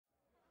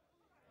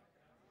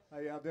How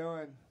y'all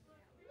doing?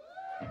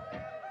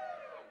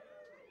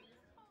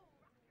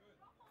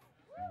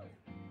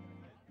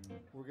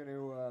 We're going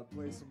to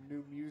play some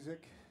new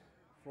music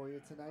for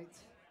you tonight.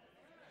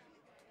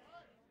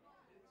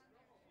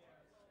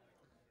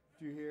 A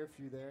few here, a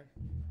few there.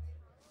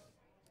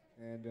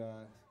 And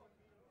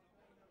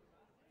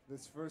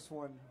this first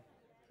one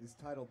is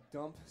titled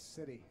Dump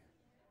City.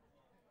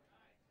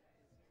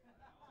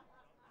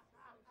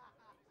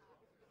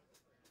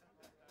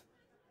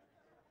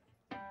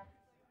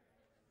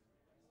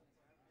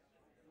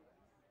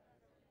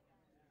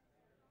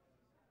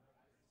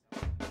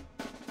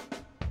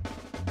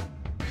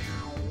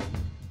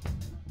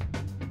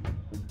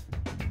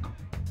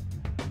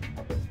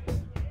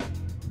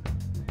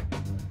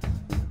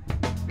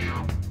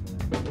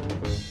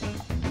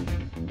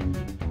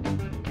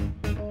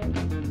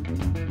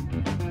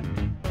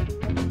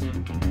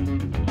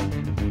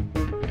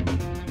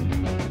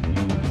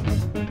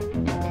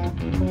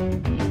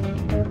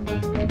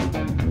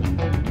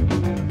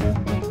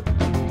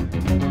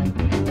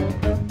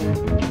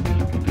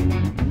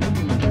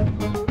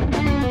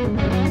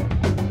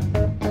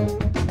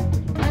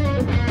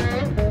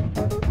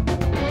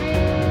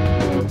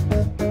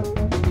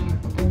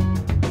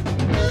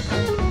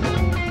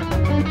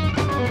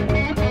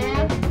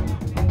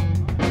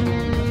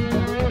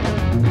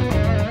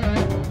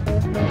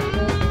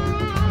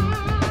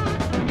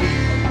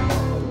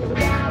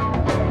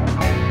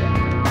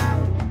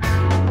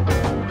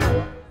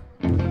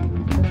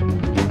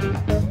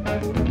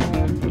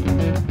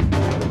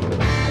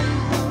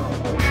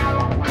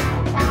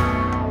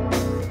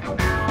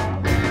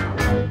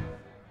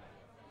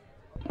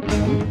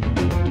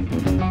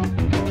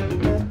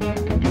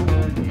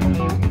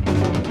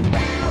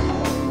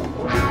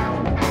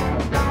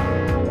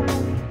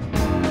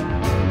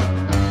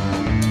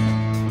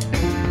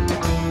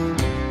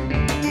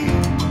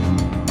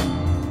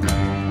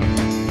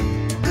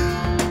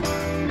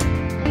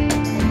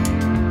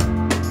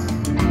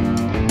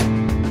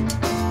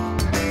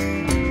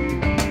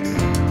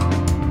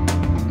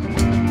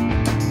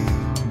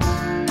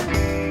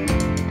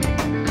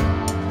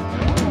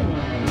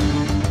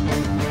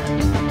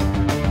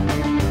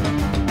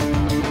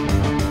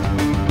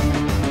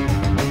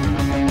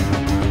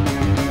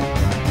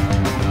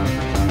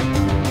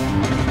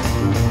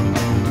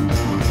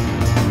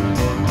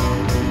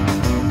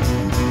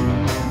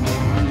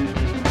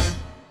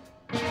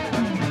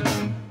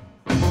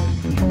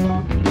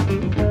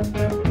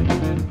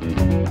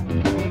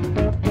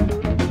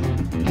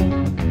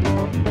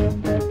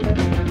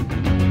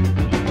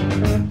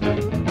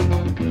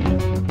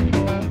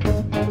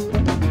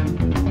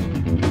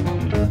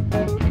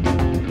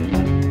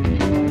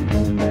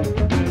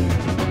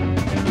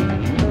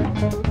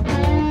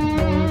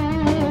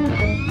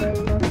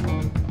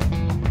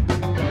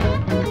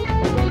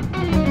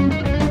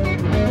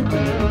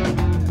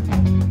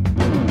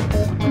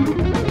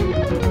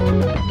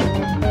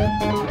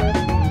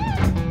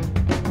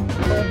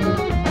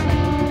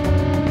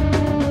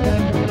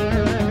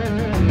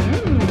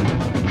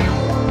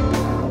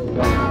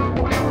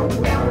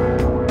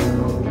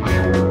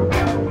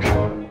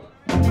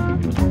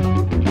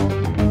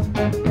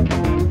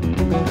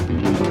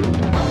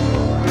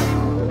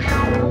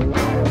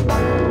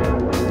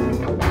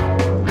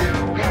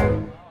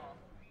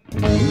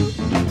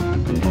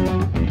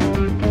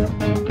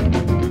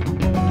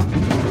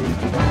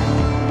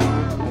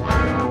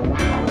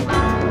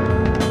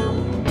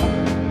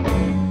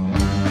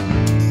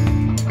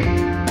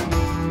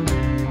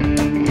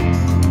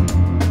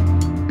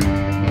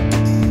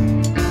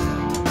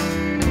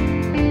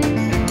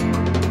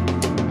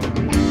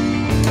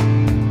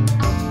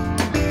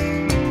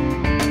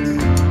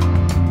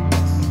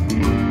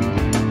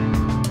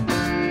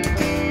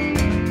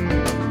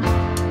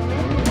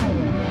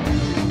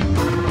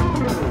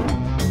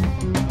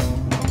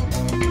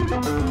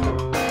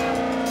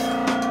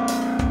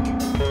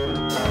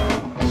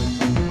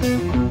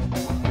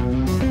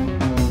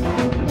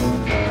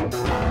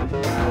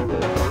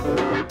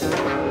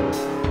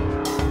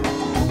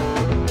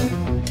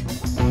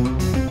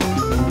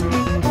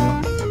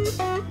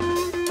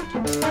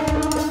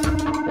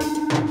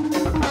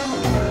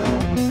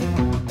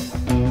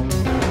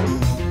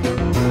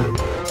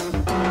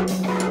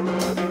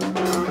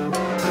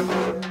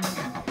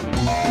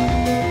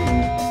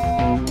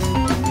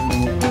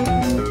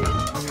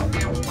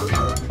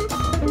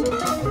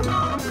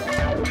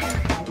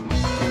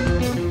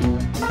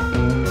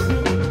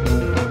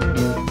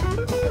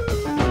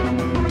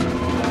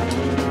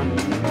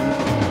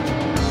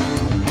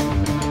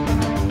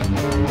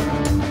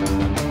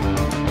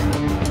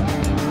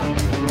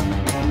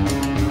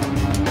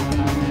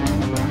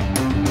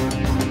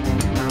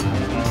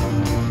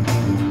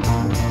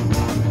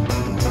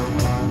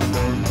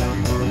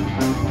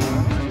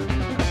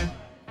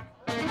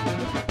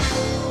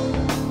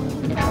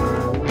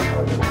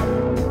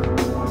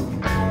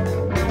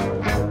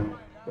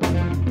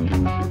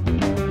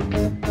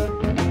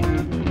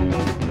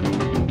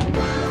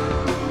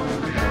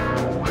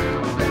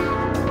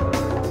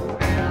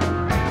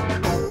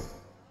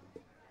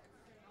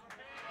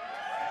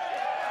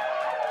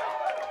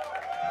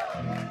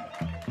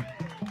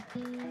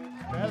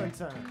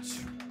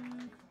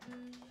 Palatine.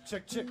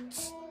 Check, check.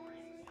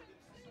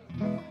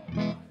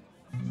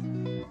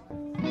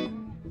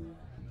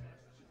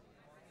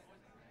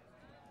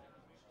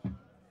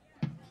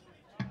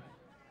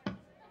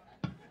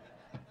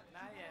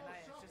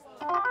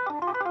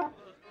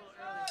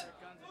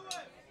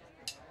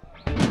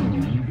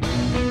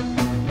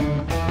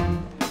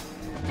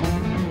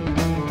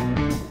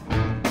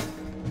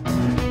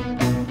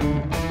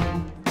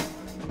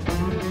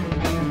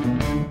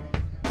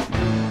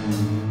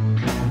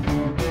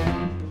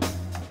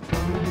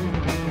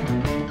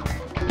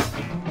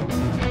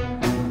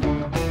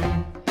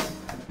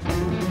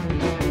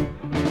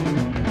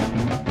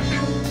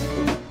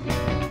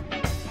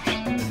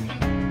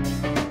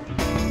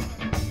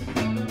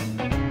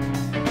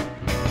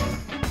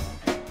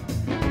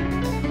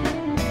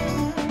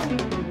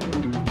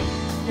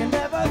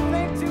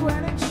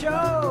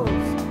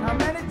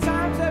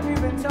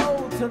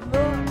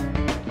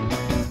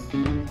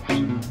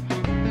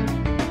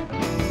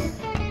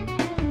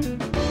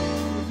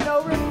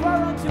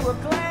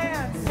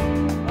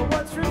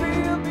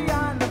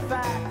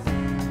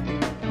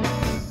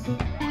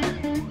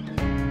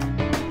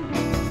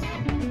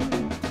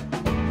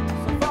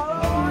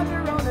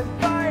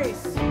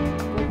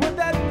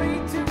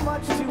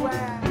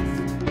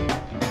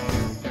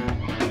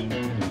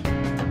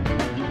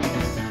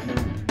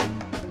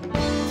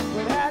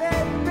 Without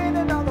it being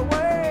another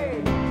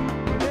way,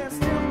 there's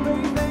still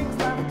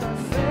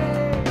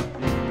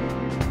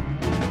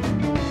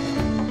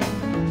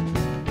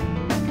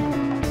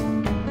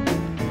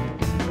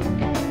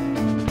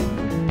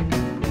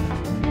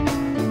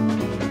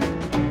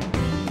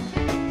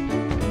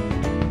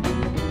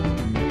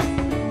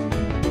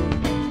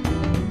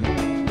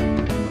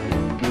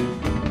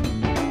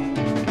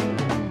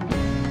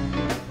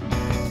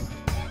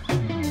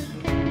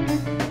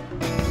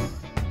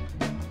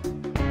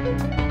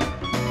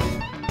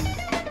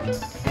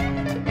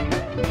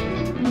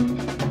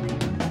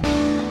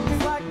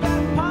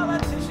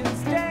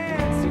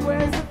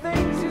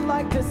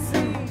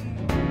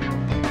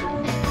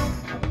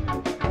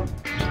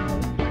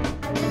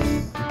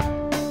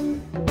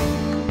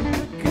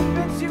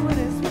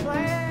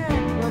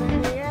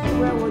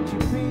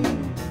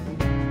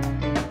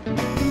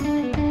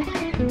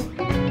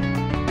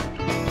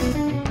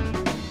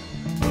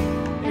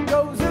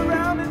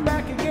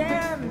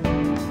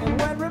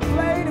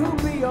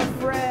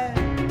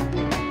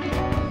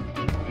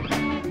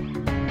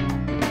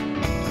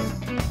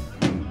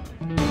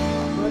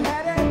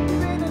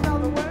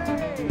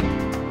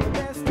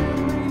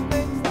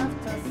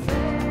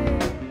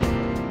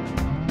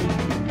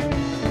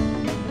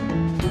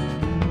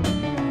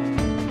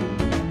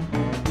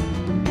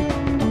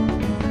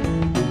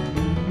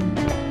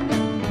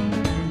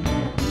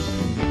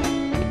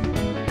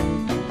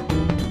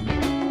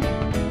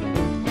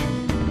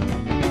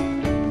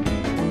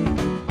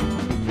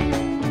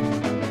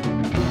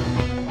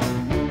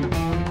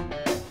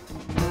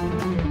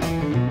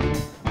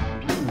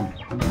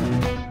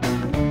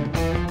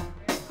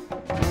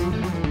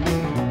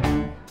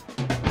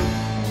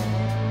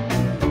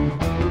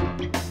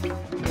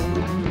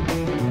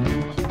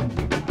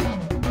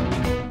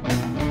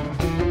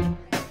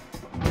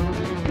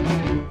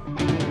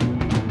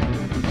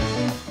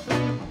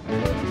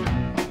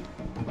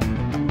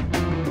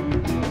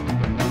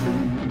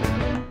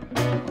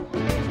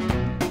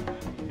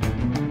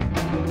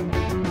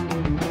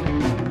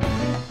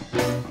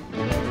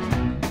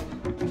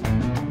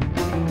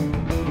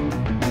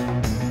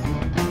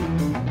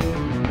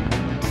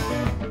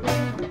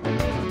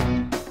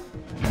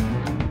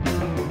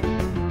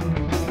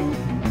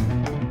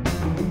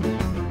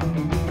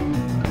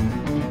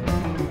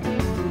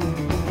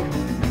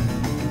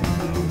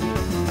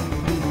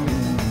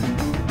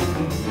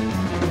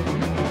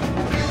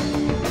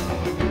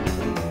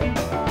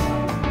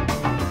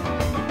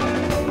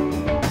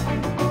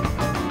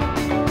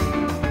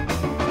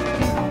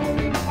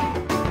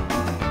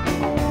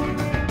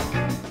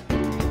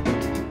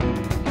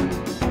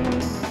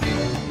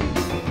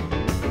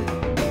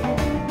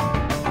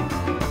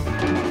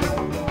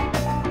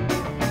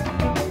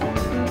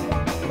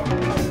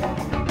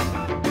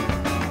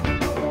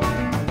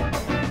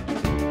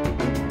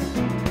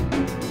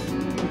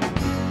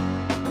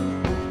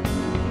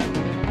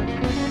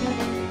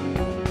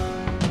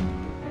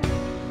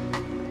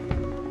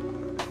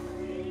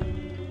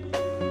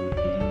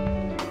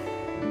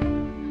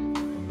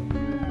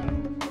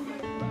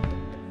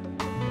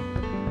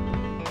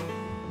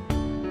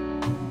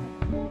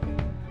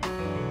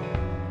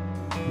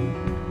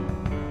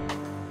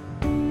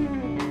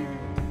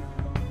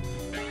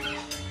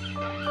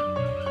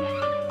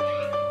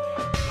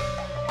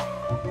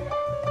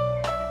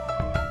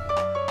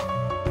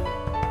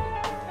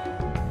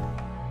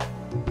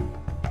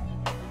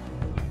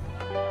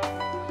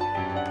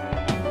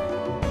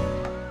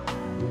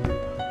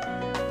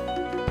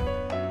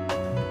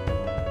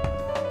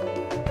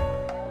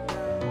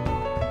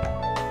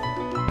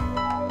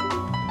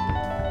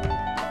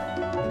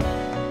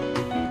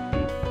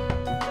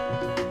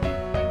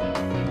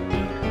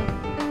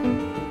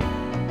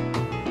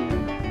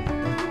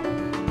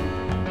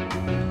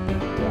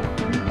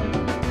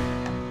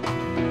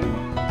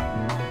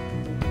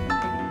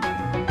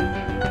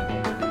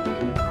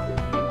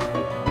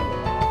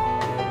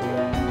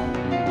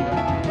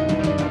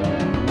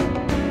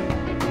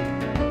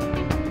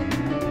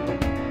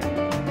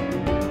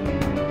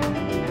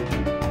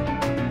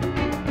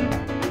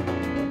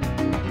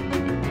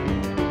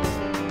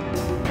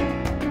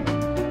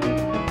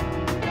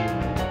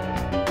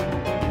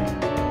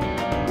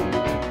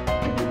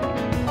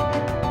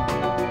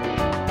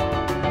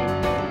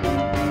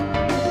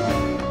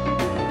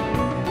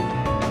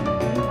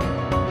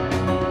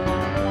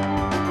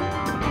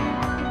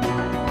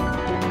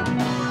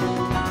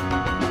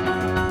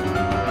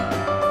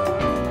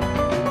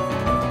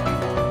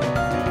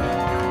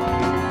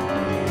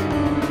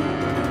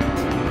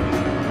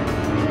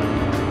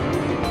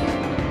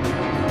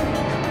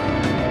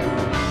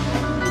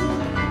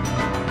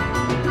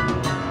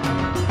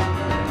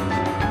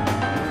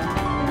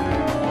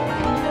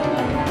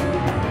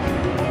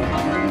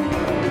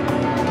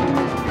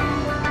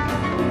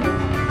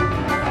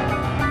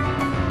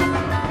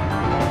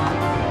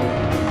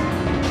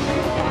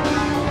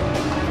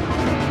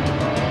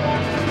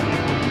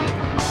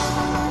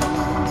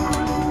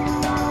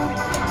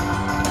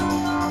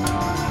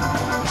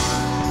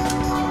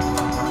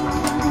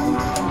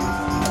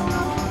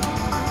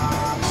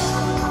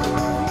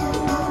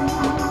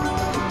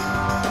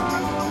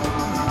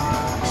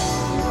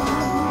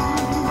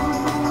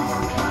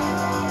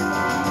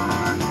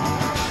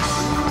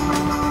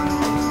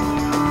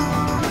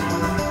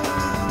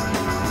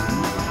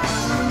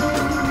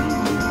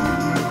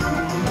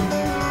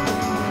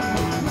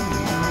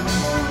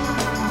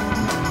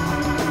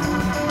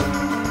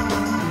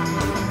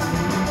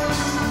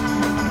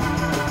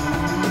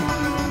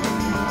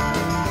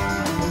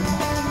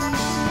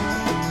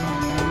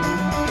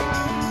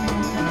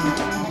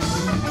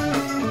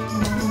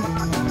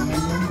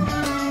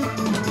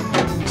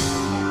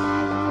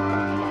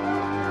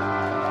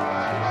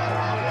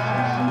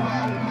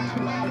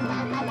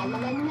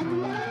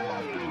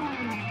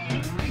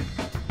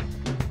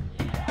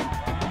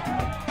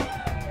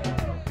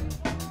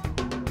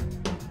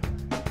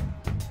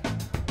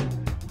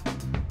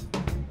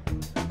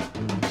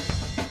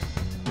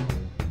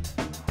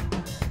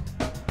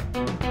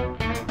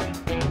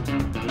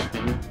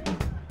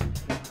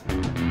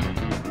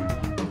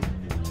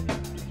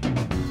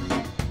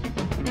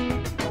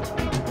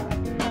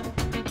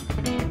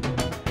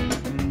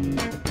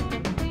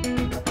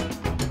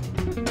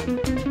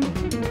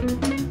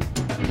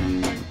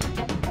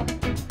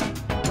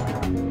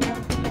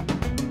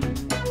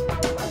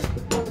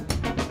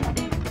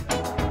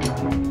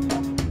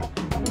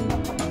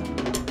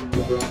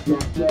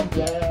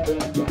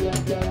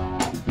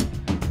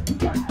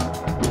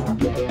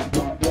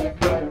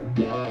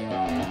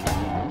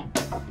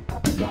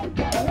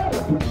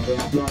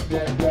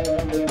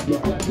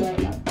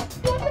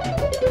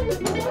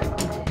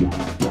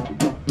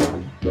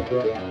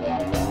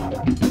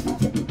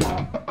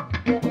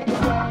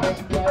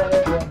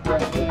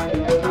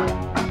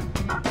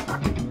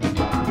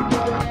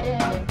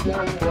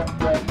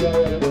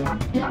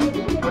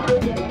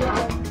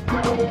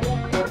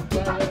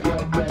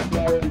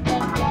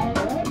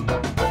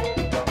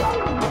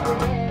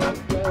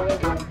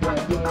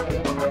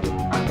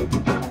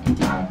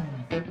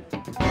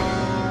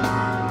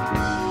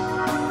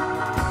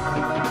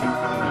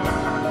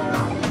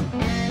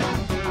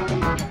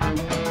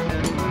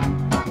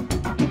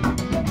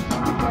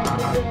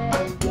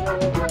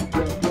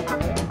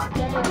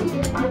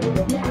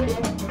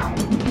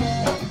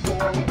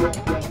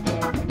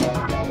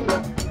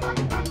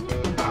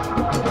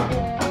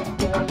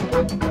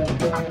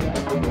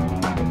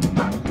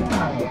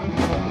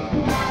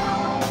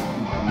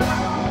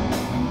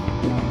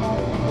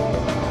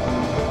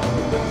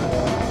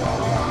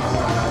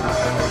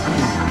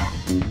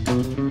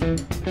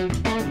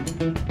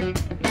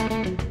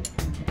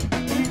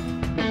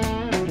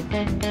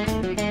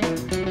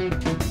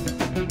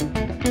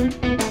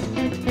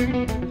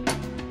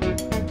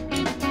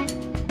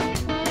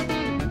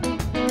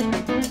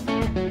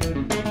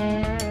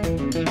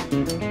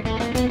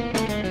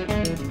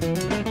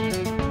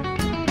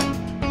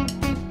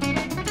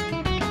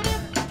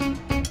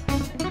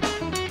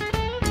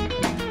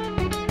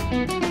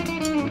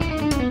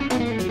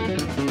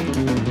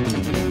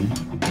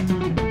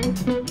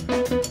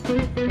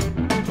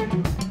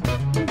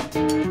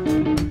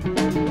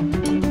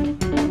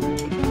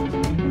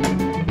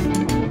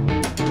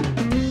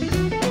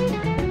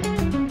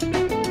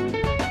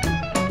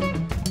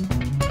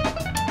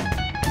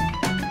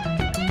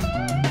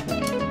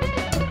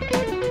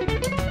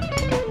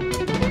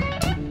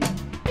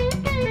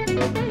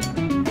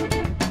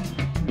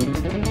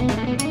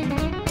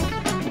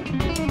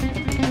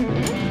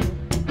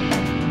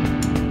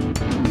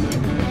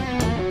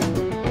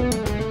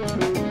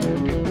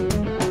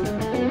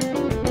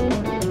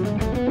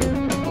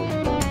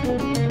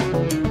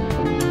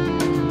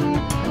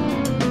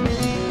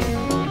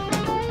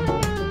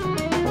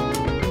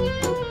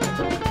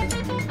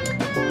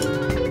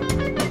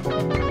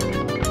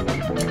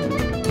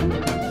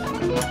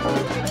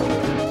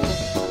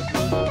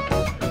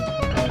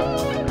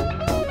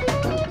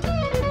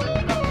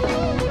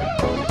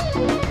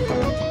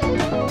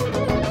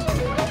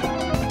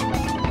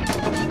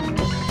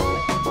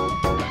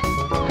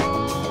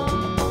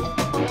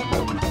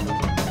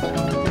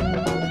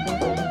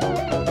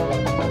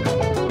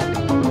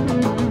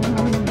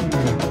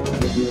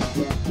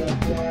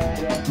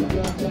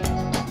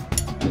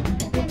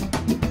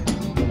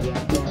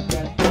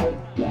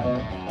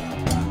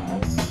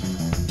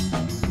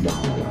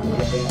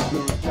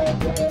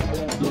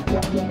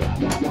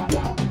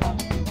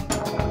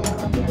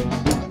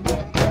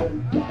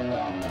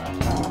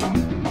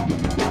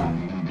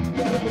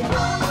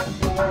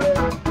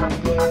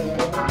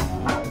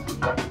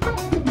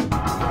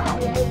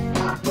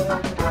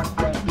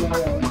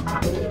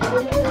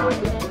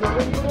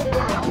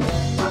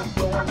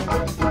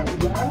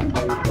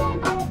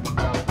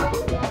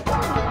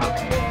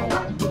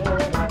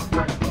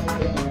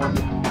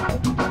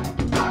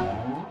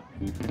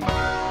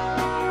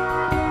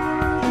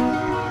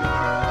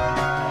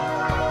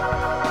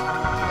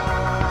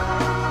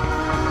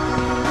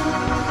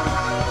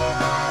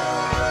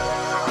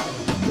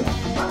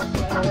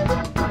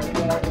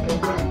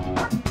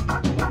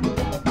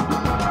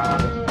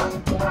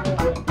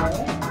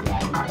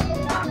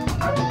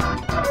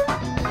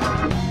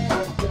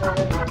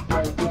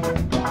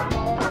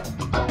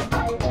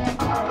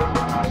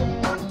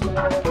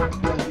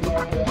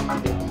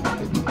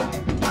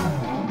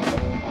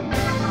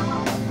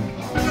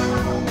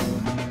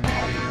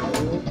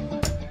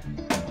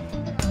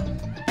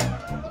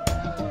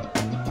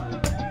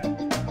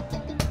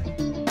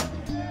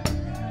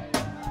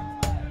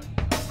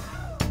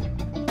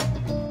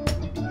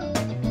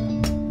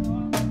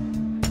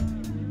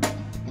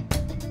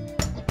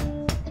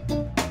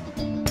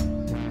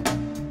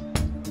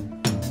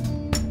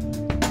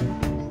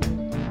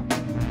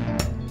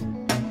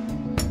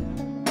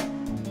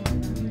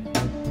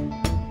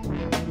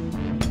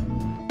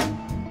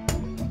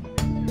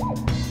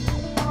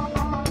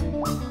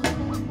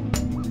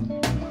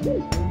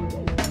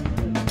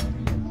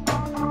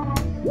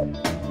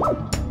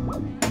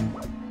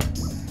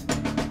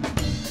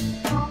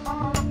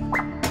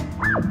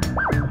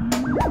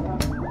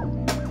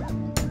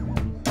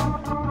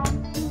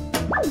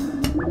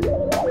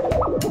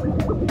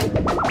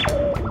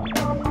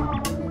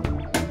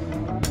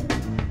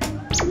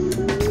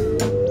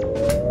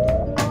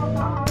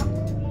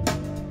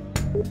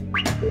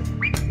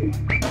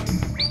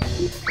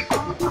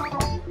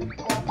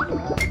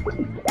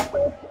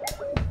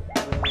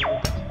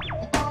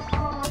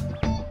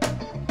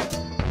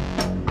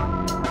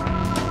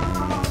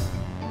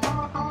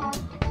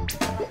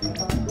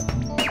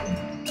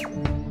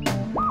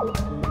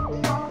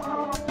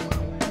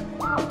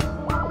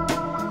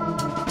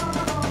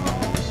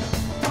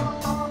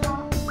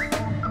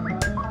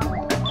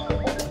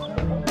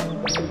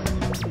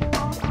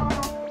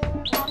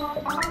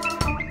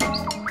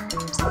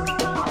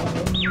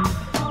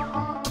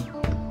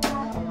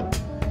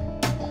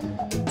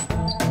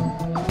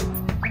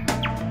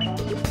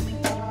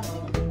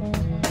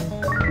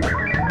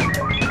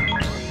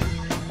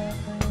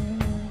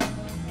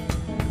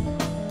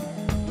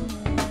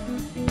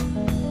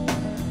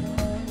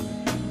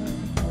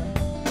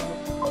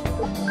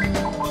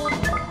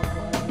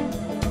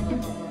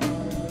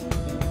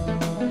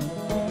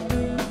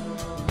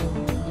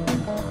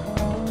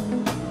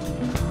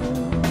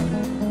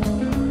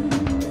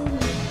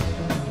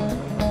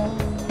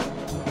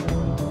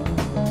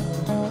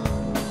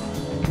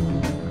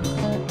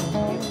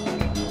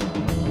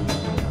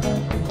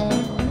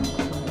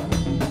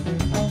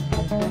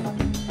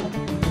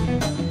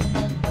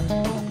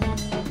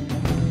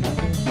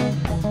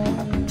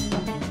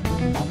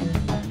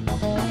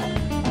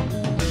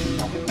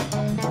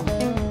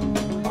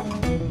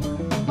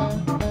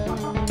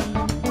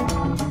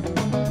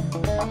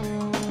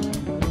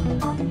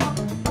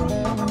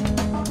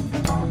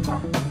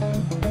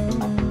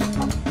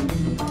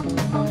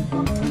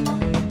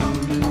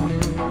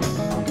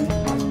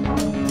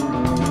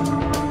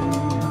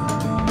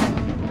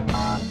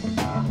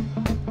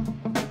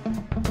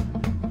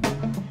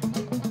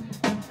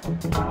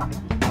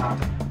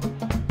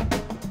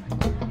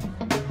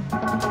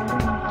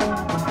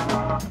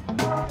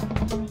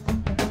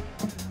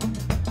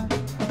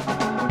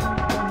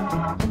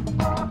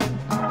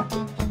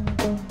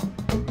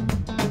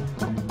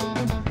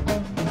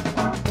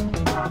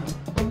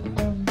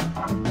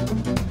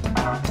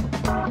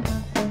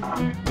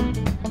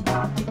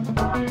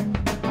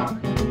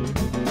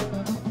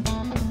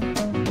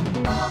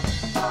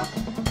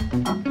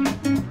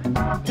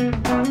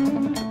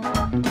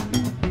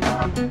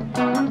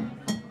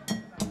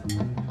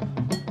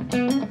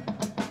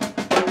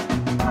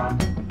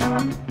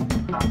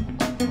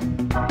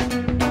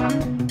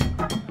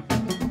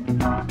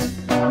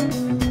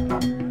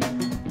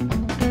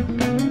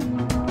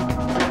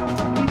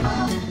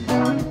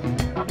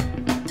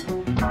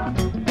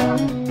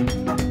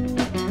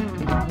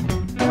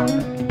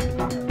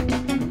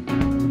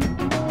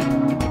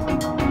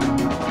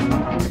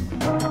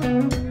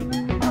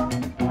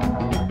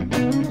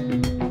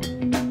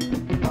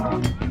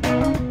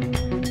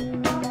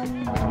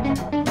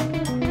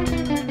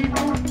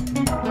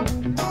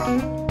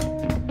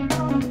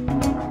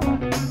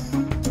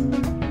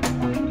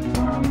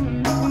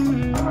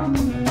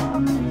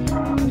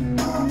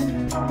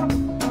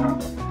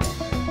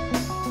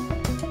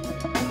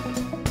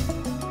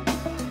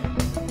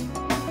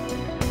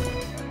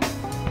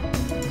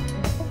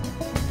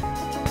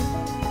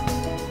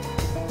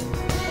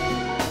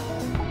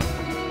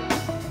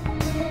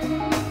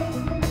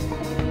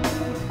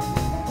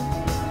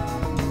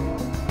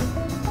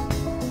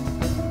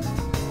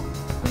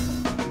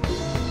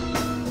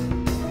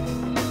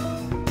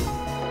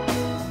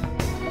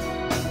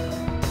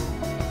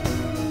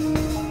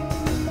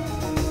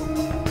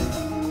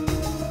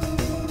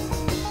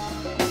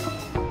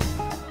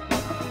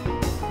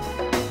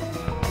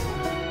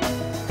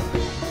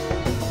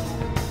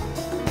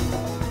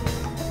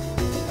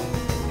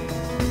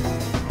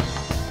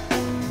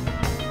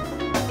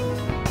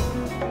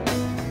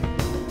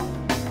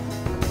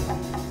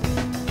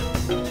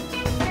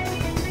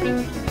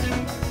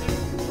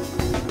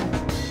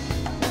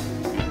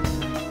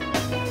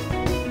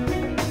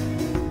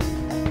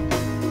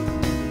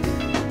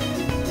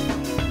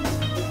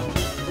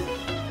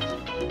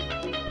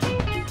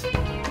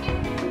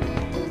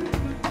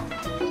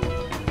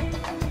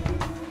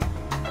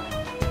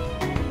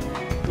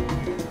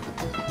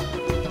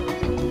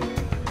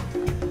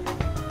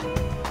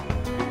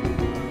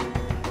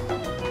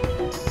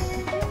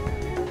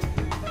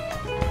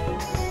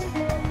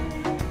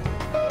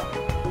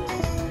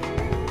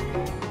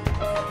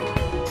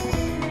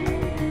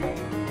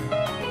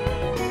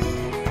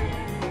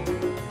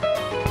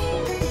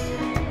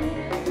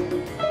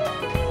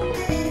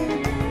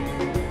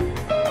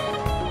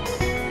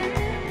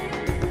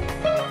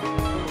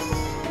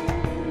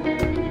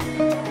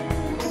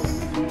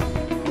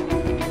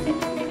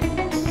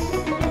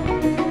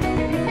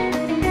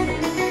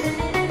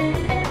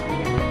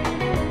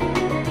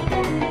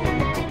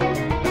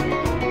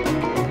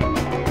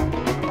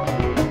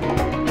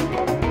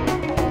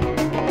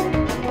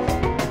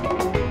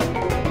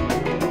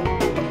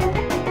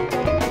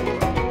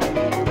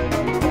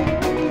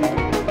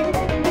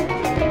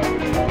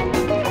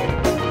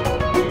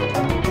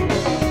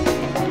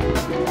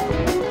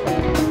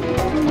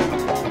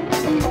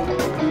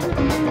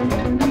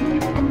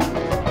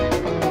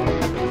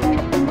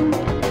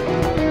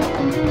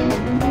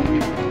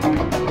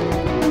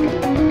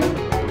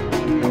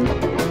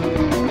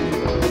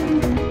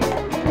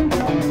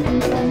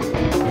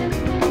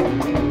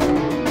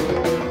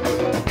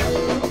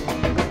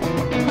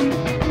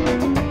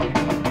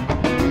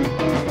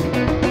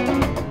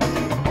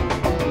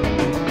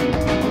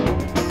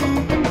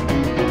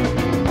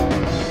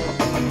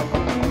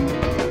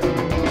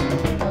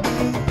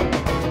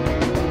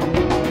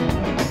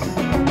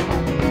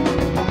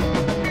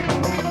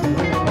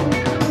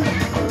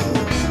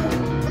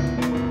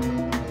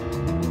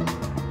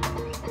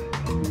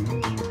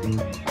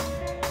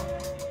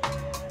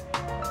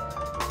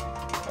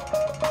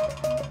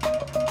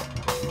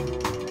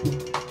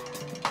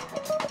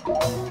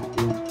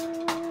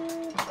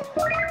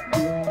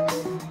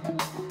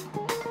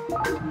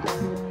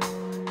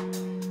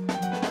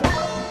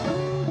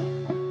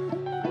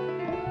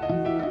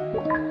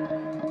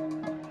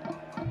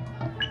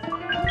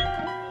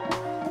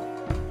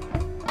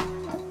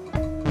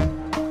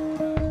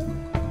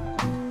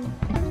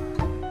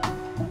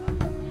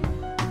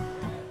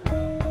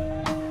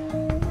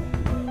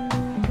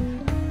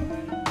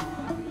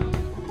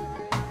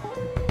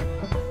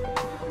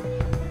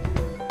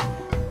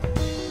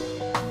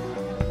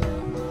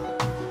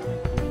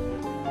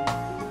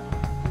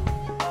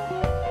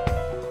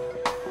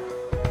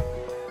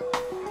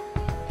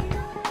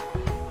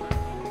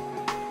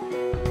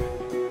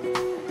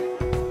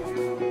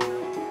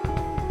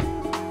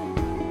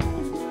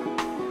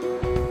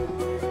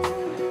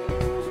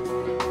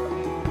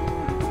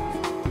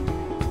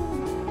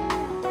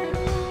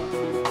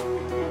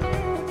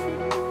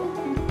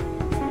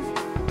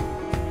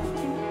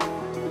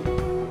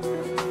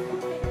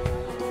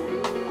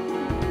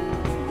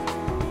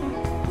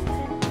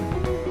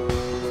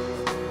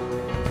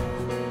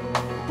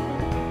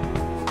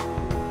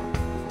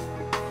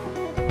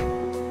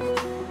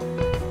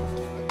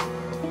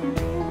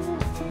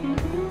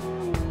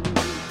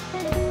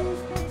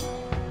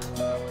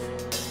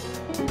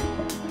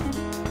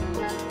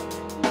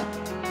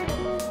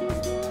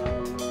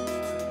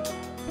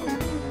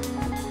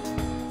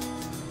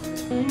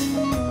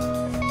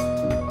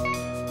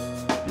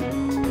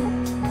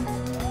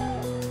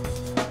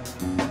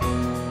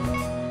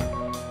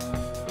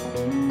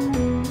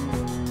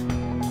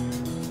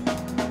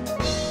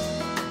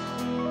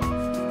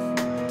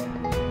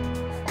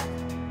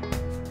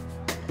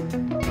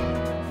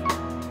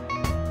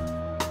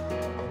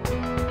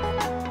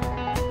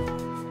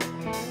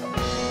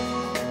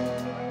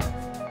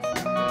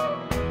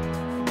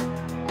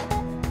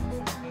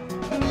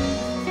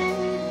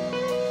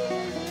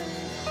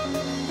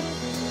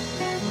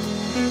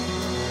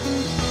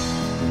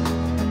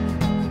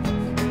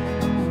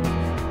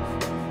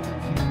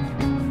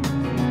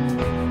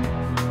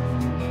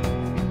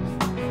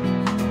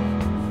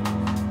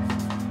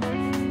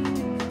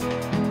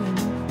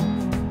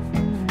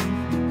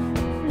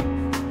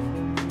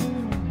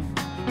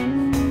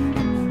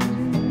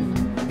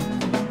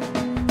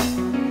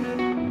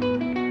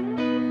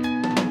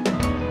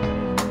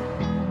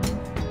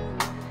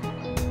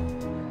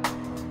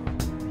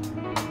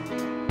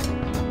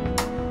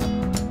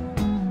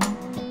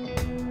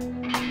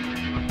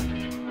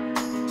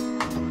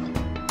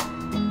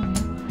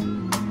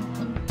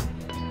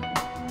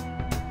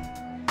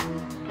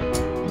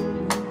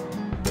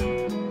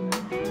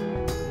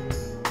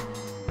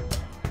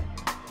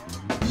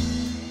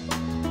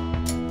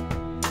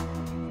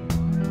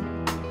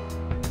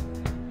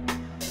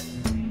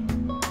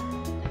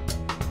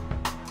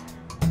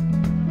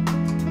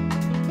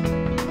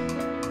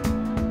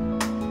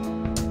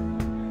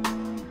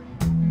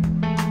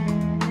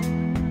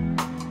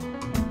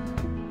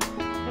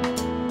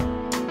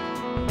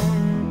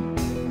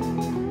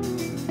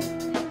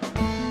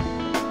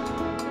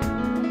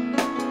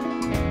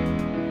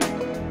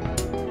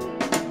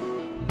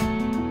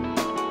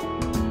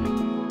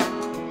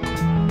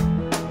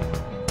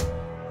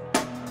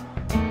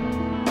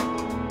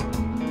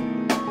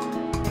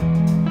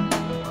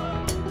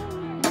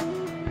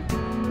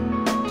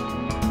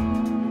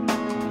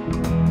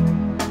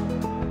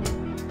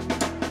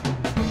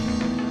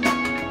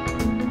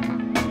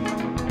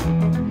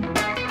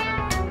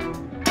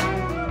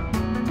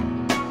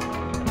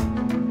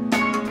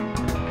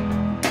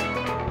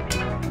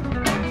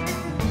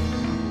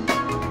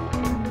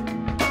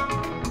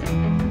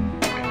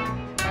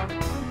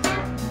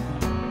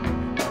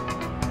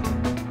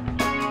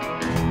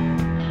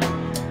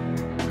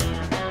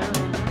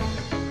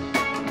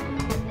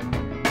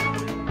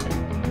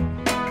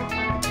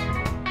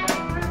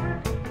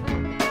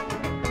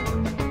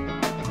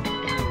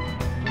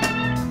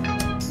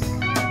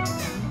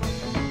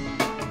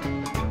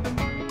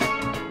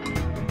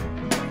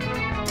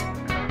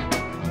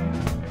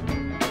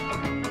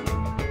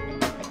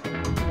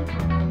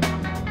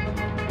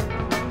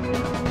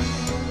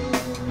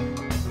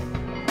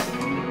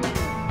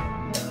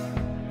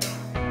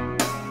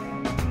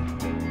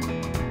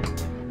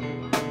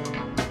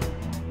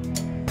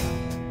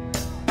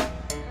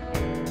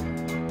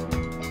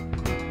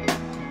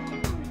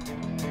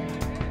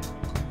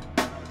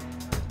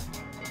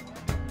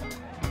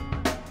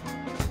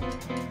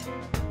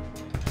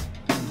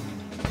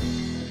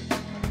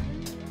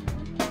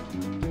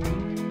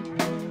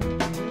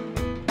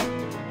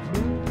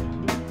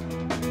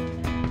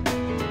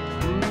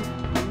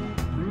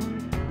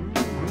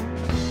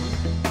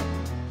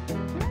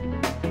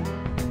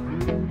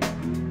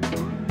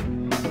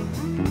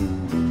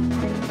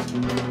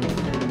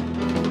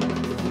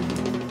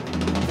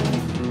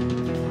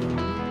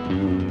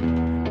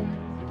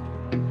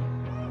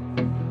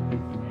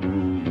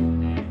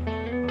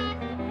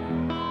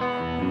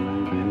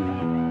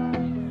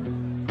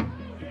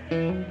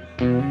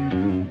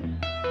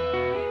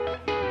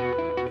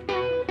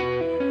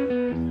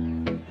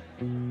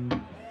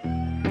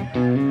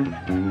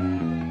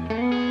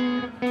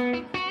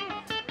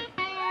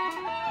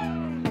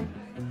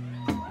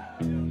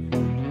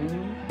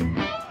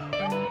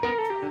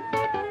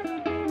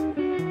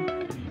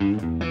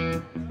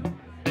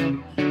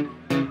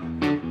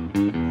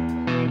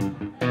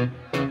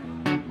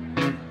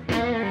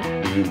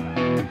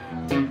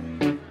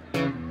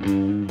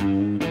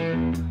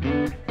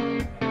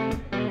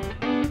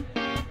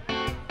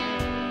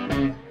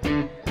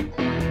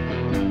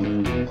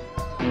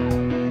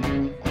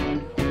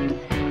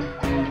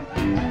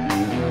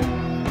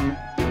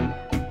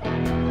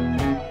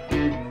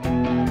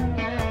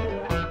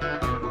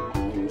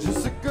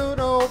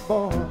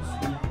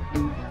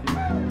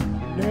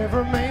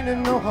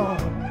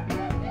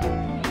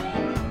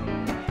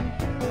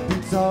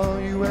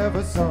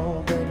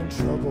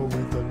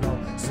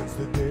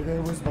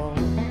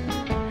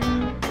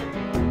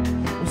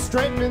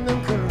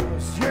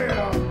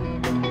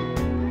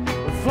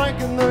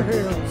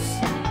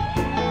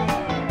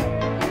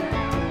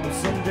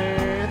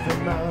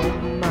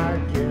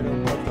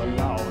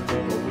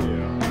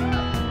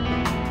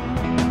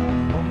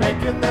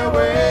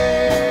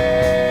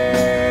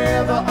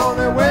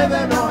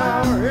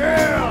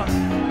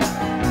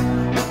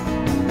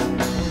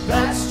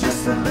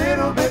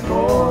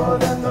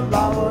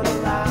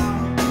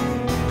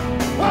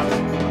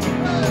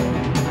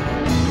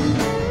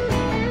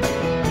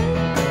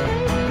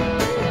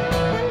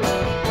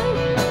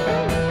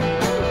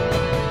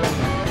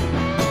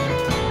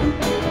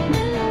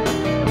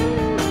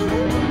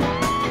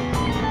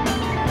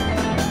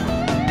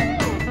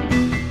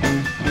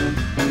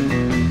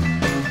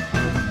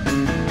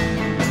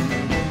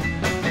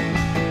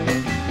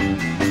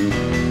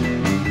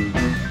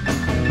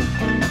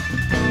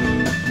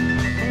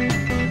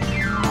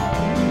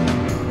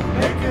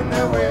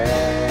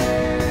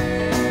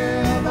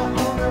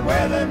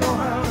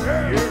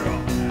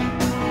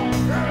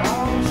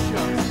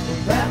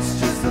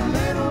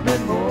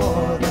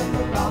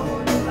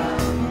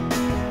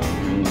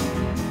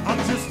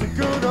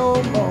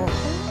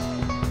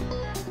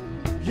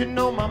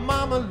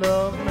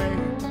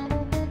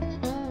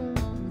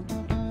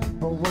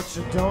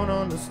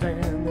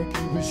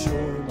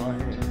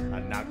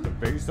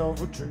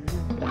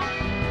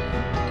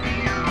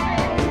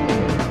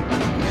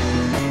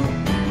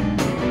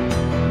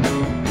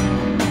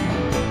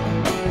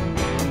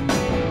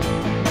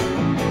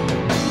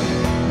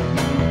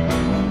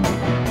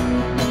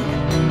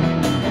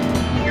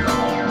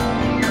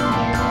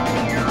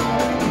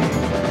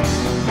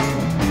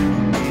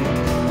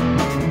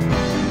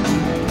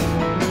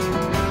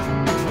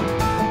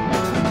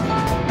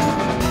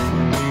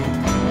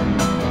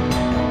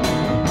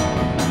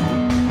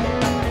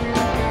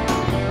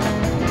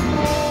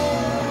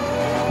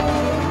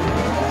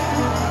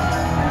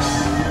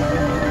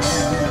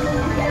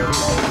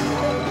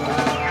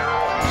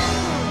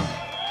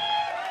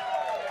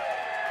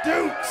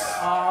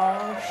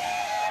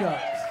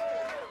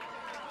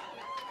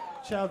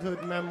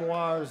Childhood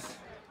memoirs.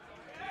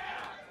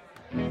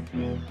 It's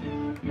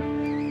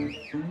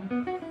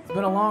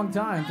been a long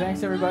time.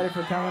 Thanks everybody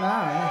for coming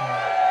out.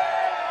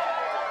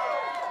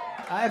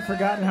 I had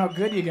forgotten how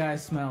good you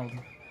guys smelled.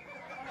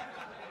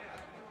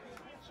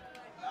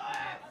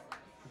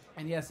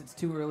 And yes, it's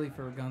too early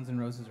for Guns N'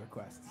 Roses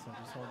requests, so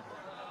just hold it.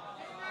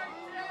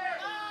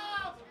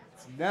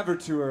 It's never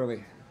too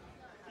early.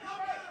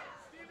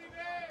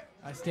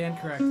 I stand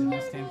corrected. I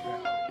stand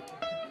corrected.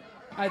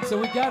 All right,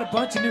 so we got a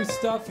bunch of new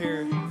stuff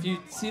here. If you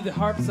see the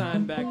harp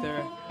sign back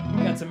there,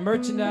 we got some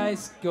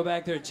merchandise. Go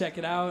back there and check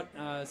it out.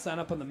 Sign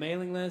up on the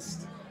mailing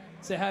list.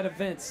 Say hi to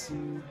Vince.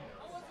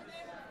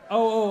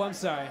 Oh, I'm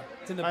sorry.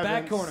 It's in the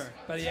back corner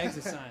by the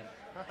exit sign.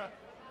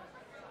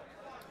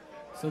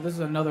 So this is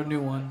another new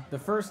one. The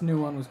first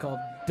new one was called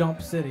Dump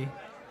City.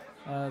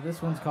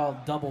 This one's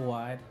called Double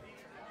Wide.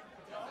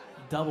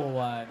 Double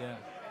Wide, yeah.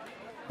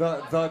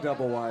 The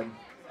double wide.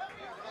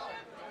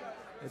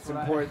 It's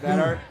important.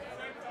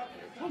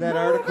 That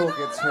article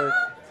gets hurt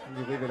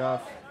when you leave it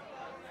off.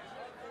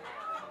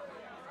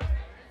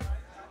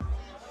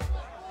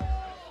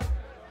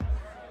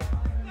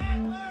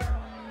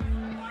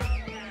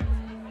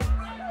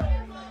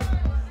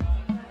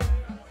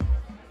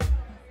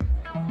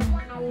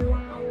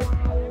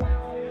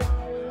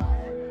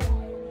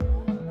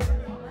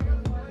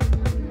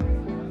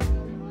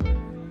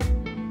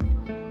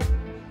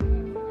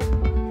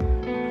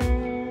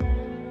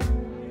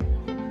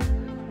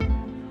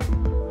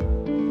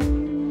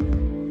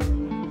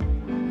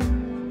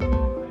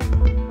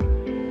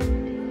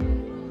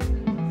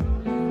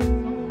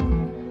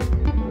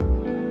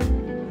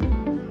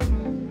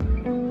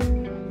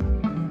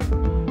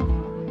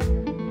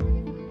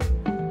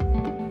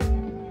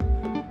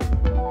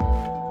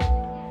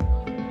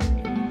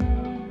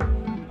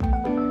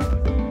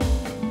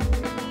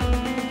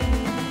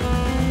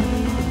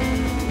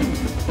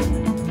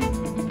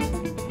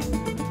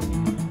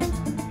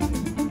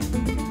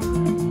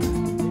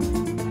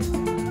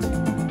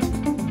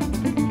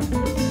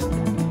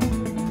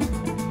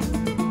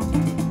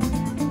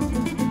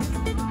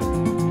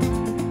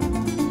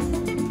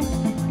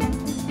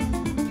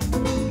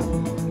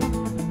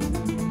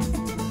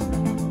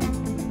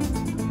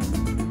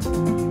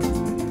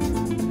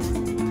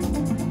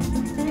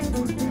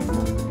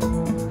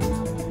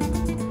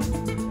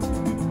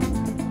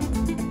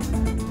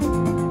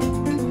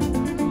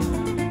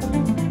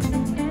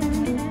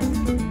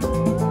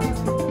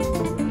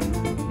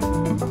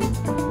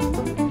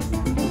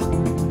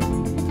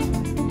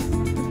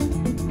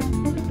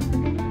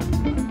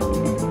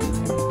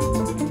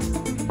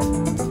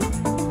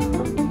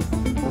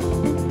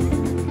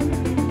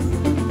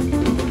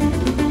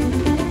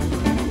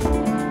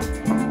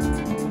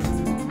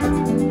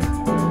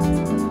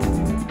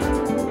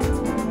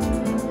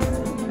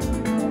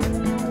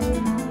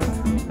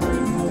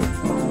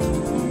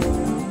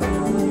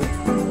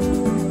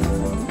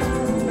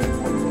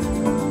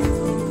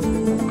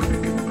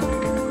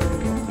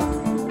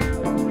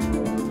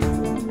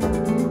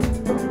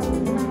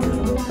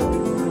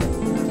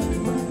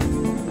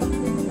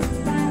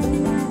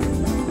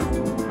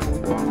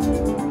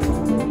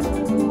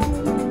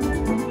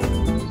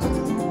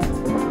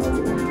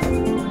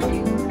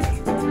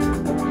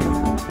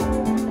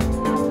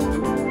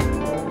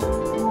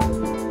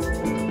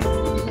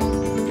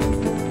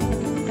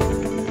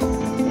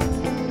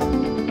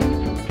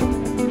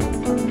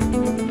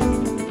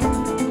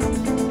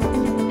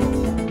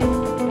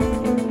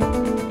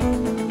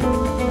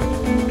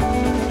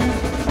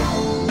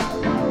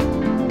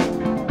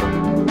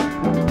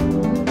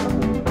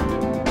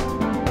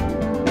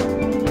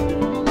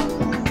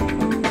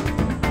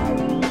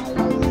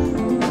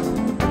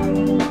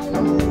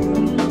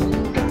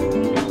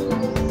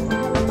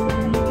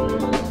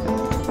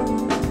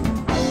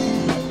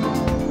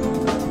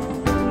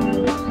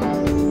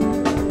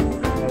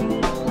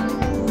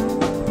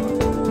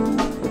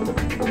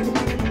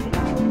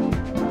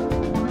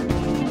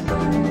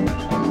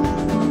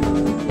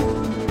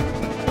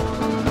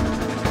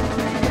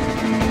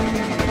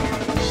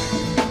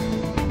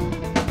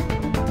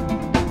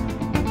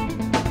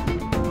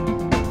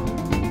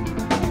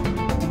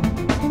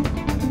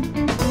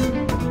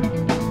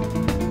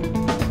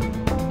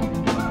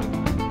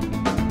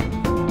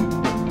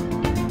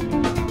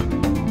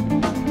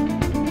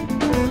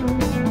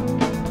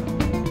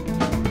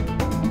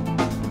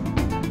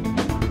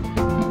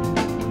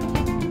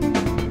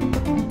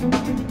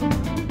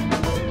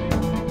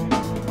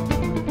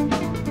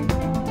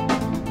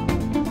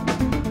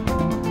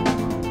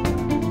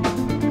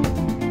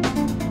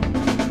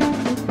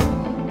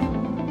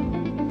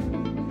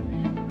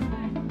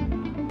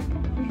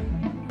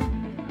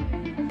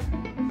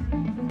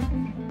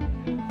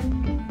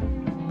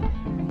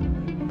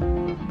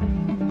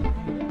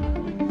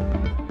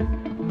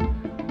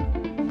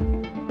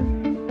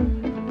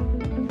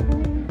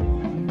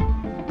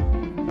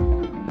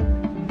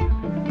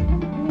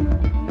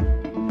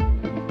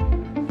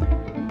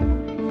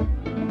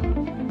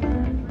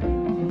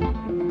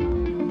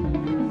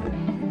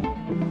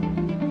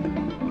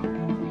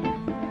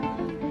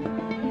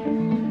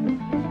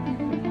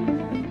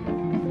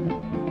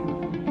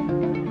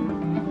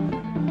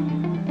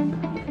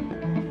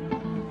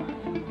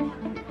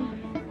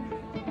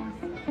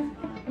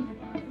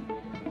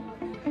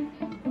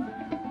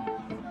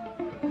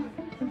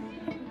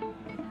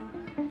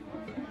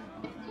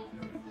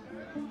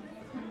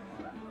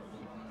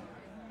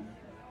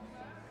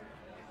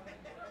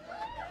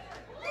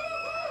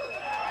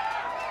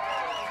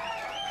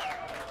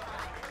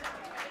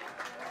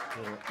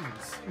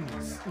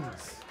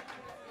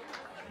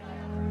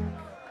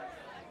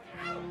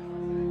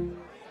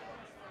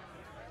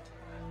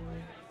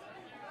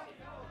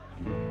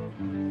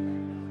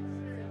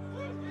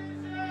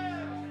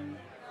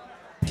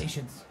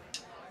 Patience.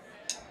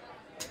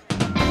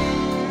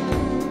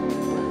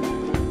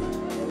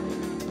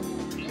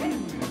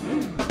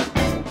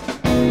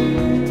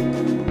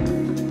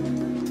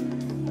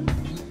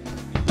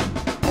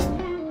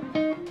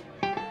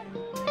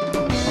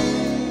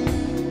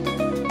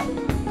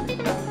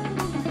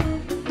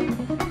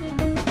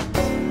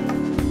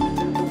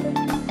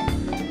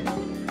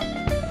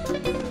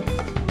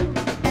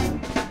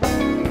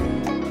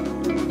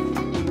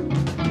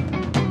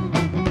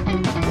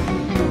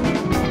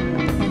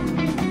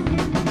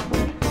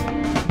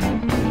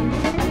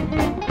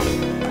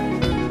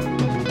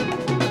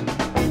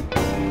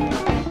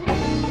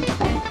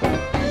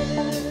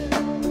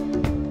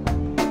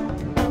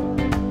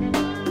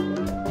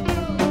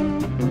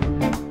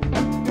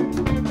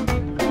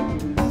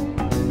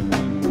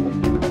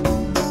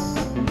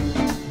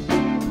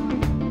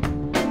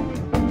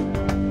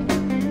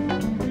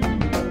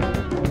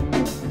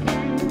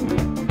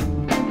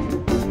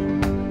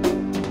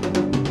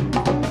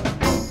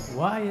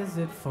 Why is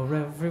it for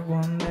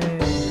everyone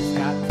there's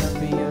got to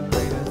be a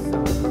greater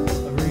sum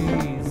of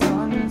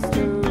reasons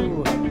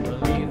to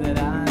believe that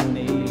I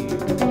need?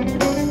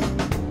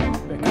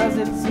 Because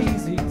it's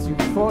easy to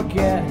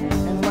forget,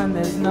 and when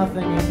there's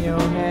nothing in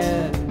your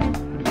head,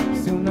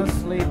 sooner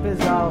sleep is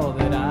all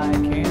that I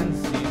can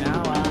see.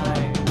 Now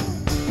I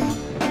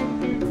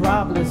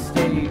probably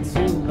stayed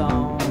too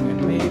long,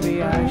 and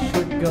maybe I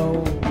should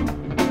go,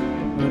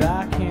 but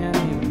I can't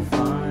even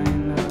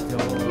find the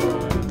door.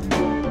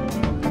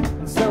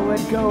 So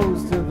it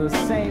goes to the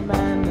same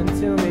end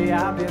until the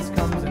obvious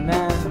comes, and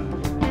then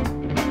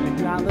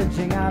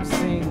acknowledging I've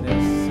seen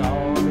this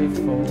all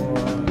before.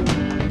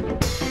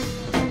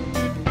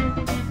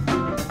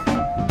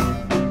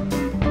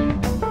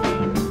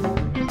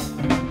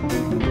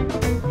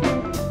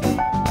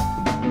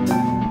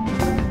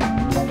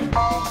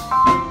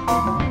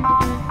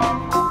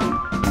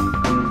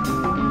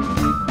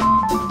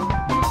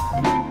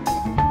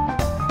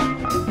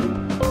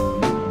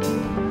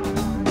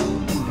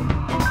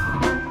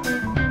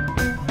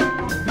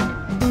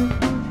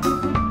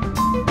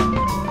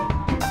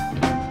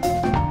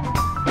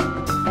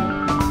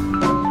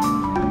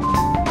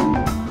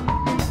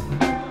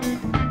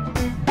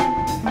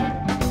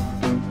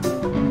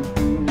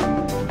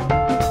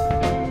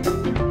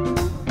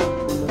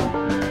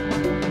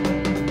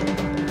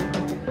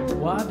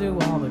 Why do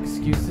all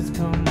excuses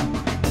come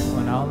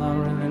when all I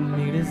really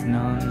need is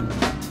none?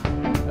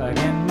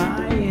 Again,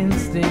 my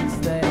instincts,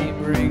 they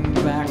bring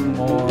back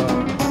more.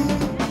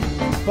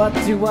 But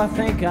do I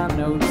think I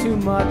know too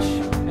much?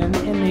 And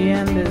in the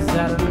end, is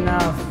that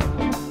enough?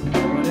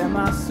 But am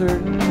I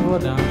certain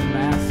what I'm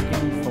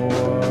asking for?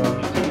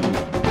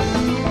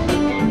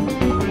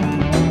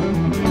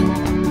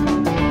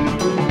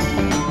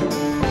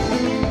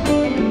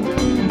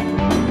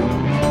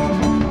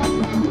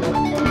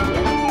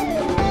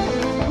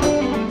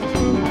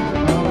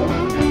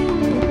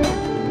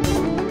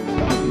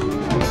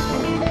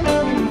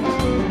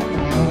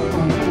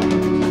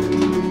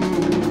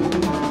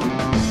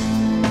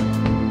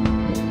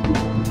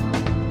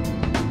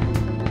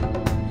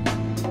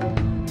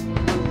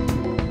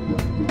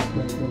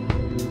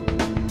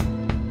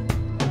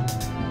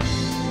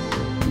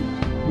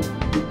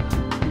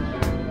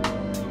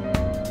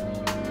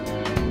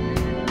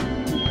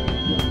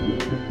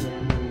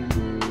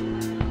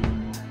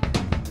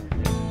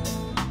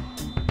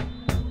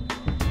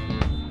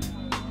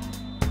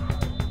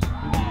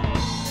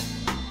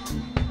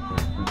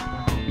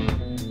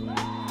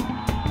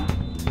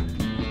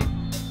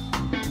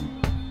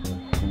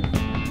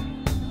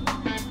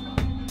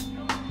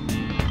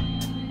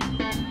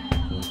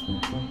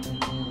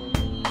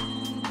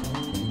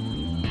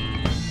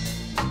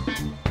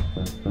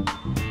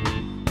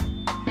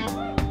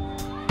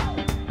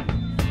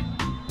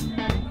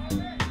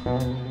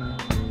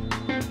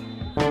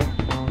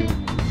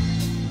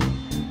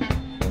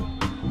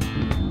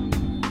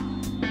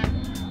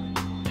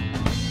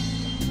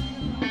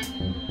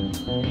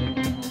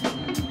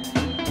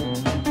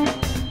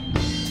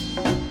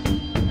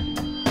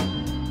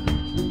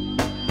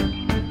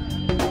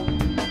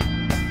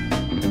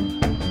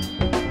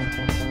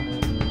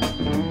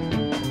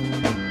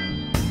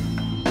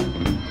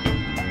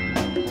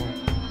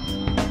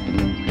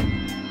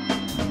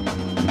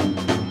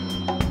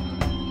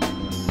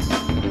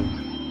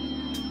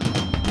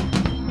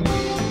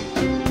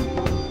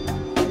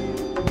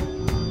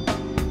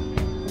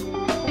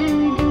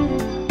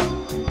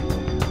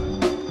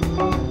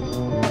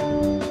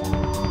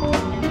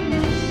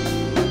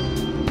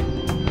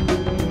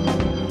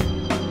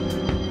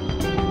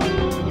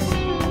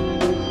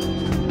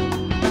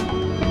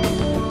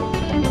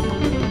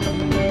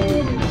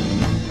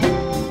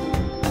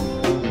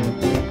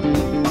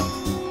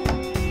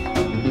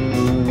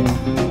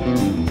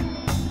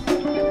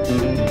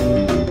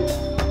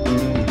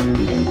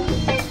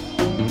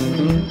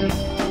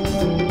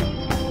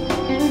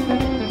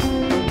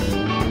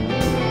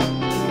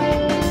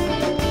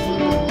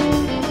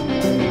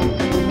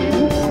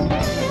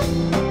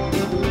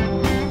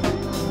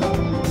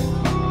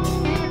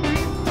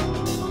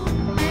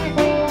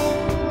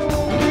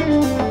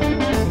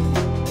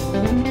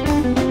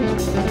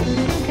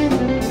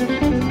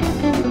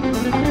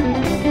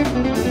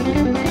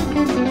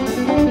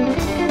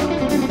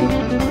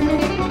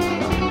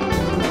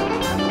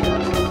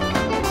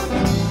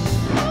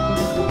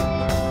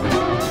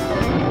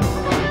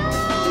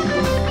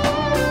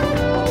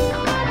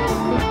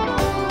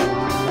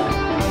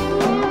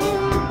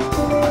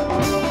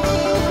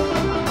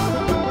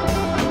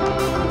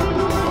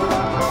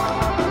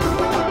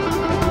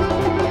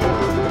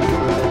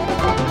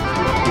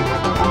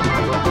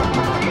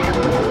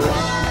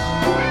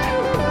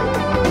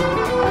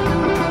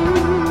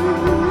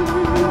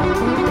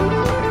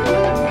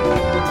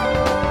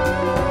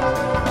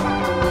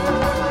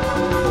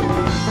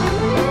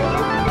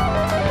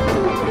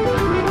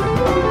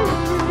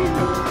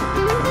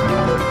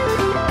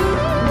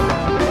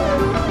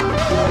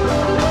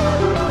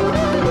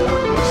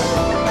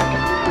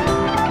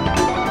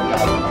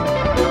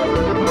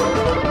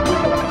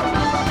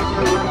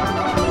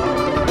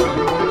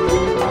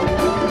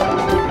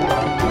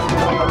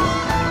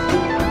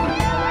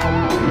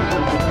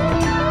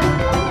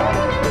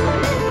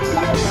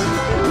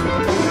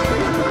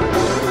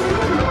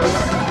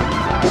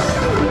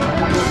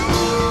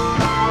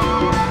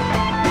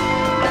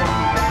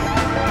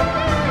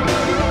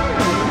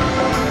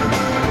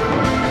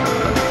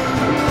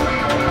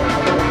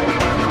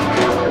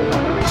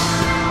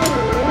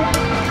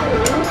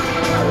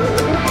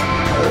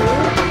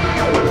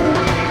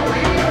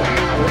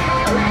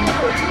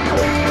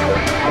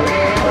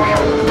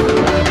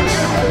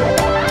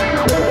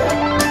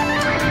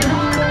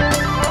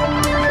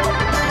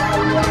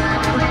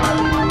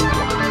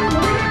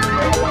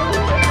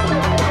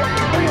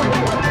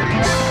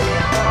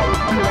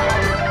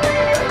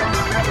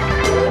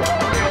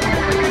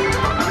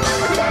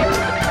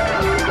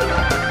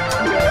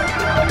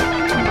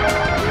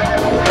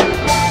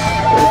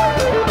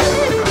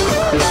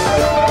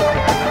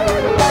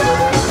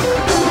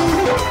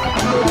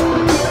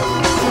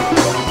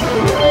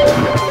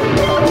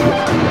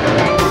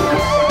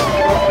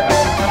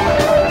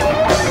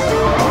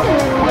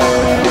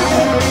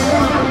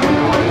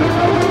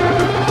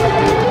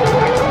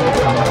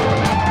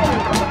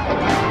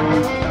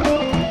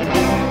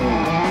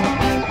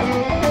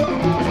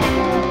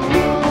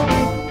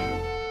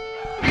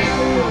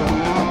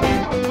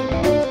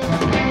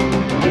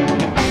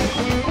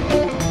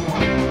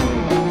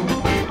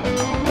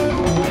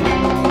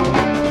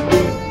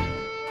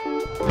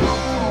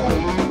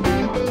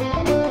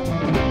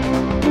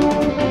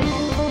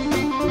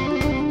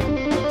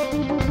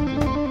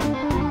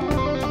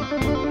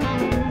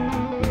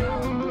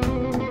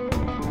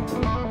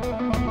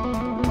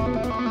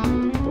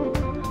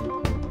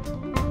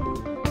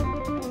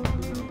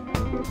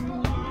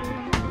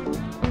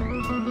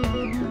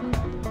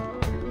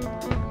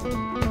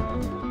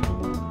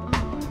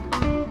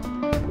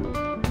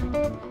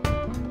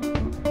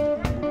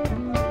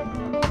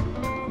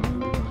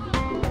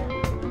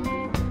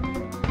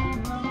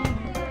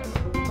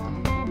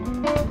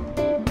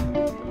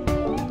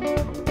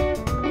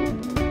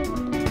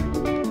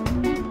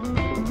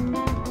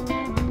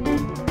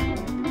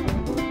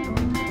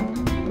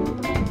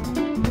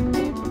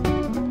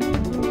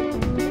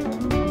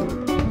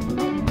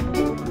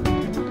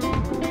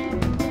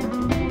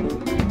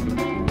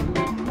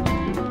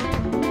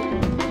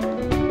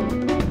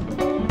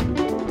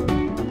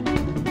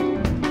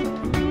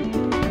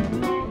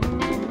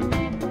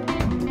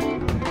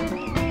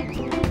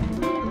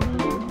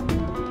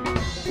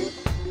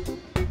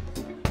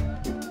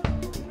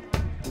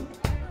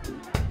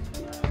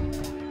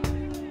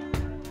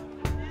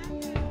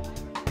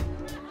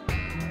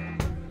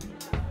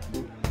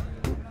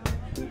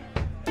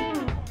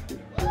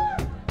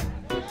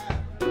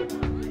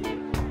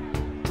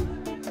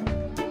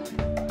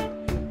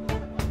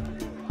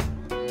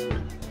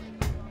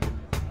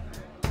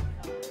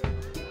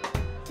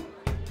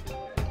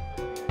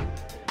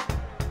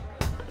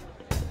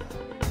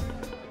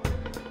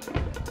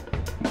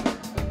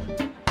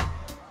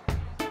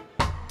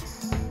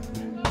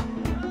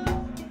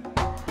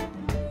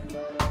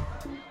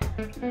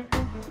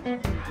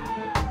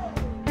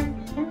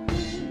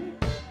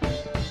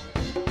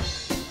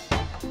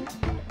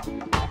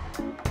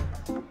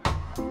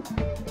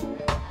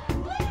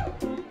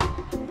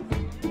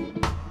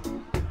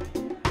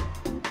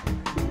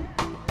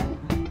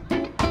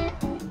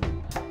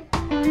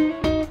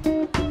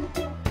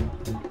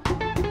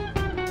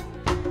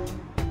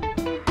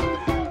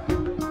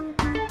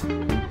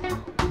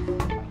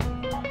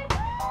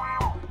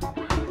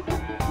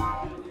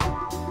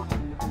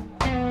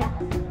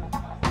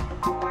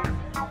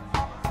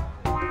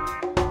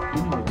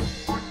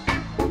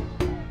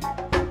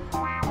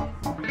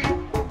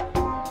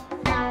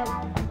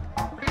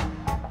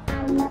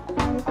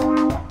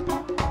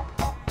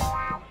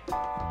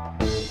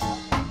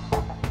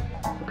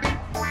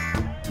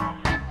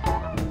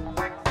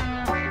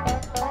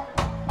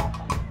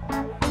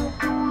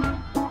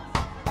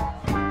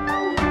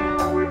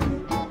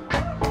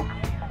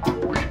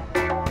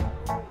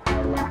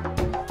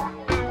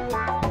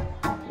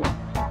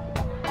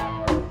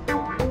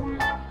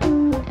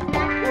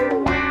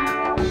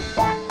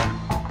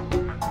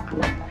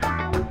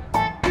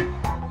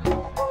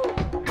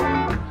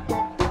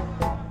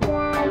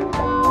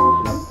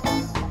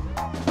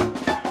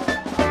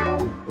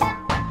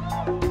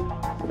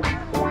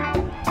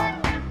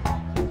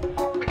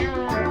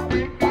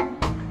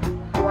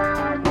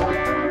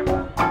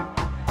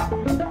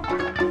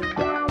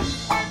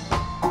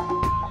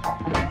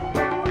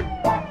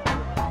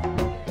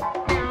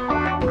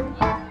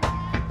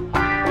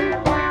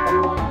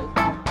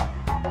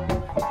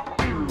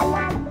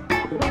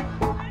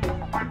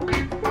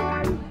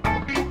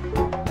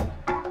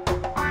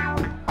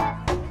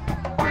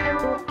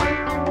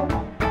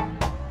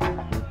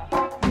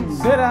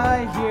 Did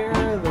I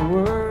hear the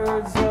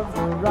words of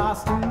the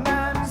Rasta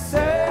man say?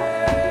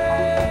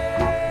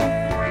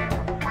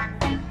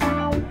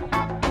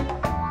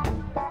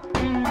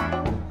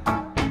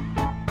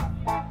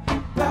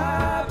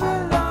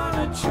 Babylon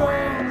a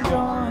troll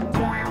gone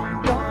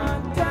down,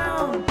 gone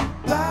down.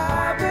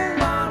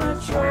 Babylon a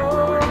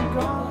troll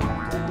gone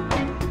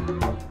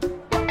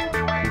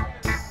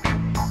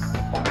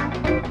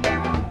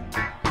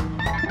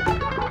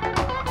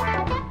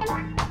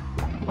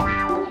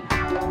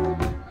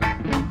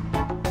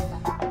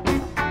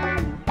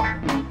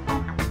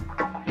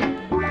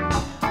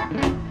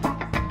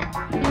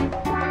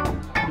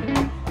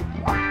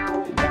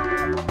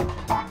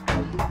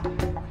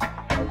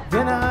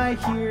Then I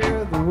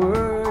hear the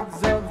words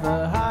of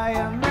the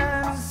higher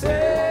man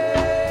say,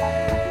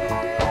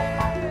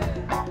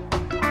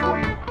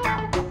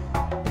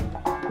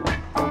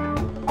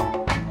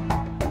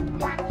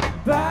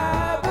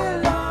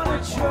 Babylon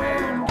a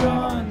troll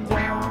gone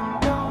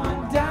down,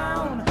 gone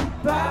down.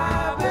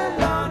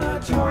 Babylon a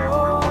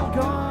troll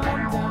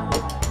gone down.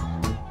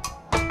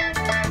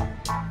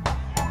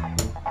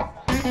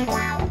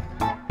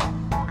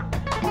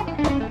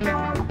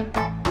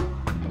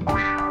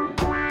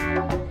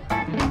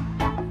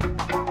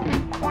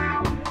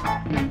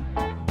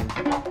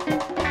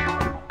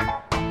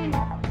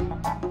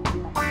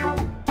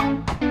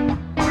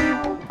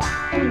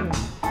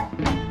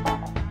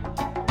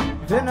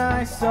 Then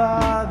I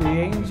saw the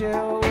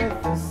angel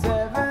with the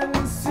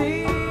 7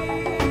 seas.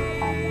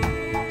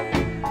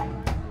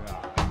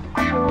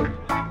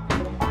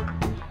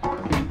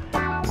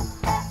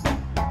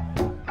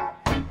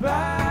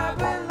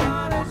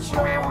 Babylon a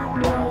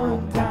troll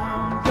gone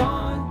down,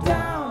 gone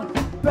down.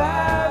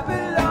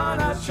 Babylon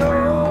a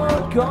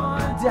troll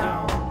gone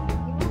down.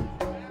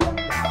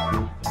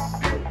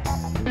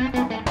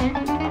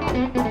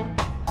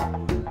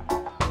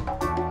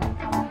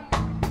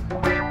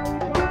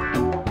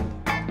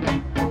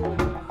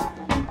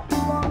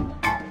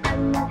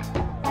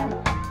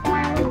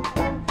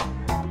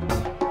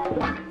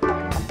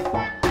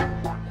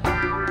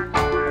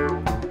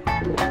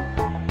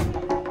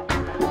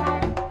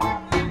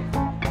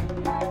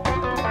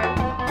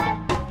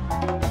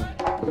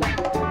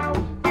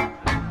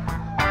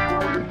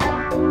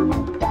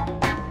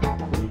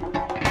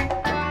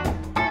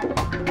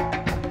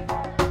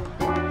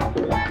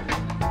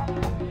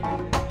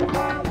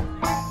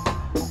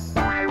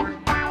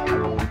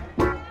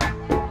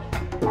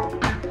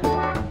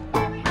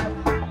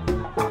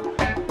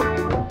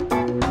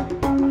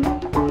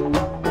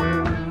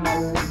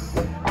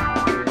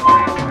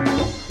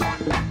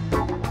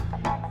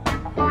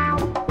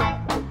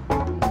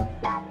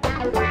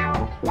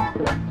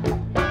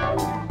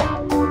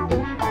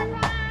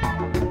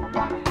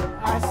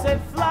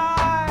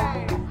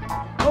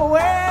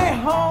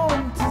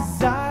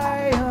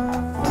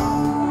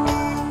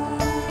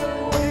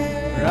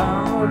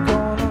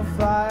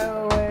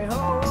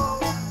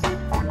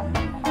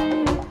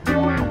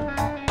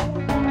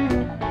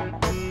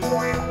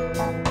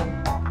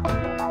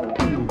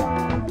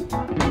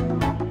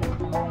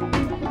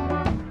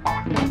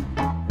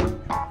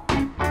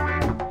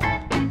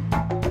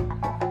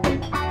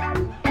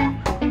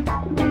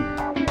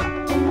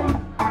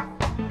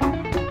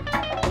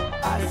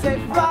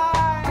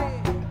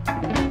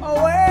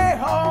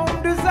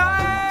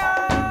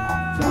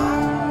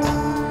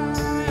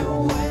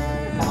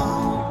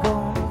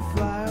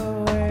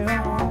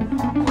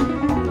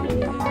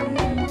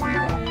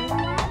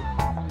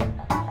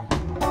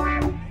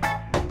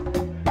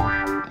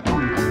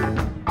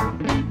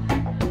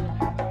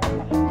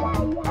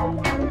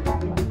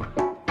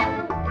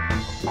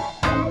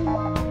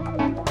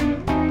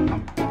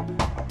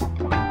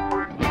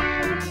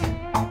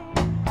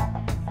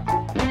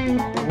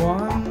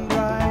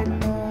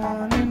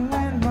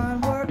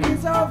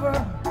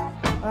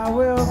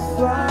 will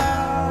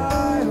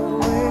fly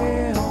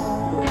away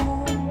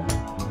home.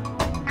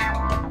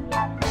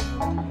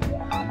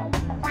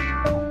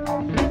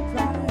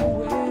 Fly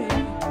away.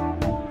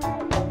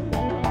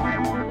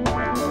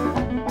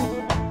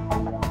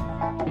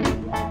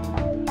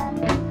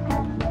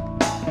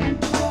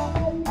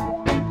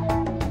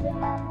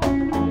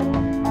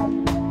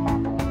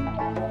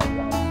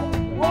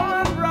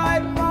 One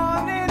bright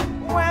morning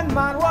when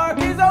my work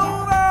is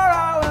over,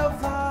 I will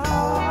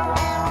fly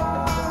away.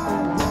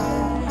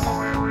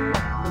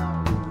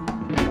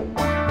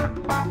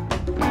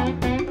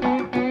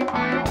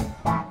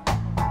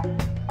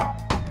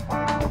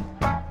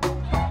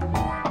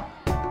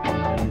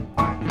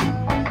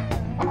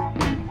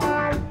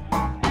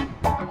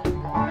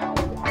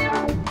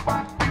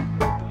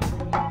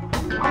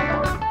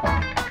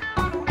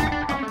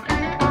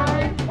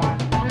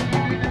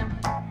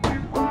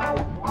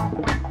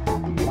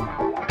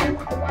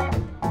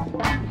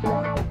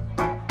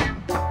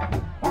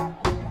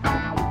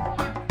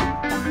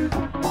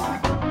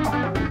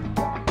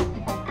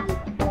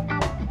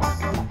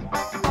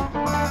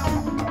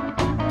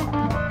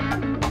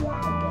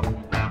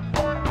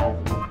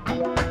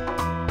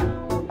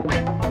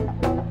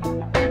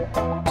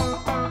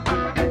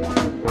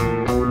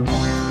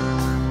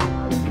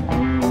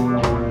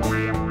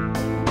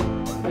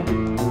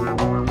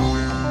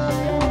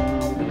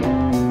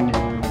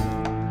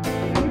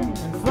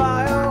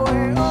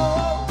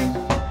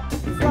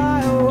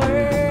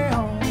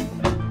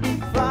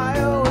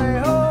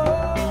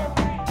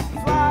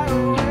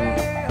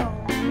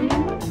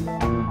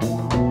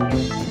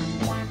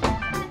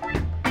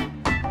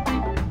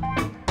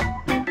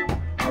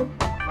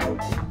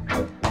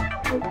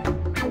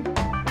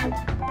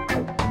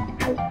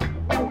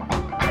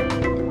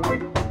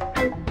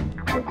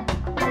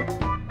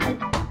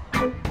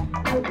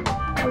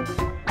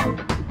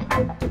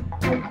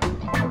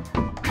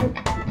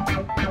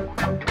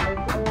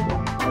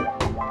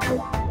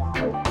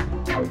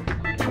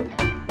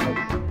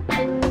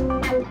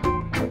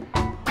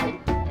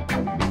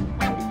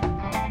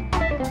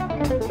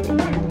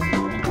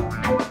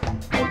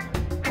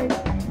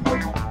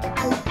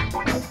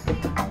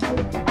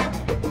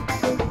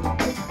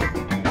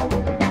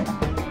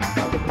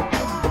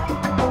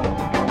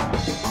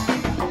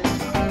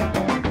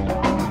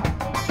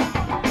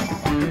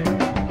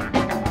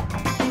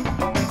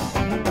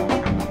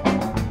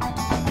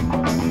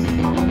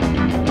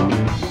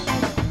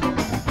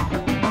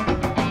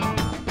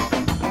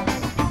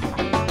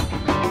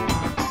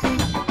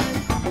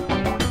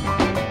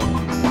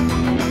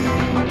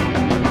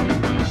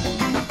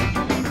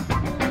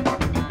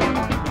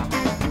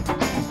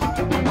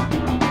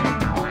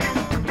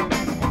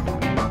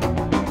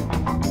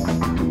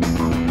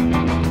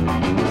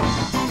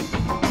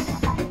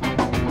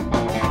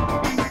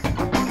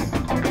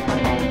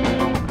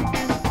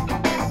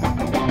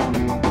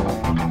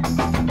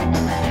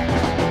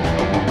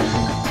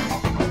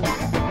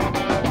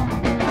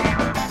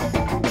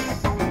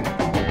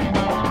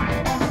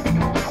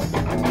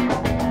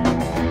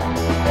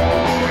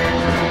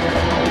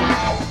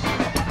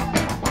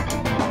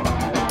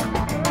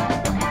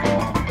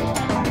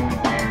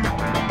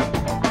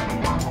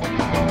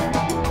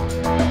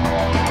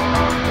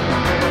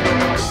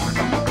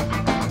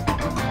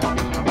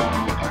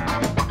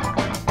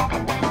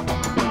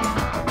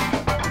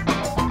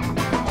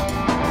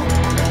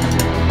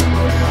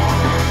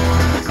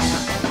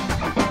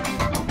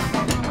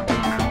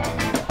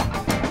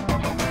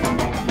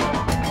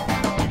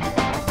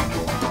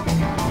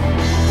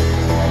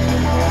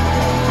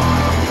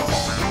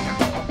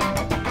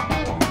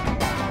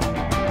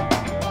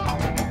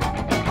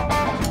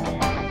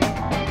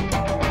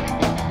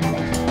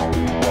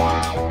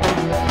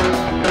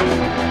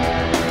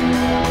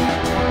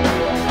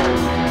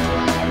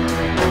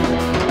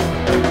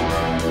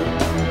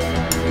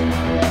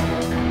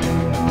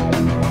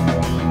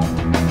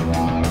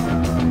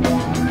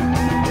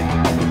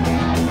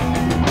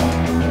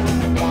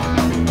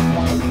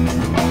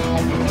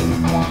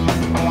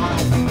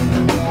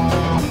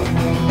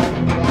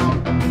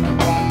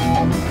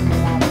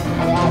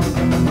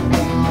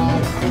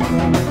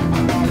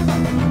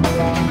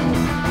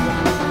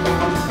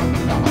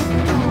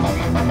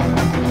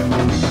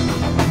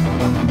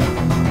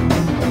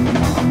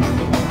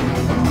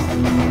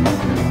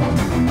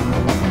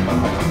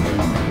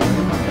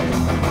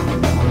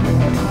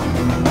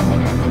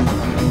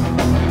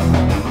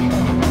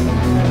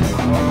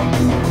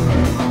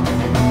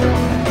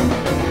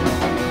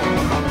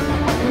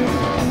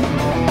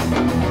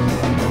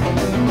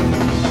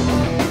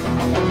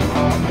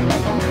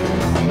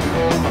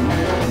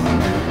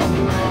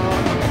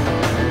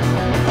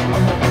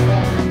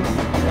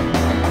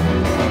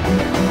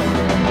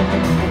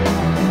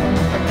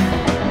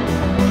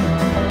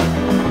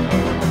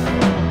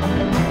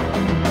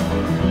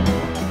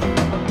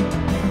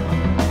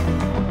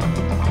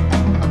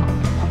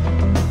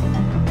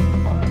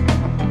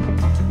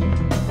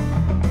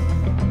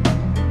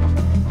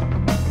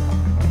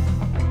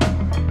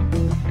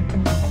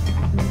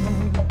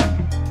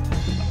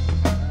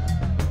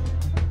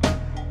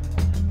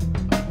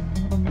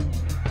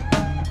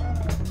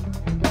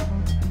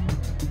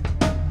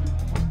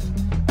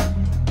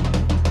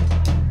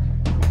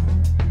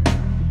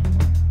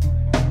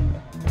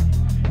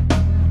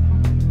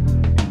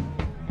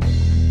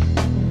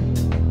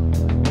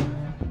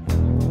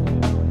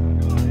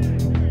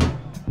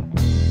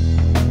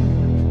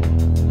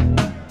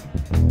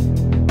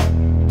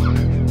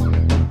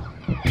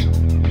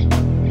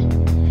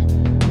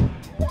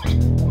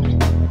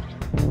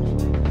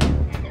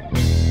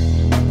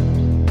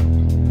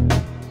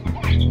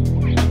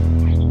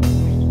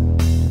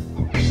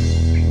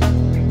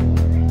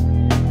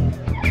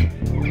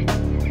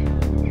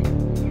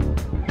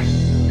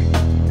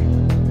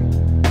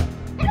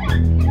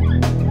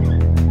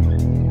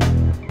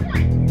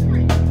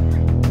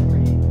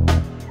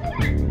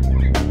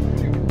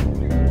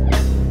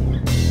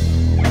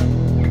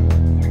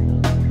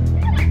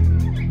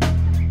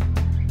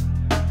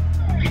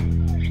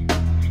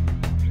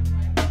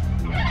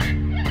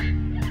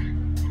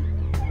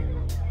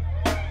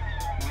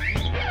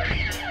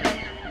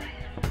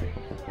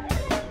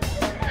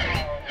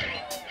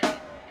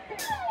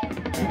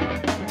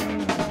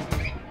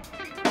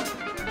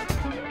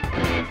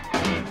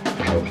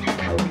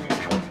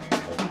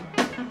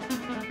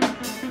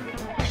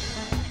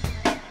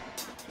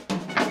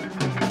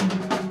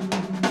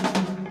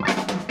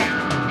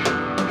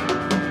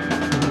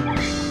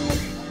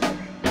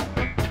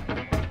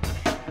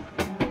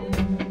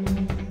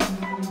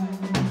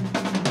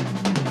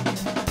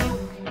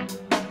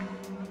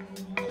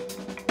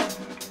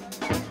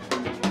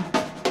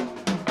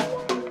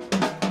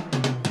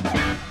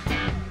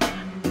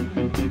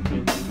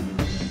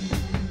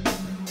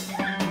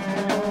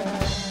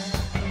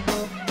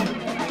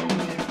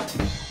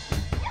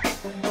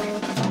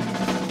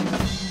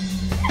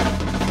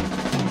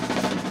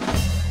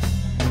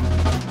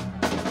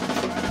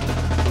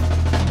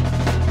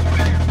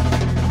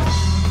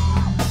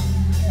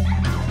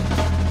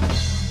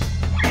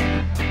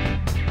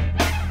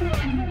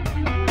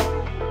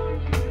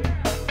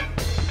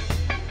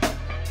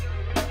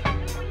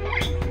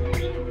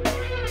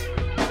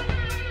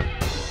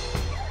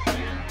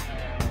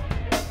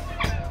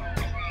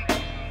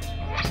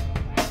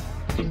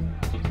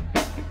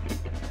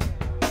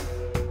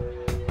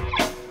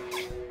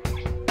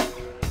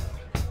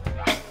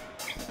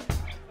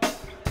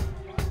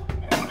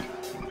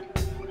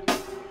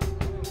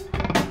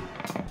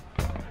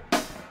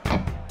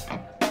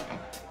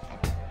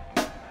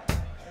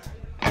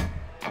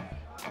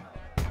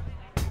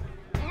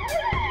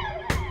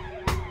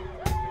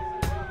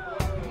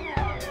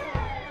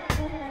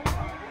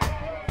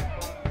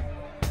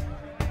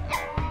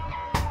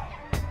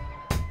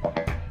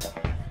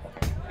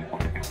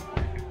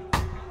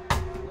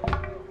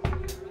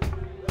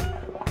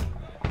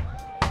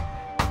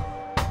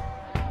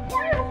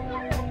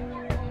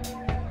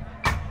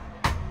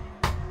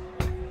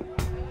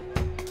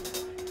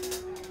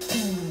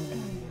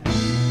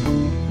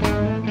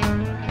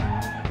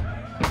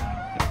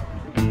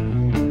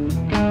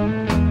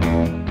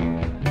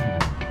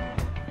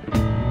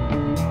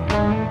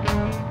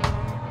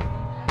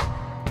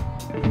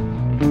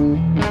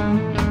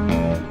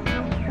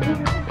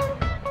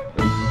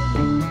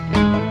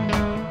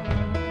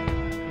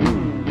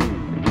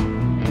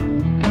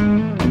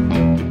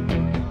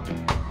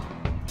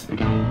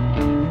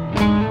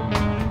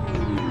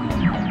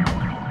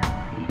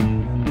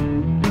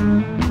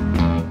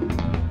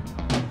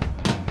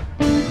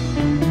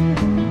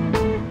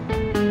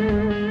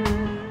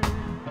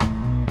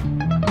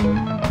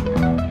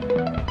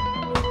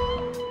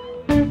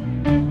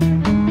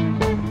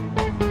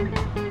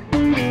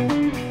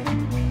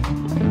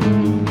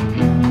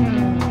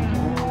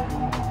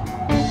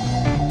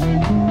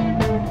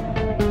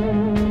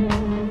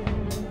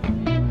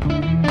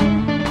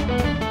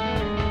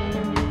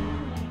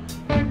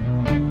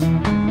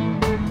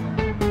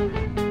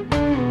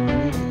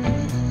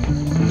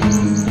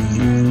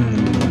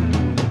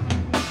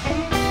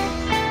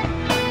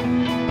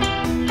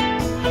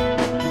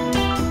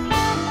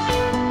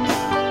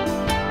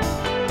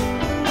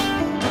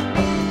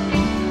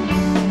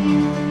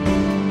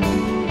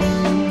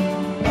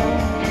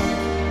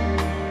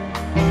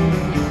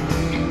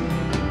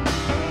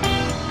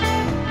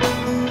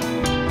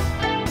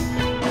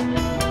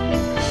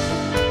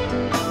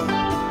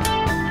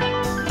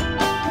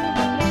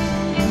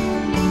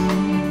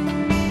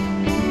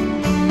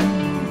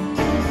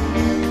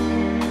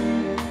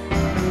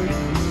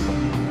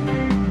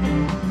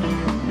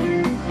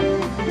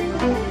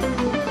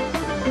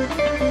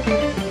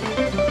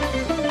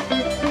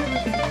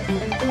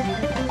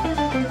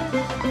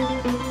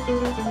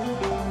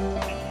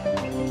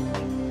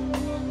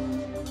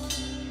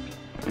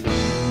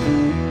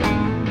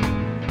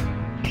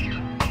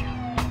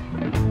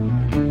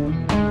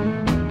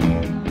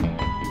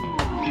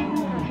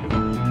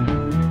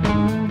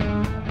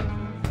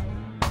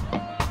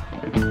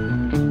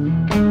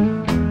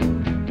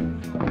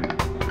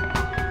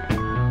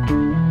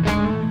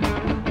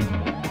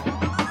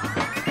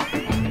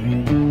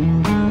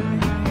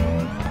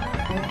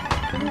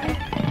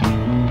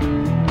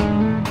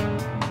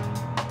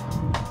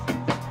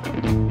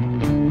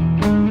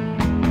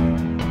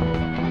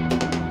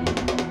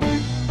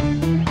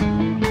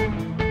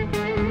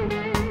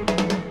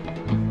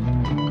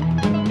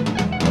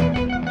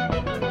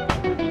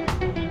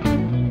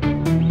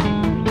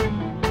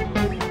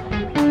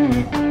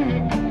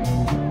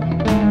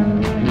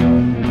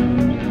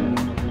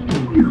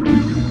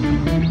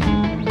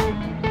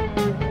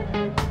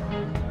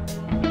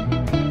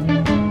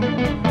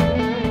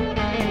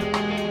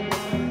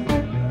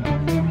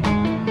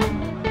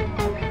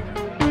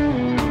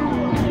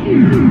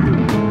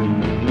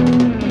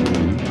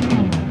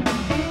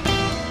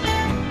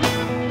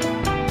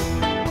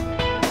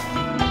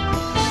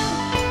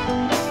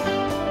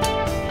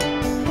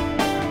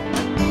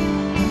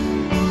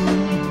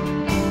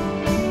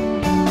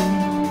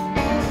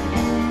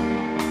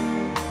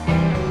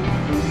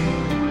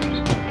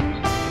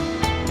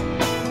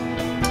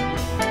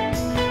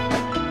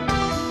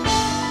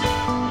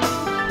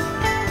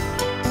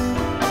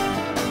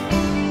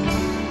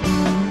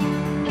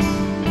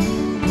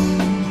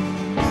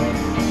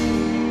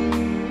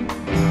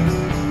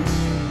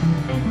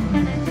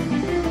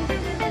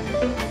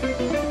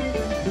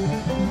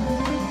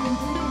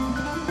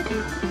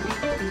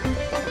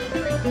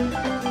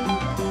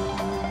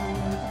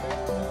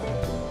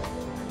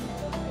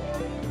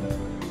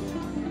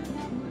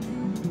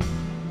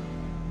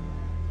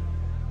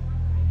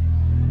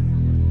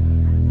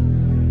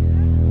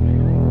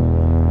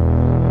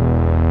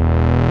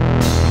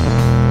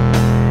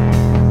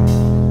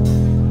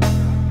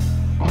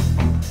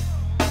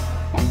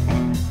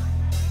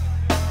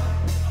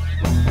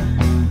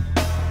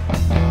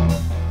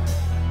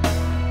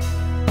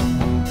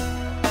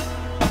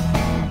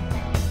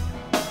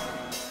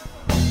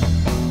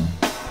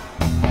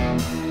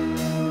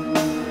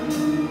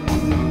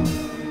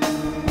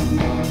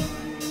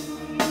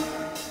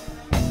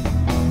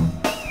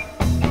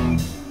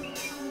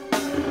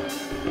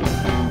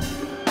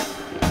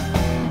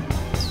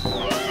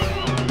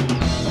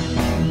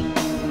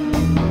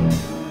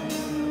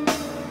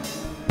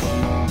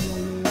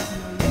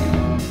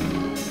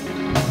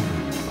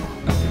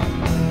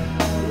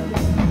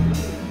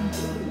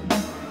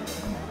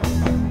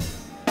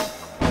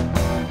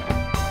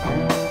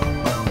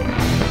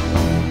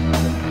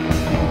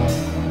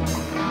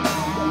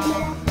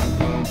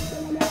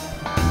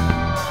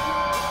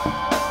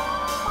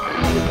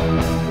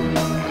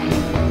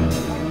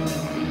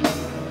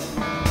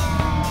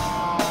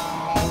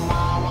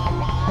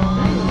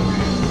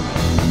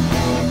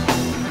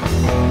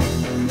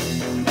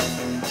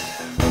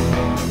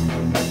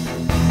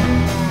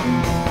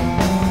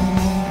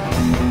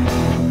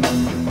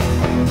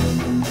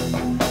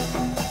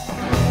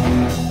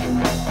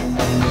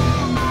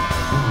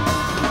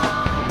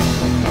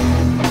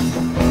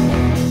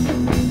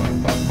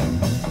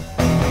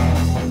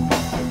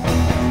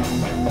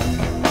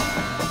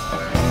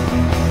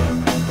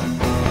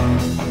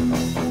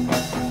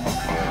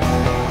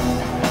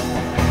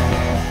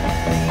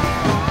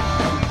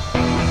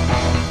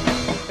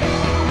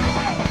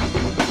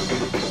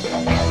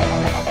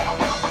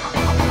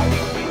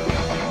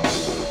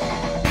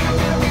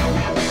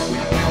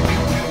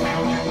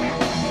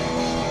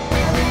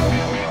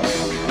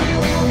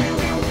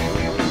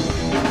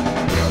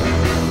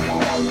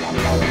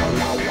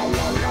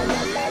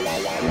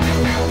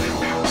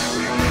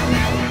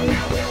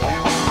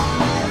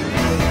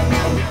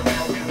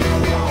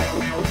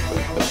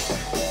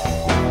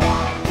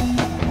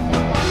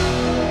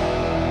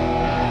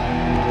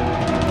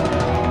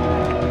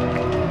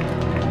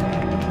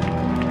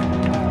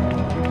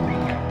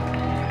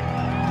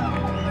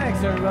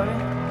 everybody.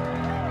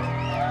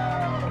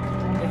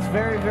 It's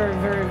very, very,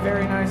 very,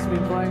 very nice to be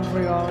playing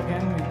for you all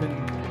again. We've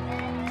been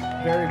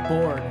very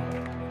bored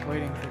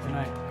waiting for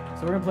tonight.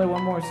 So we're gonna play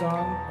one more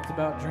song. It's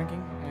about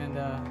drinking, and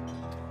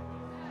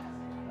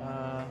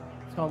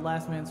it's called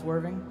Last Man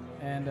Swerving.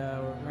 And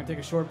we're gonna take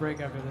a short break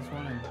after this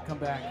one and come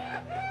back.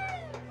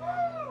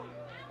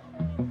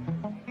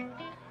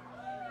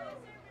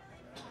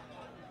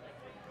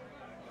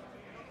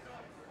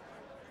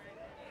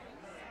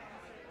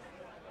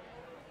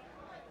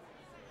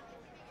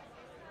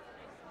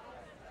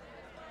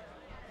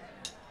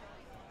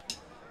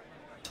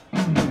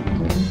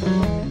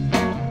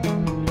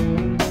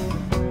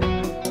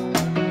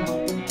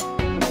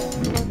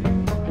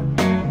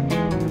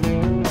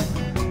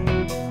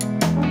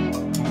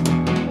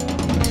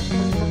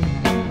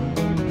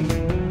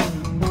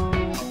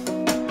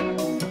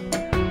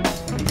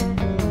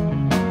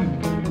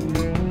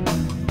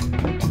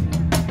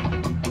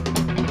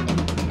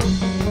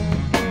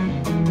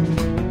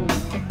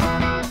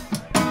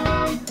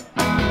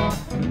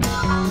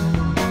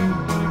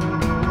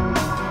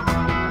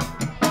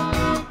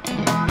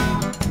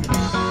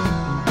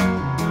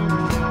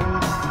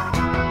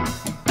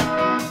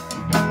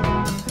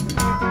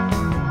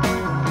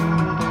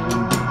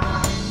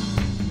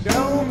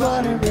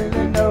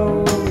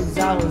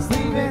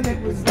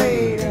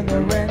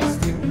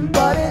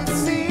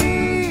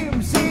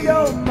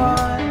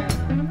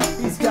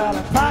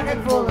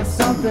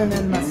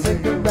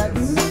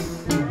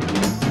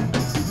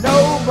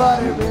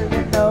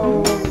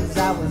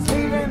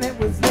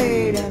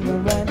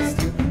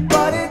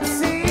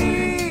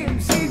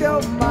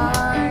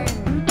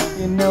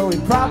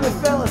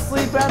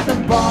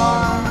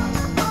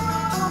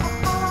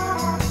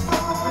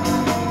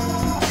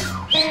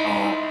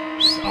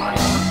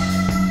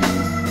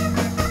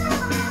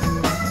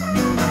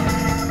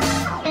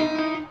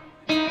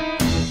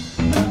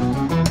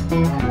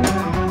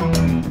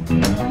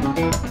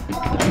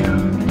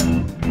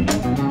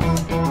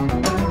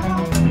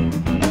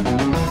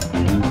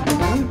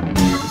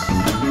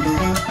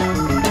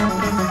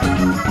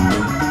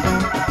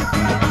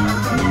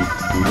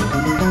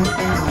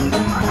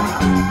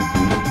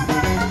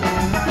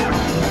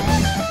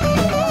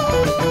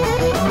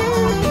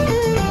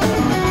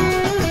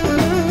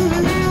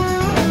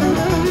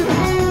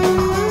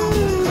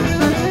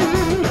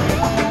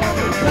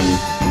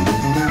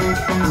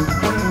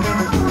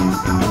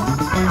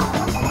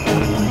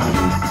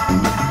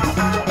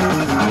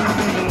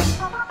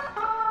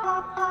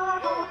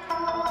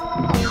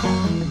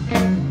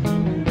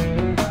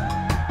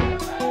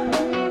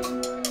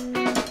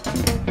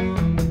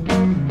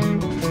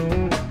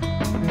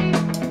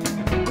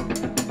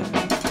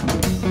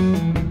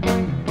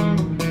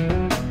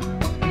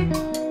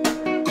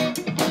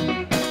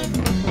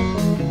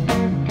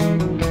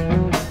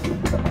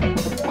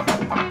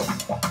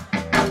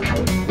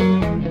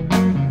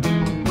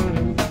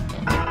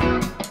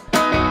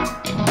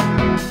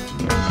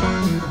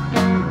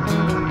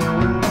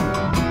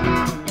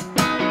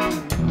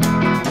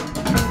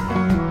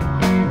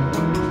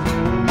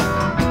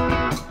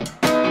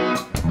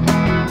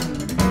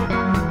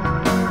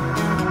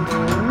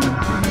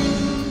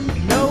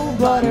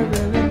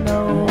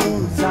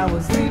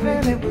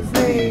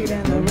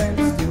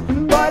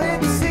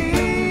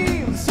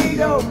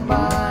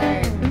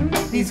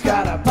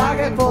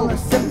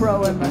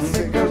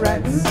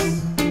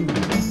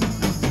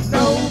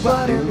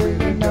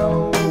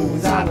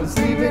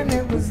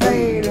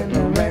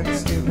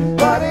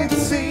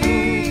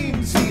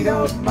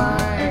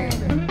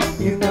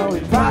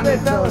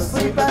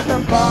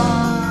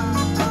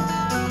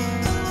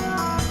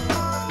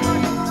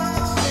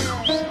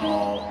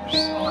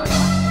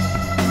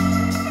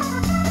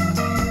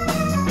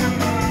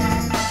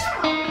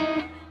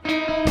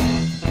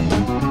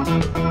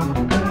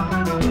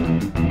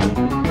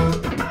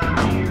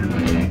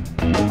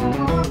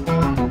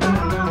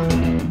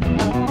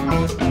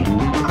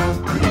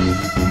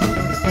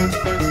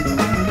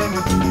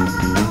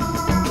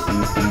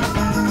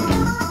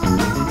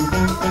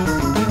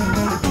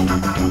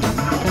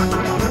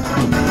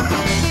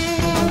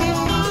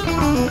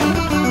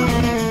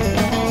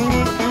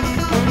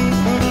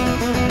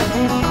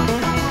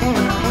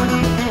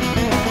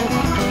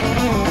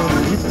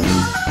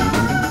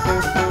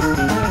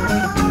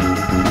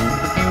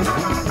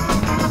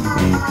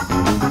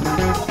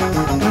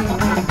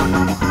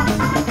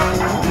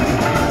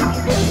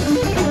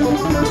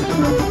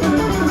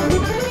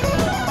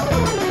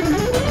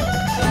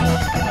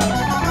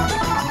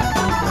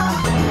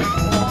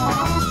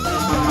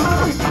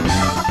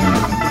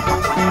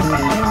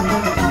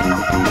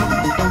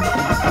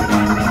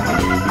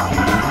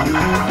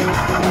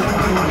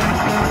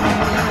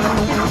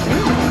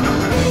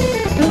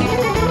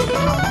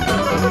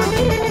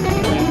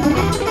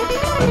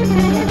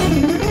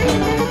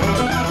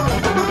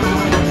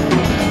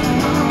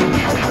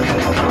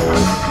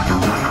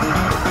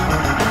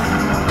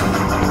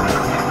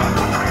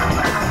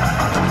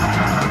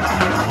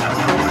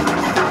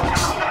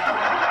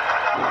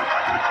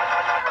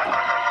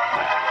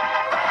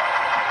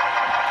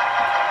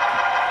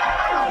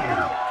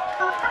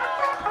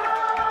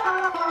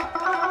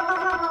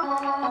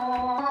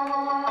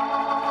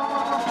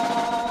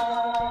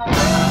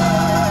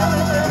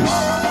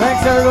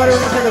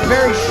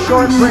 very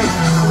short break.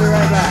 We'll be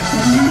right back.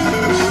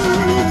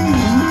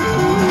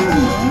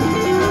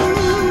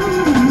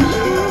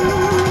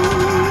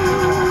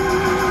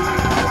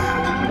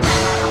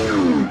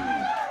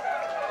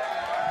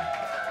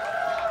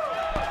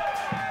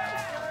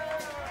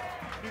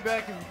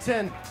 Back in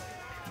 10.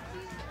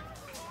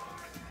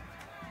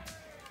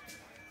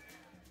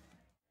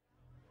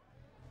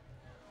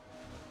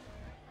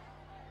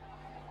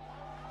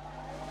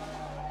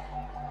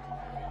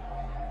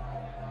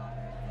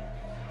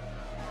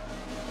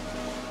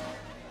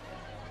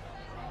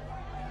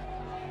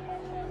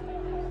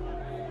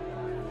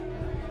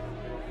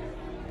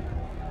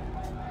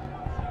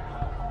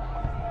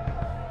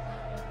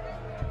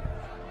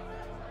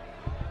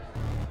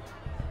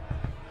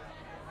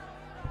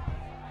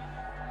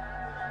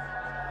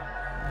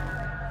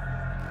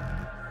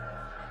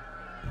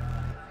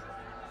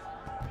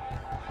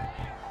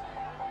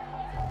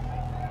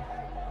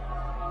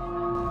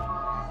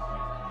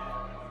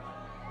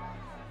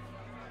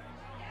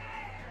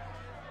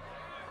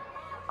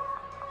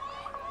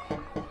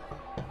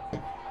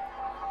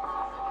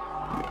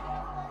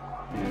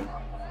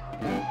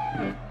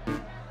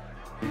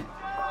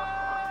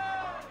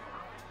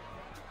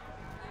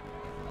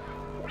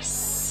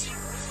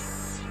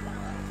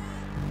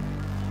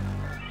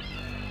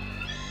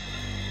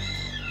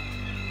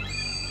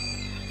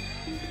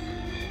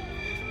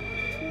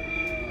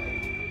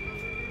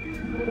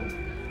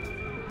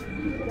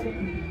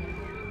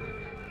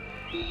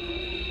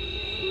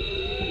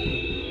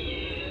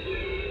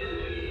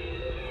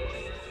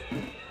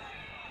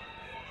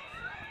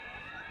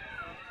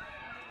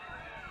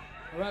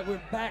 All right,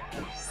 we're back.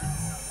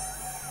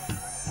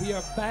 We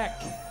are back.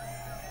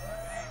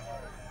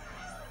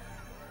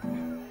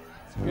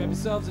 So grab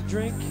yourselves a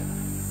drink.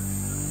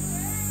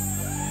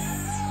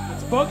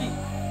 Let's boogie.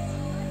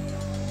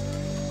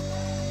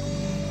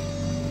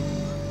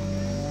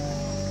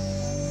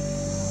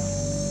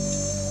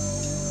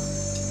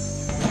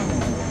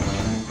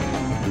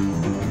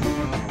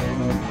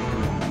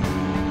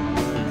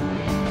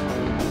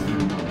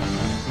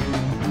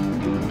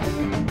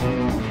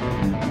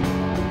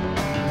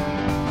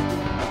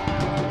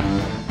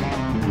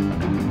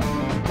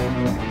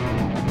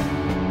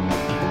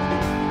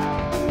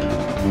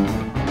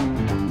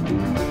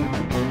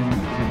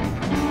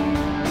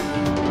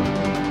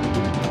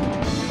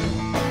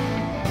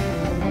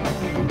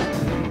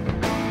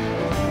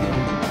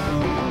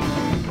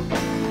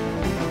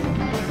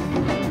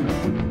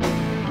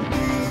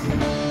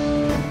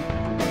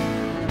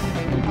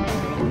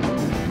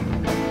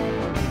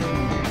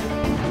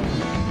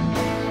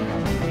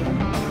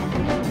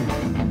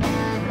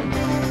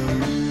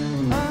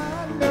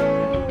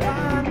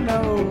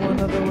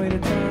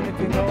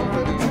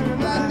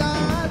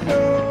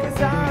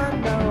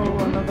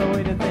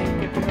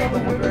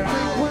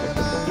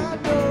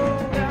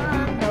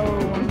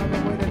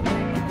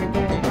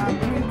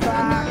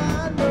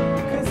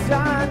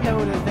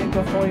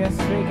 Before you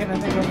speak and I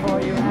think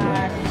before you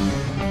act.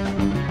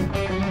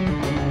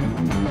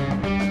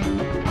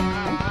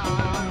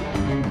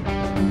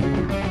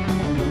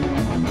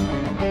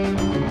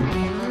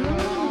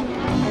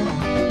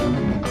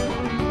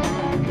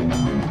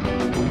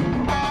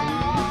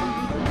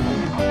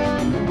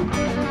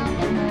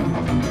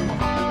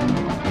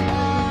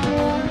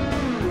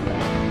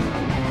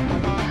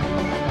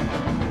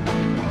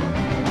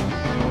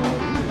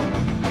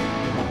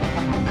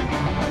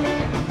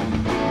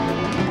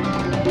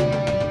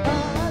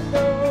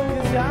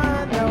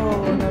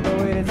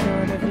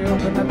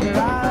 Open up your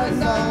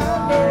eyes,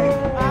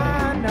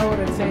 I know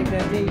to take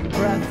a deep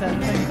breath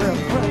and think real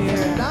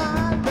clear.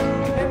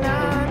 And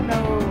I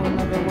know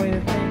another way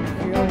to think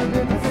if you open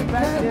your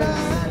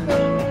perspective.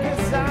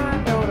 Cause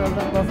I know to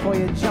look before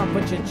you jump,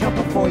 but you jump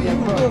before you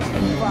look.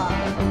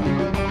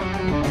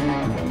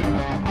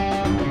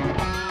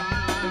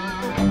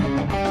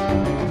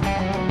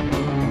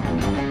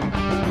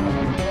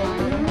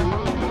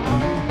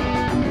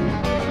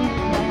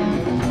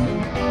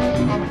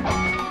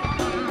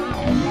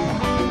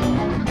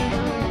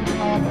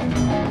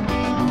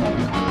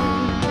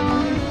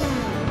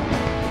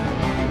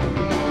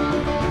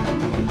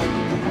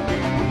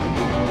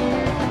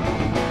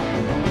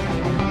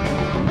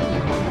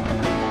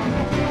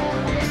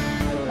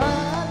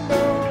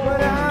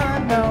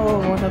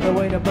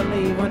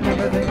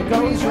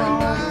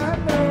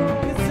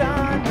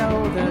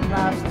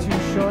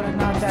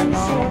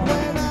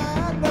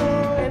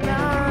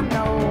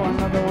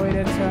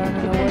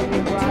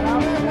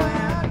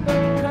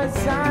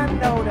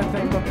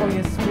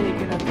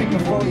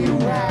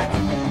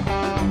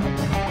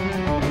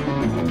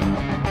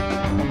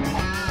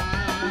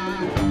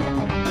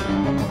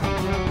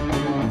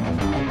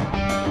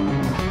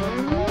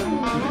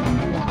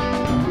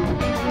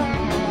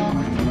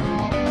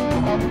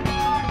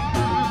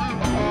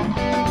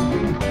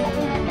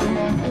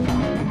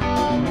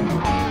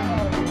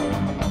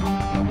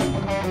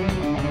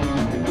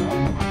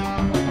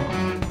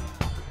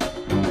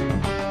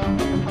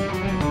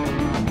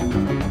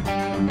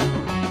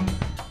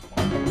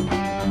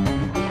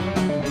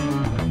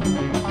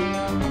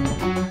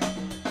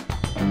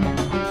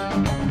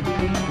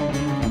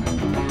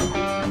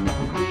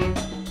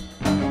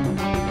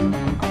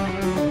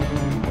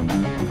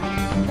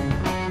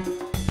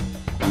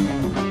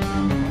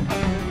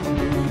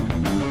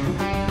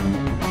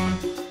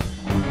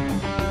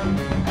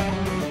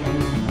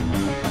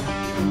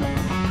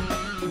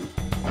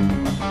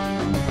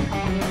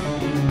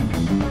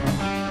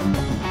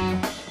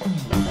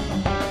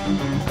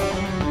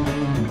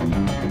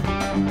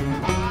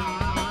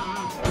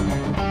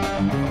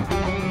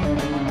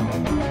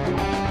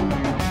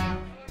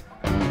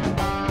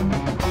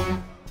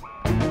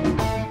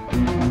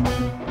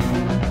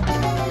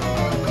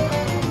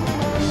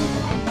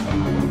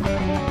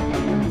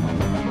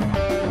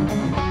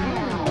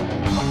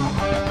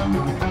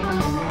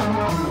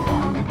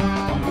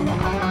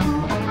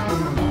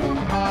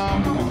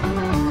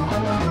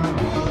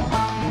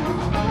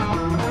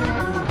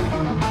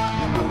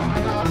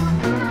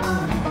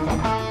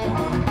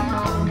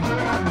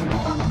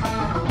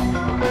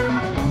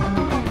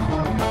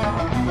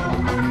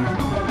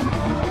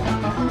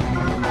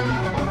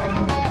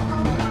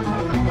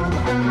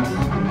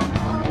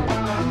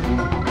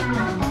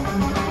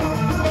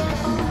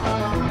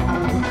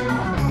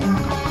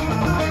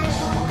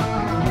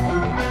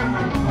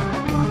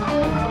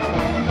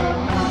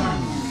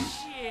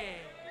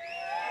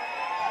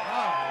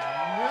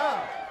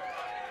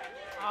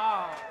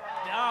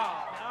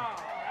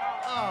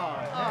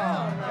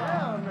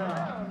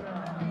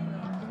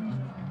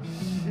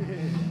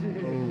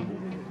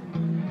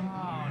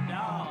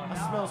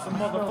 some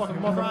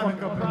motherfucking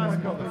motherfucker.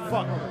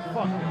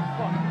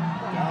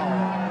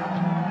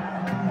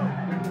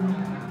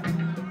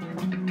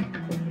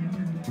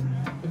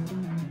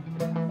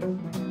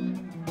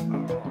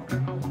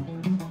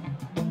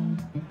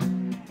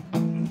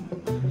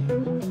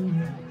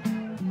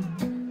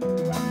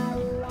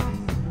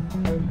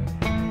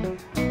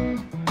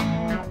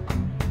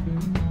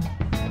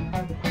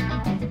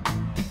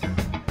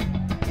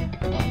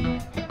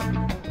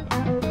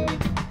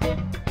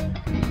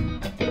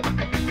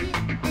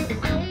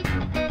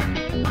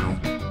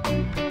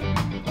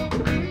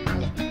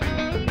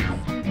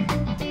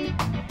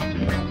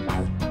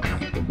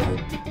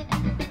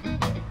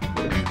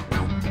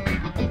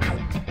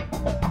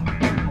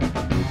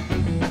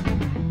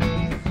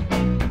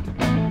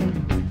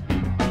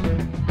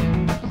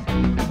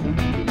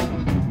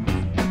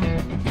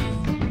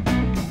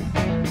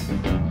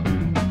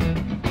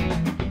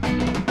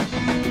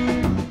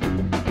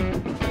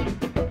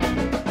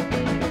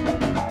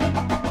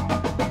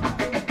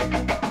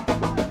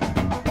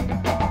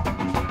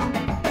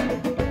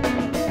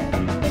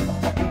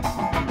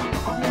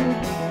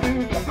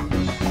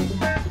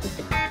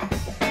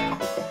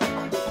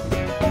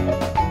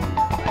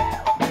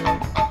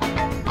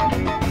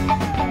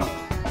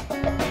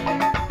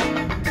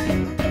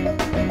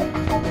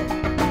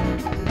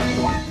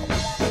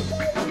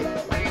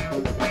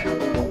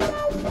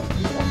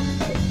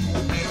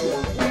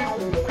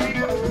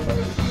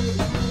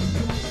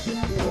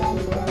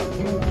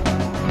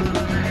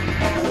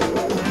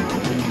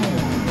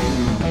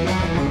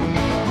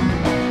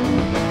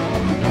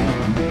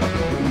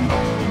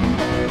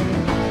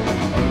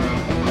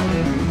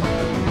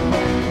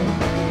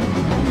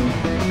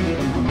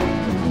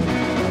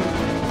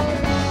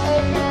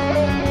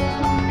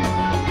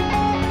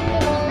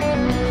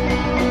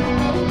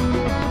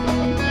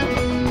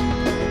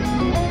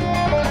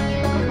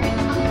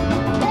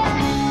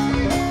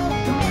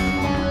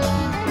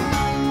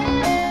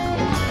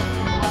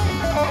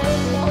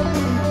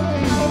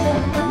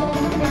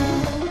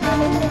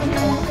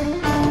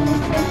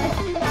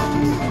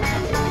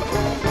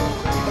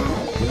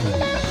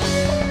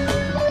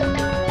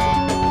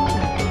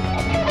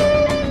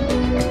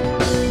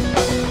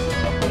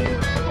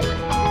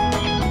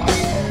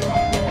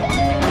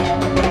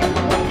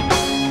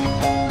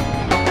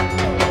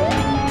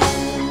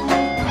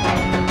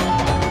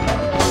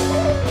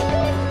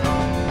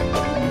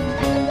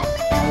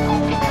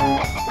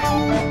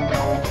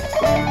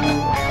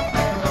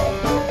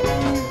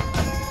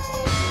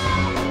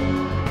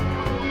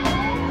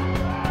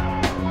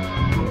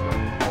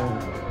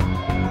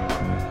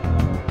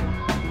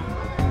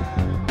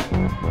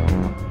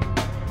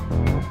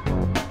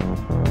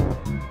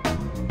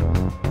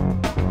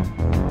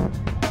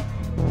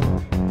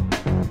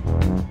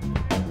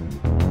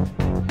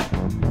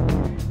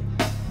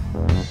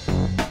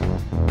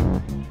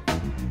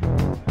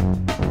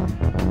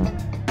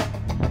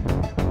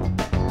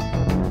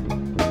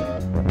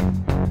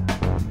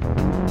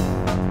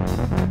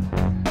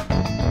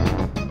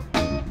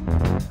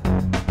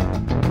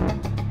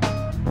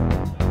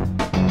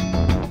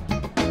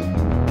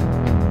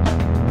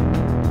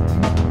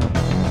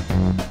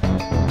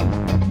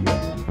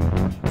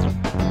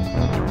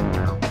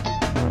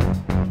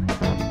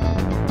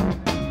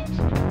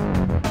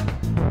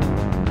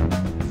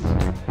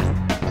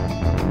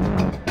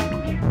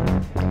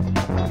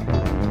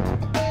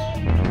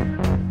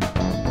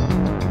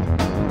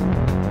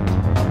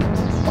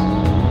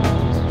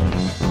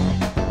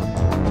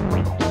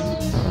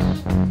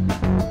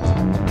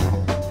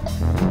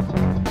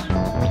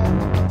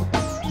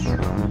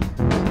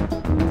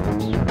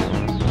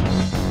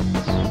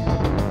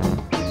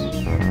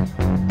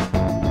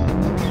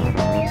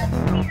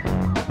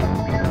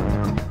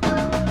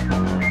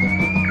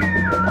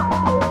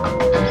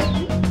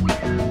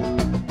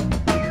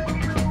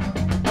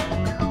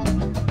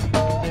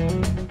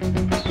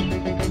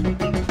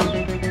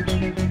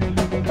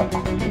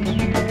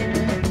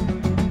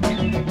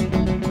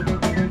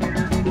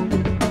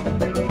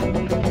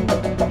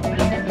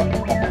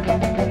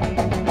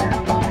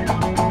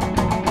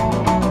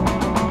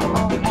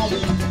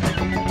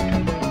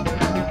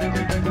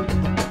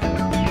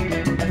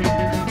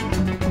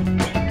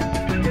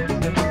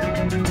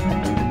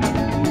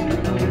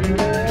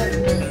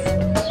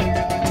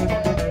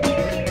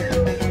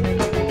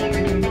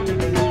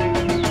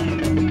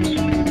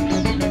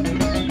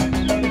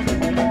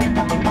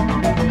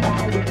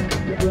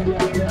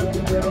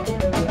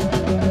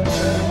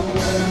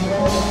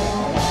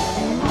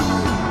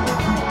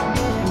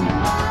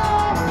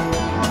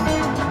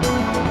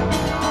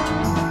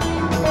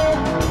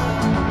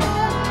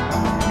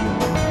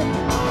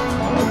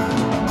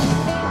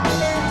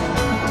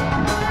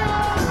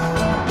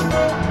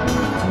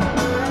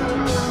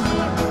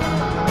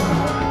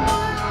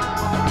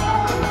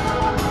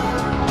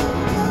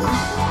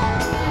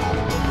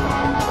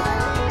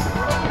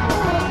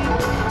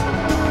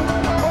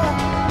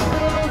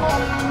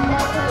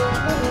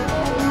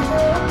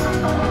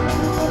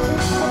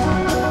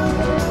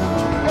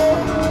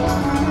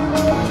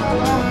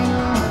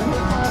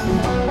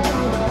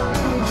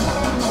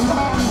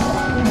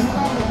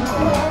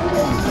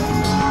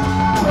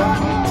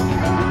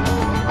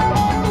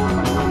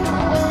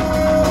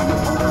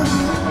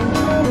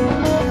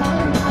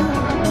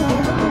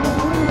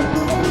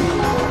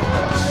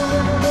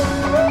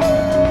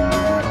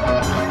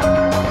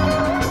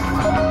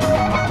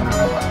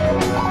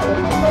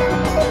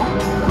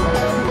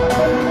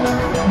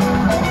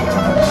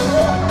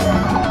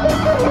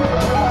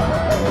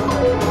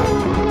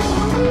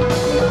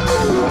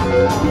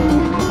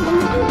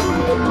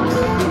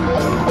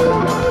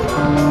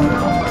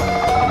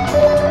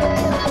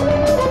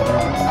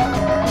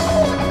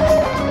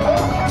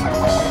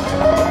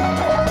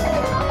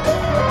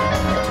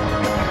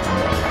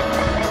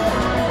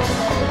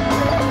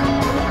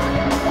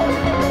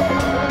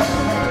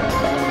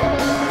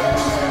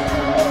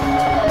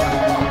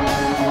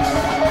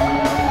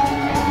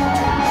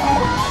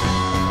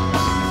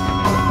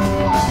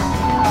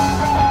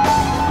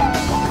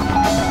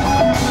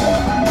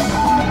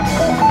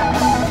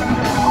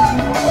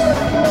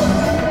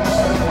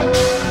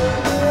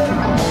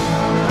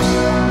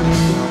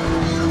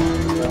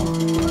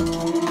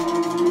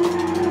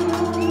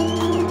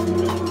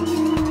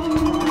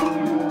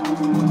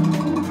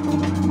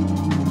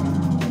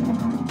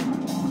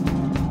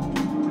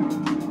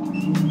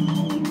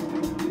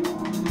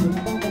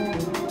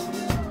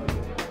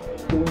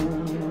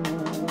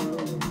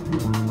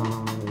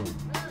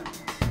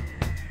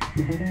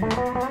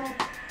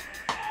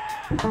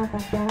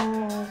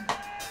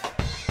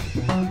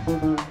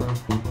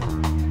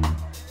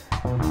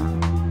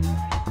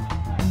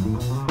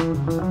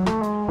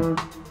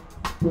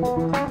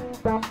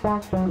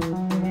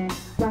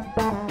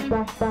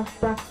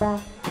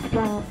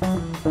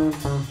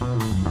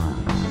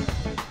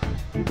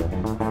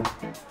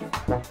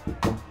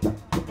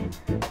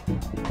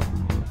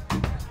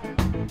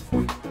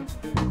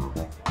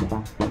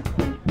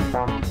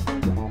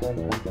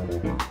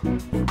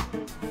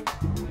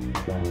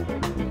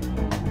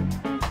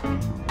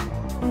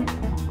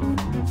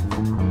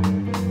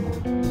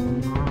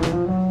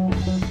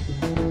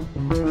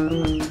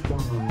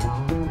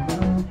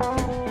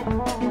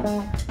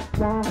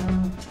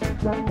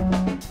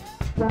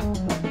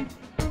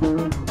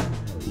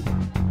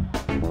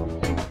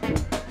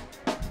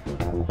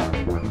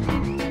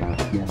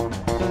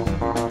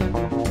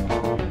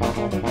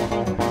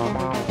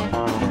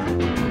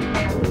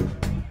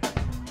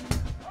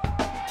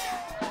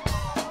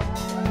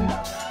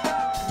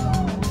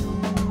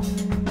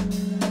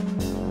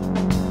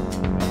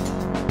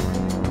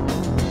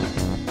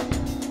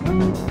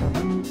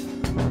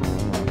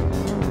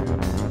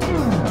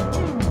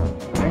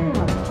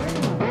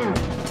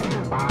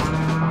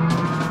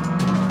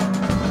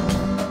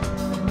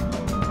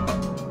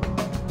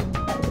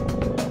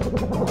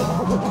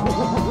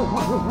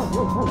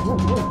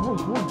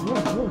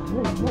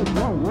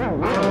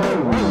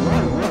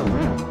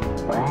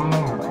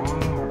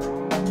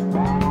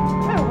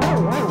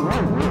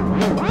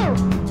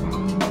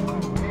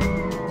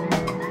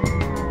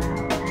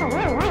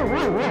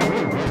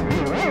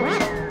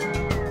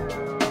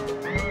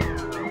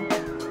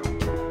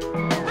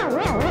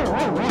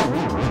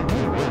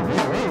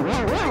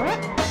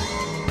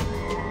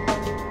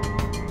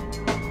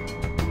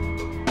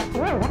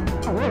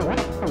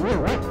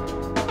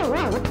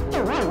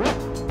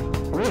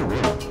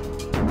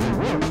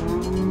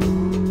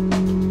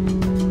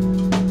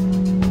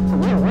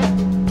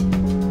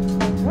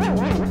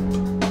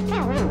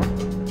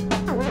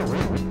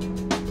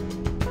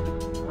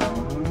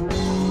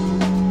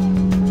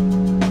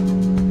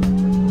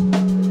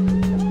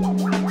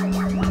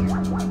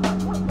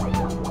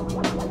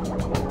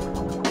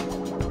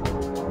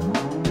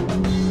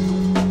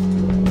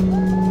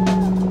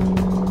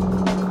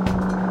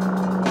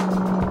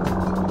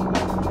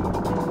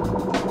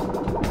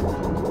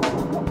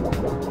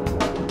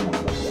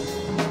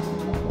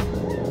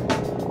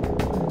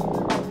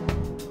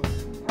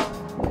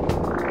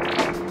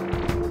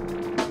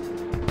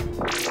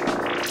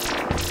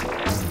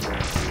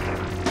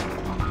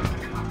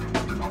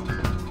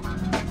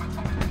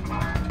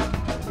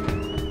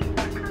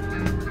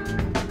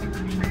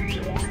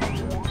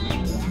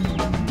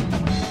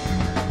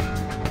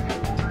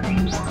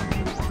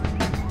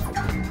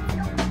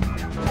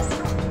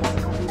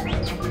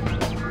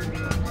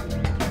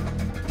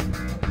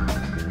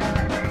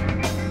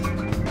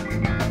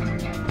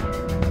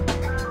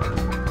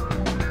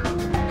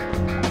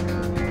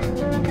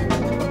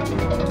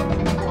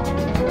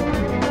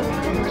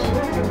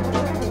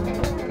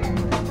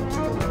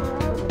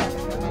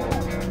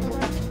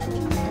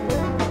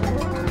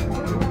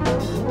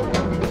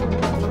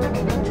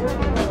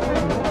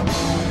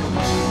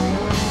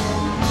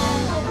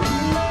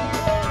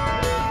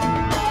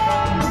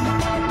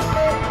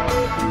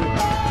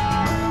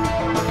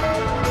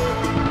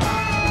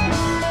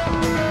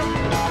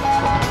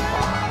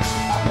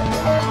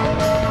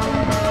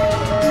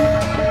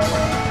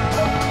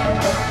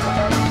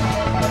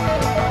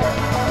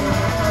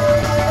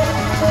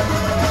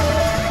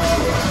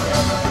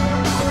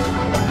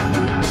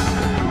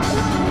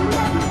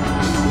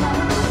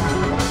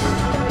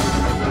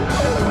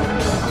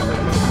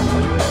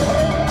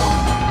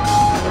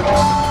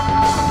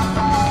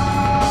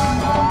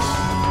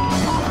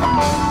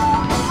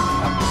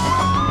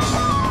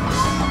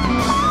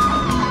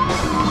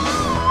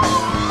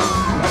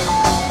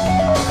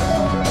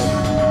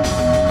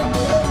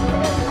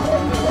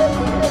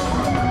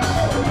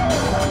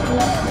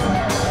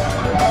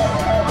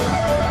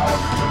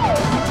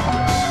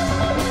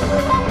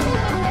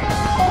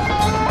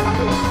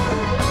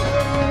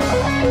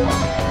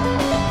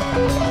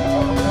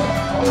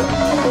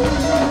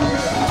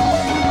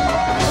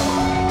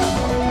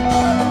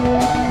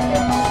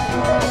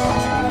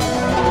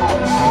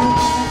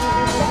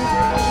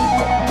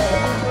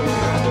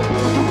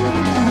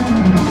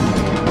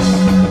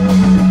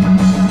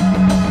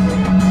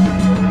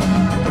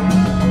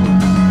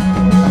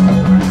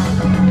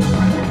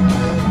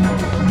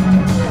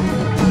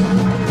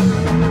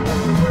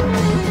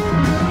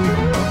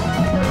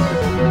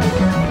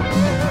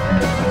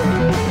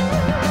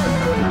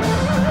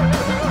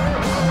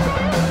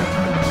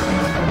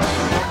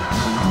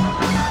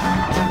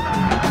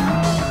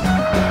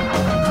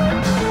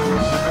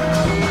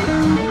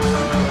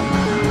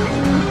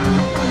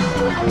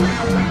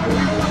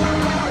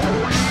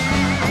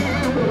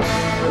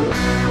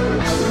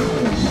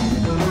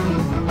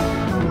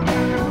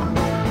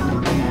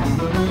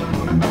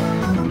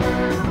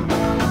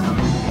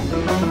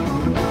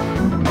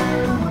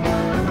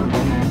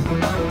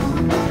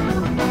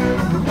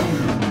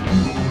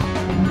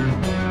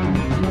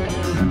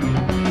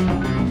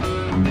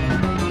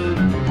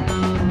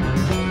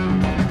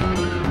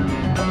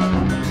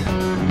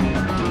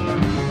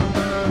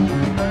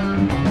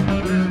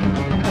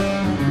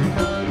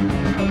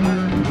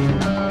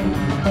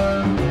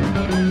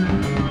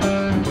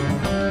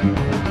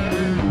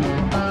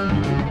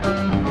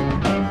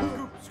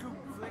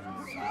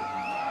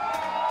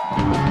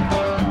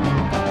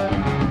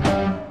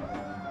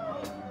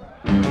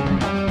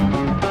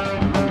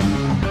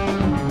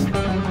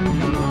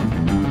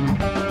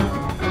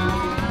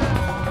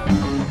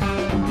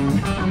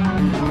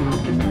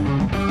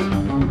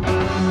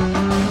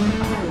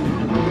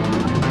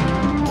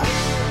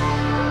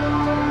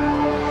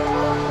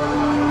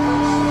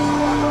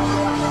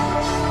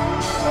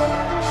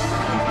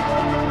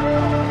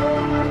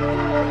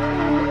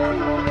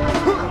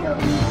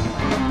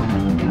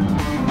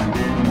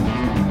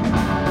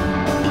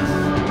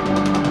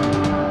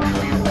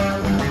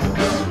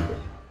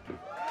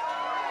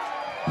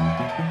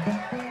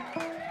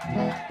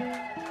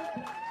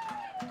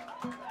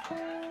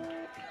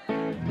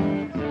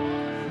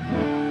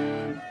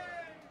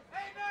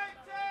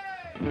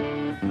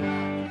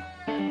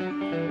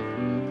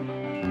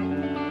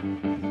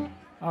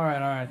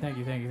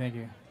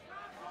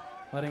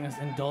 letting us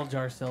indulge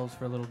ourselves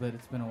for a little bit.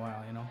 It's been a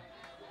while, you know.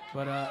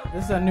 But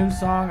this is a new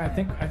song. I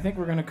think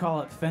we're gonna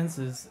call it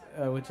Fences,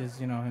 which is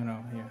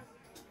here,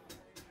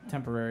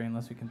 temporary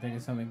unless we can think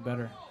of something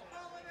better.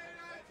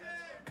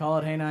 Call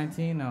it Hey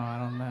 19? No, I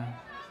don't know.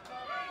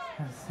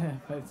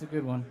 But it's a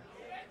good one.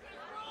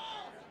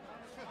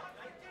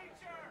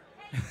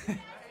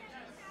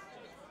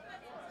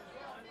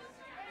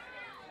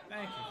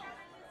 Thank you.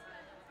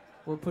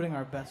 We're putting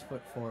our best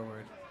foot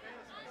forward.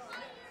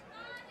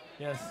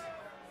 Yes.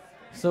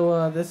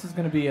 So this is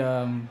gonna be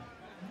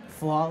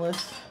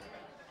Flawless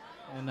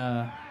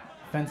and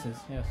Fences.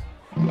 Yes.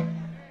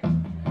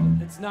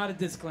 It's not a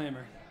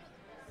disclaimer.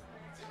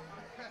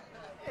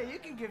 Yeah, you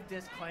can give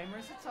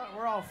disclaimers.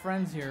 We're all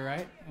friends here,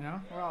 right? You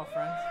know, we're all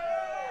friends.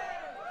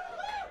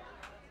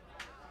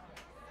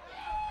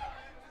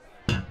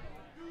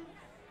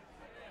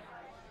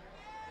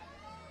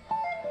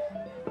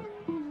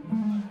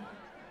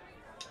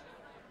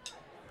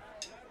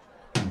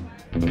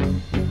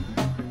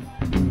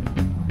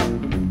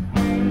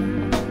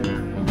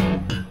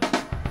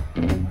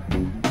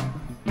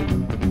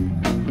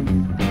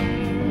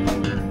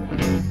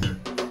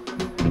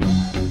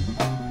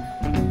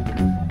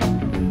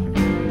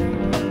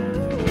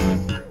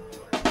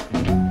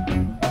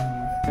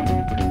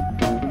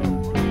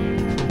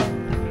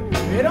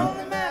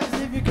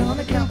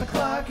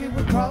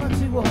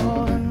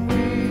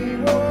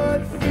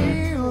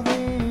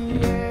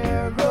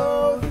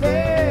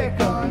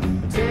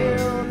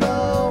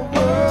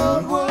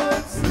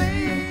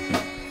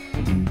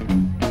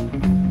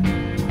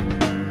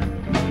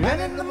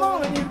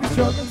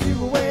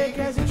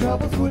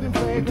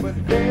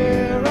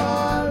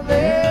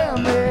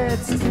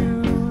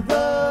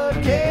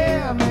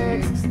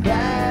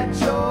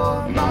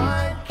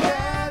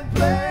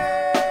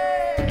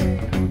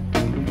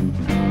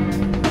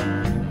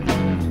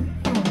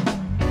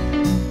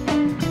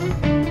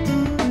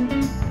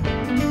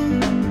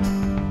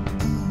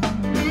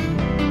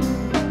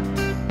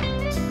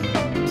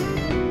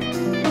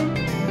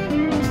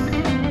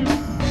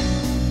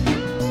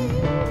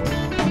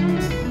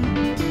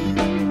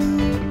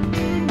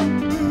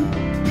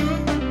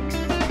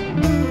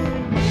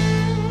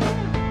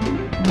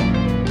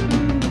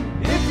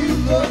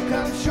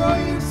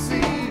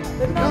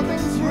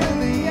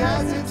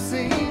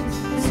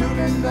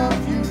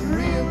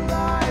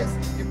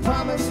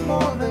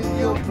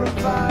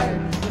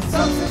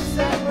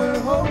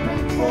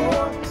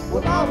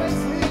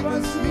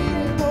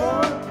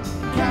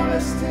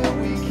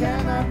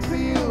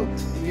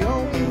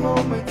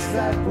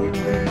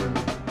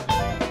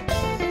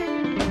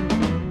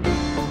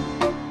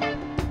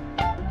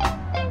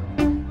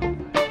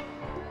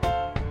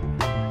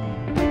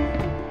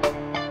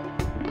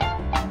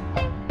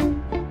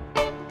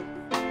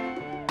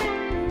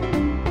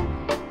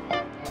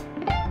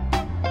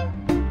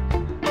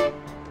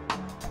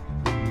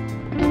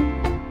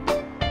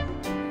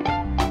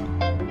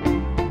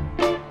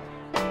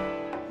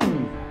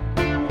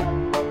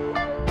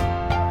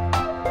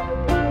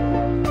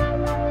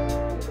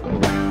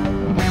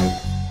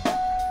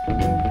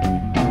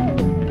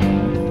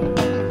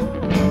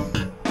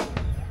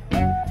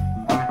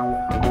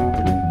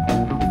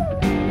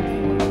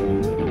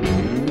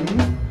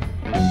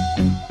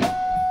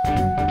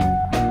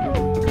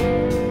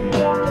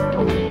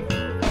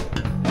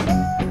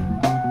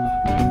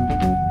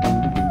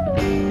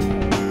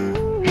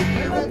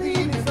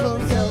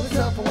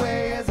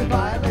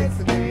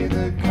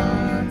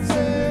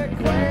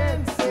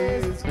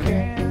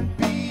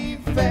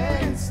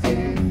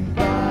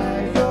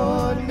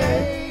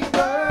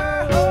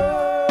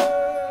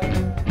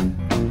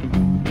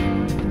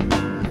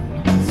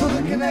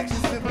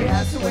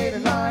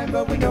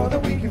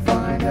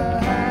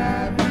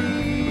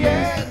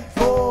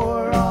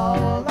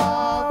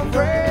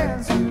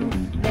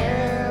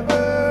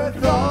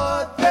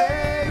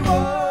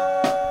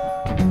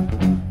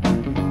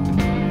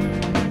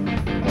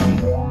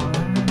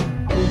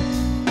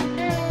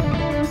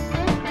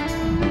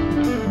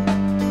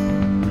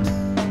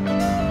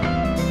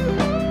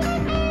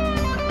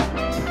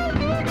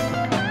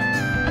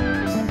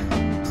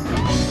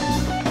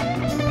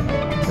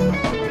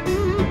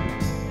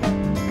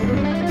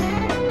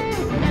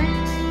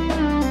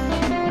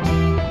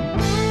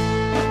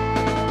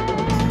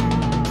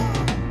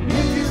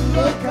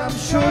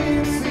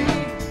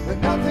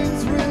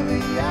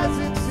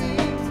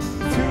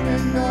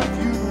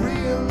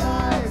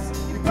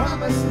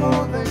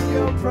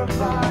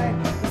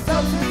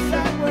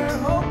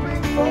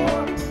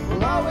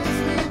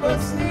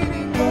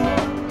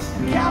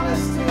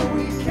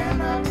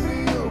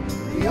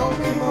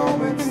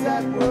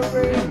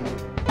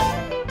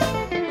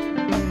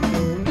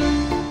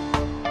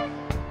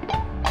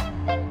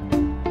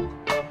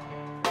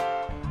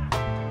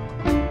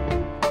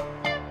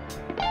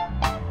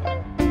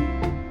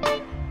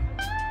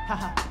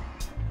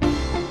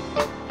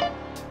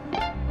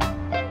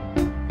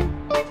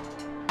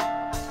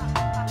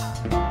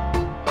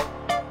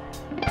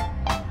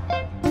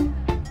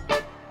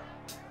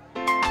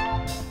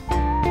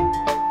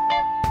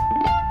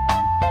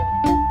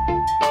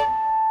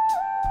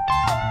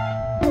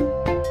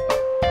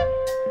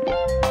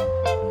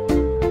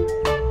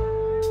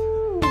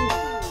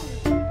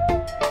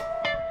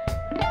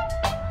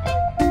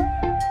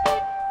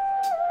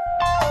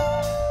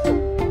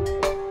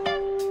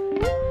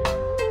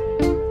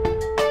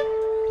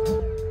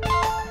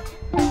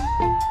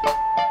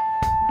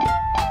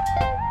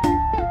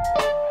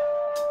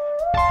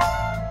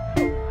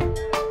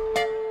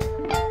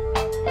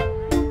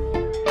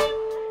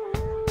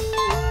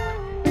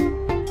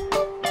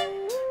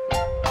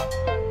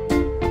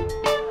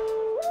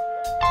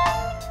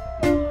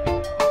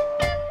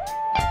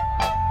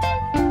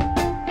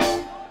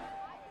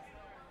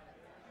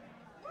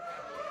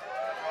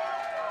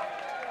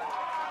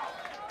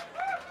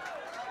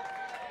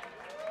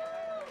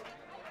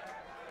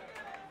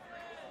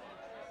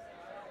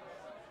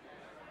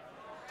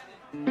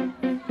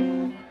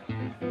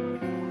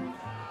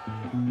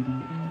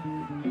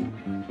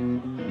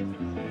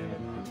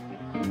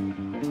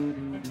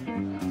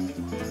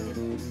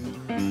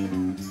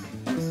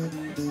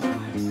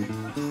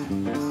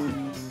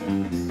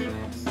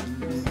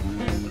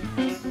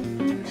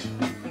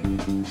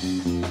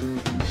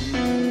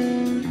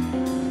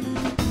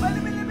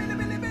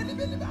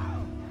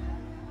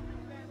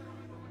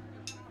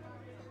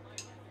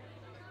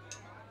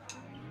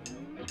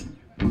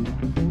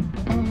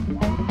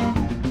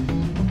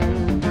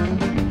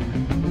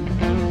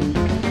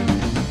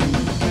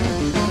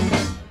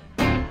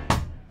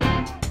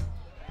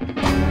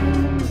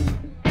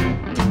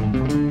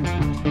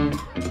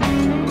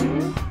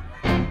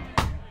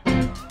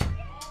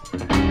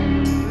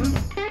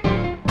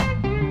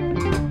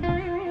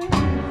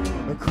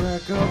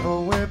 Of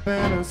a whip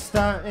and a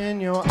star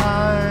in your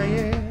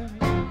eye.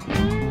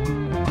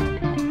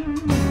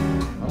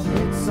 A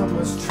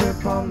midsummer's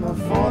trip on the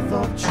 4th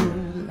of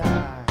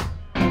July.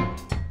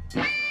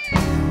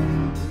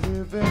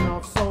 Living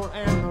off soul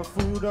and the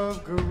food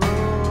of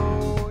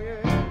Guru,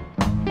 yeah.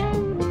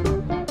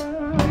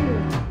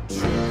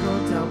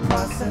 Trickle down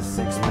process,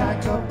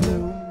 6-pack of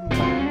blue.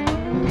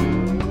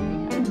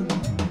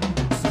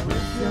 So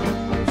if your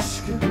wish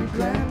could be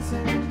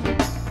granted,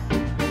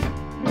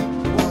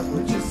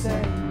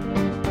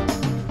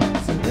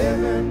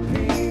 live in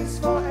peace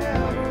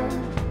forever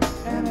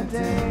and a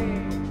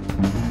day.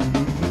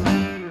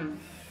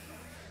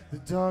 The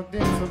dark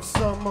days of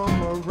summer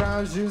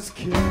mirages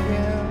kick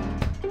in.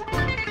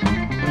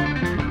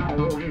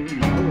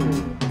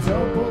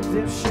 Double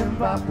dip ship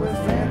with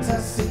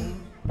fantasy.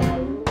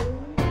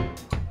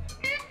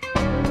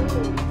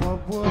 What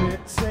would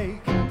it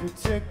take to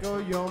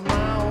tickle your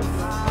mouth?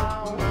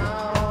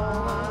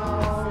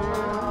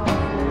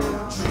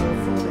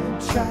 Truffle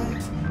and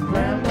chat,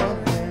 grandma.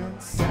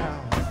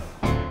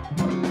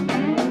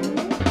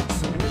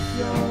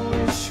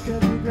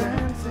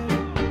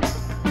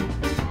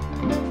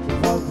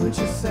 Would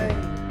you say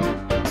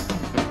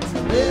to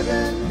live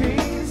in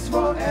peace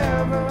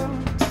forever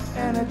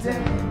and a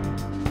day?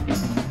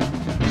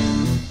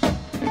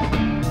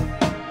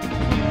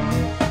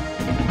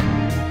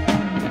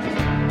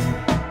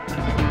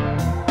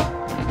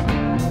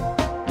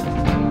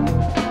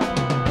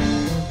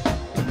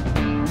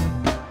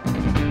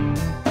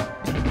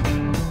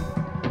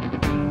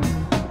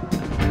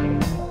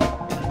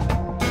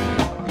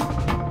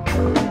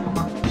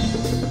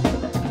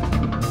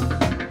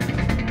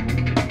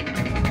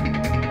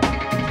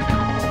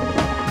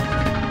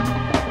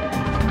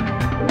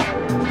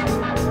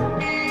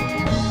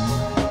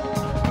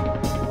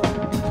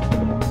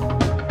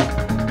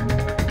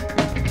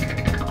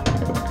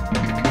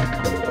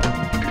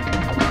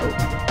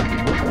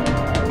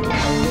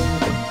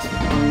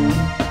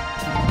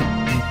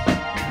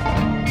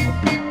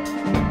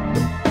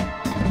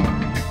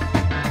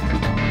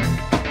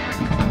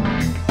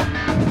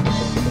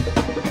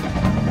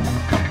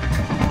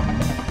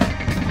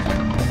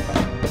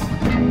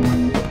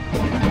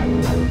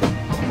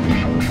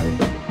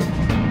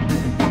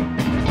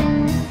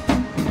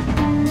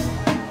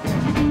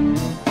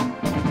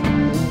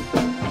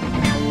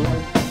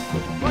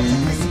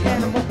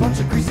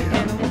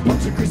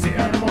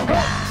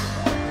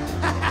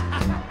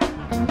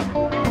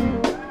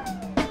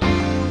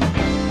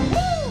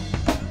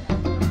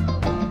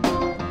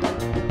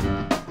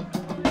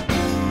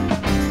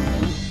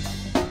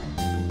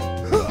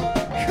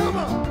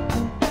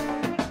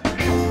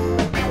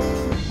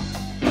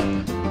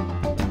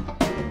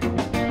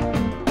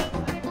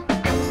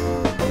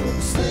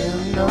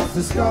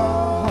 The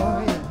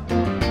score,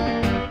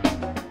 yeah.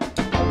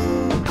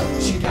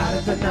 She got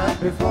it the night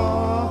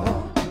before.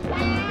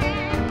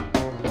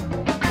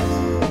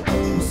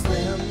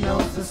 Slim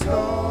knows the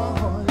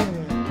score,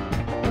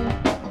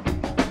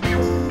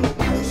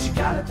 yeah. She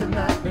got it the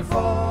night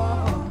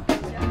before.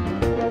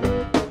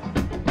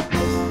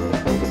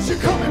 She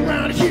coming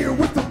round here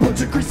with a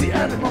bunch of greasy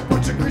animal,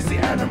 bunch of greasy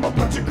animal,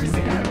 bunch of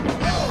greasy animal.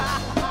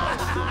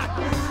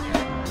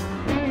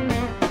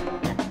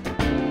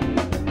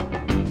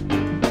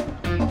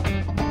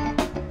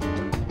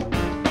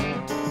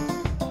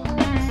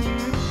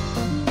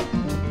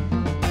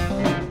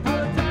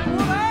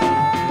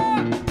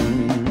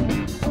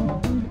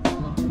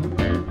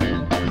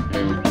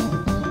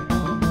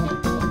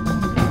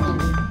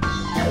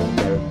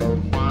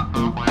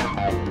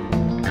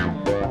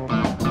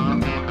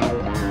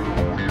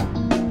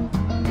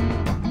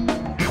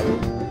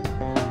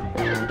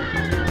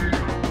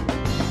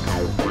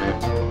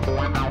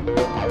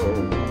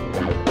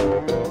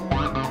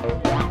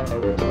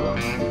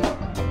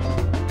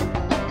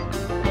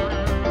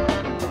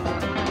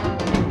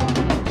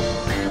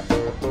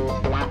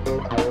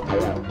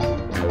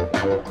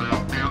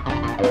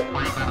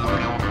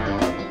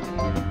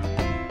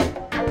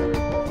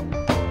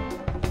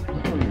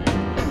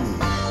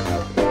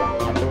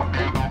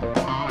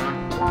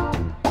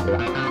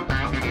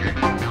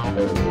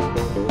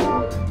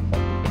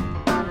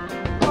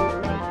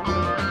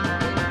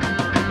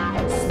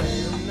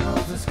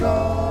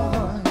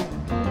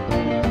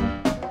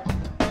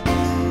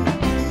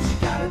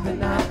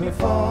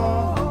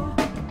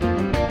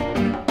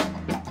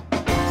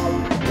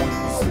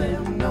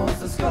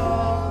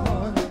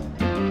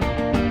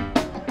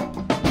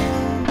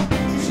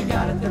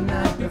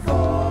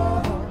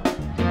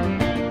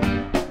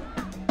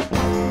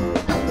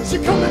 She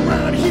coming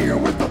round here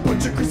with a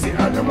bunch of greasy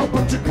animal,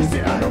 bunch of greasy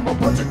animal,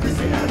 bunch of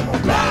greasy animal.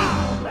 Blah!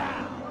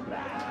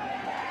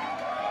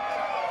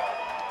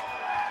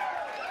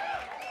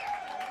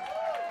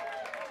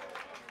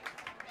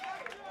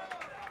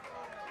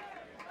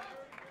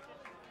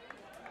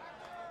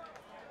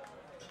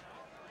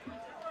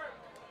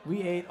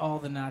 We ate all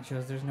the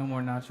nachos. There's no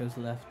more nachos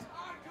left.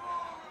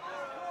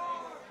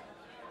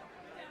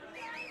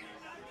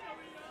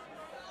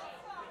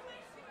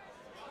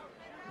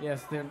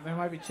 Yes, there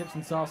might be chips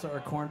and salsa or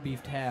corned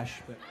beef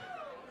hash, but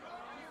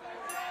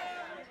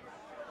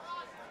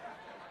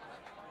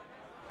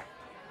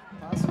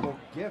Possible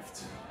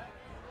gift.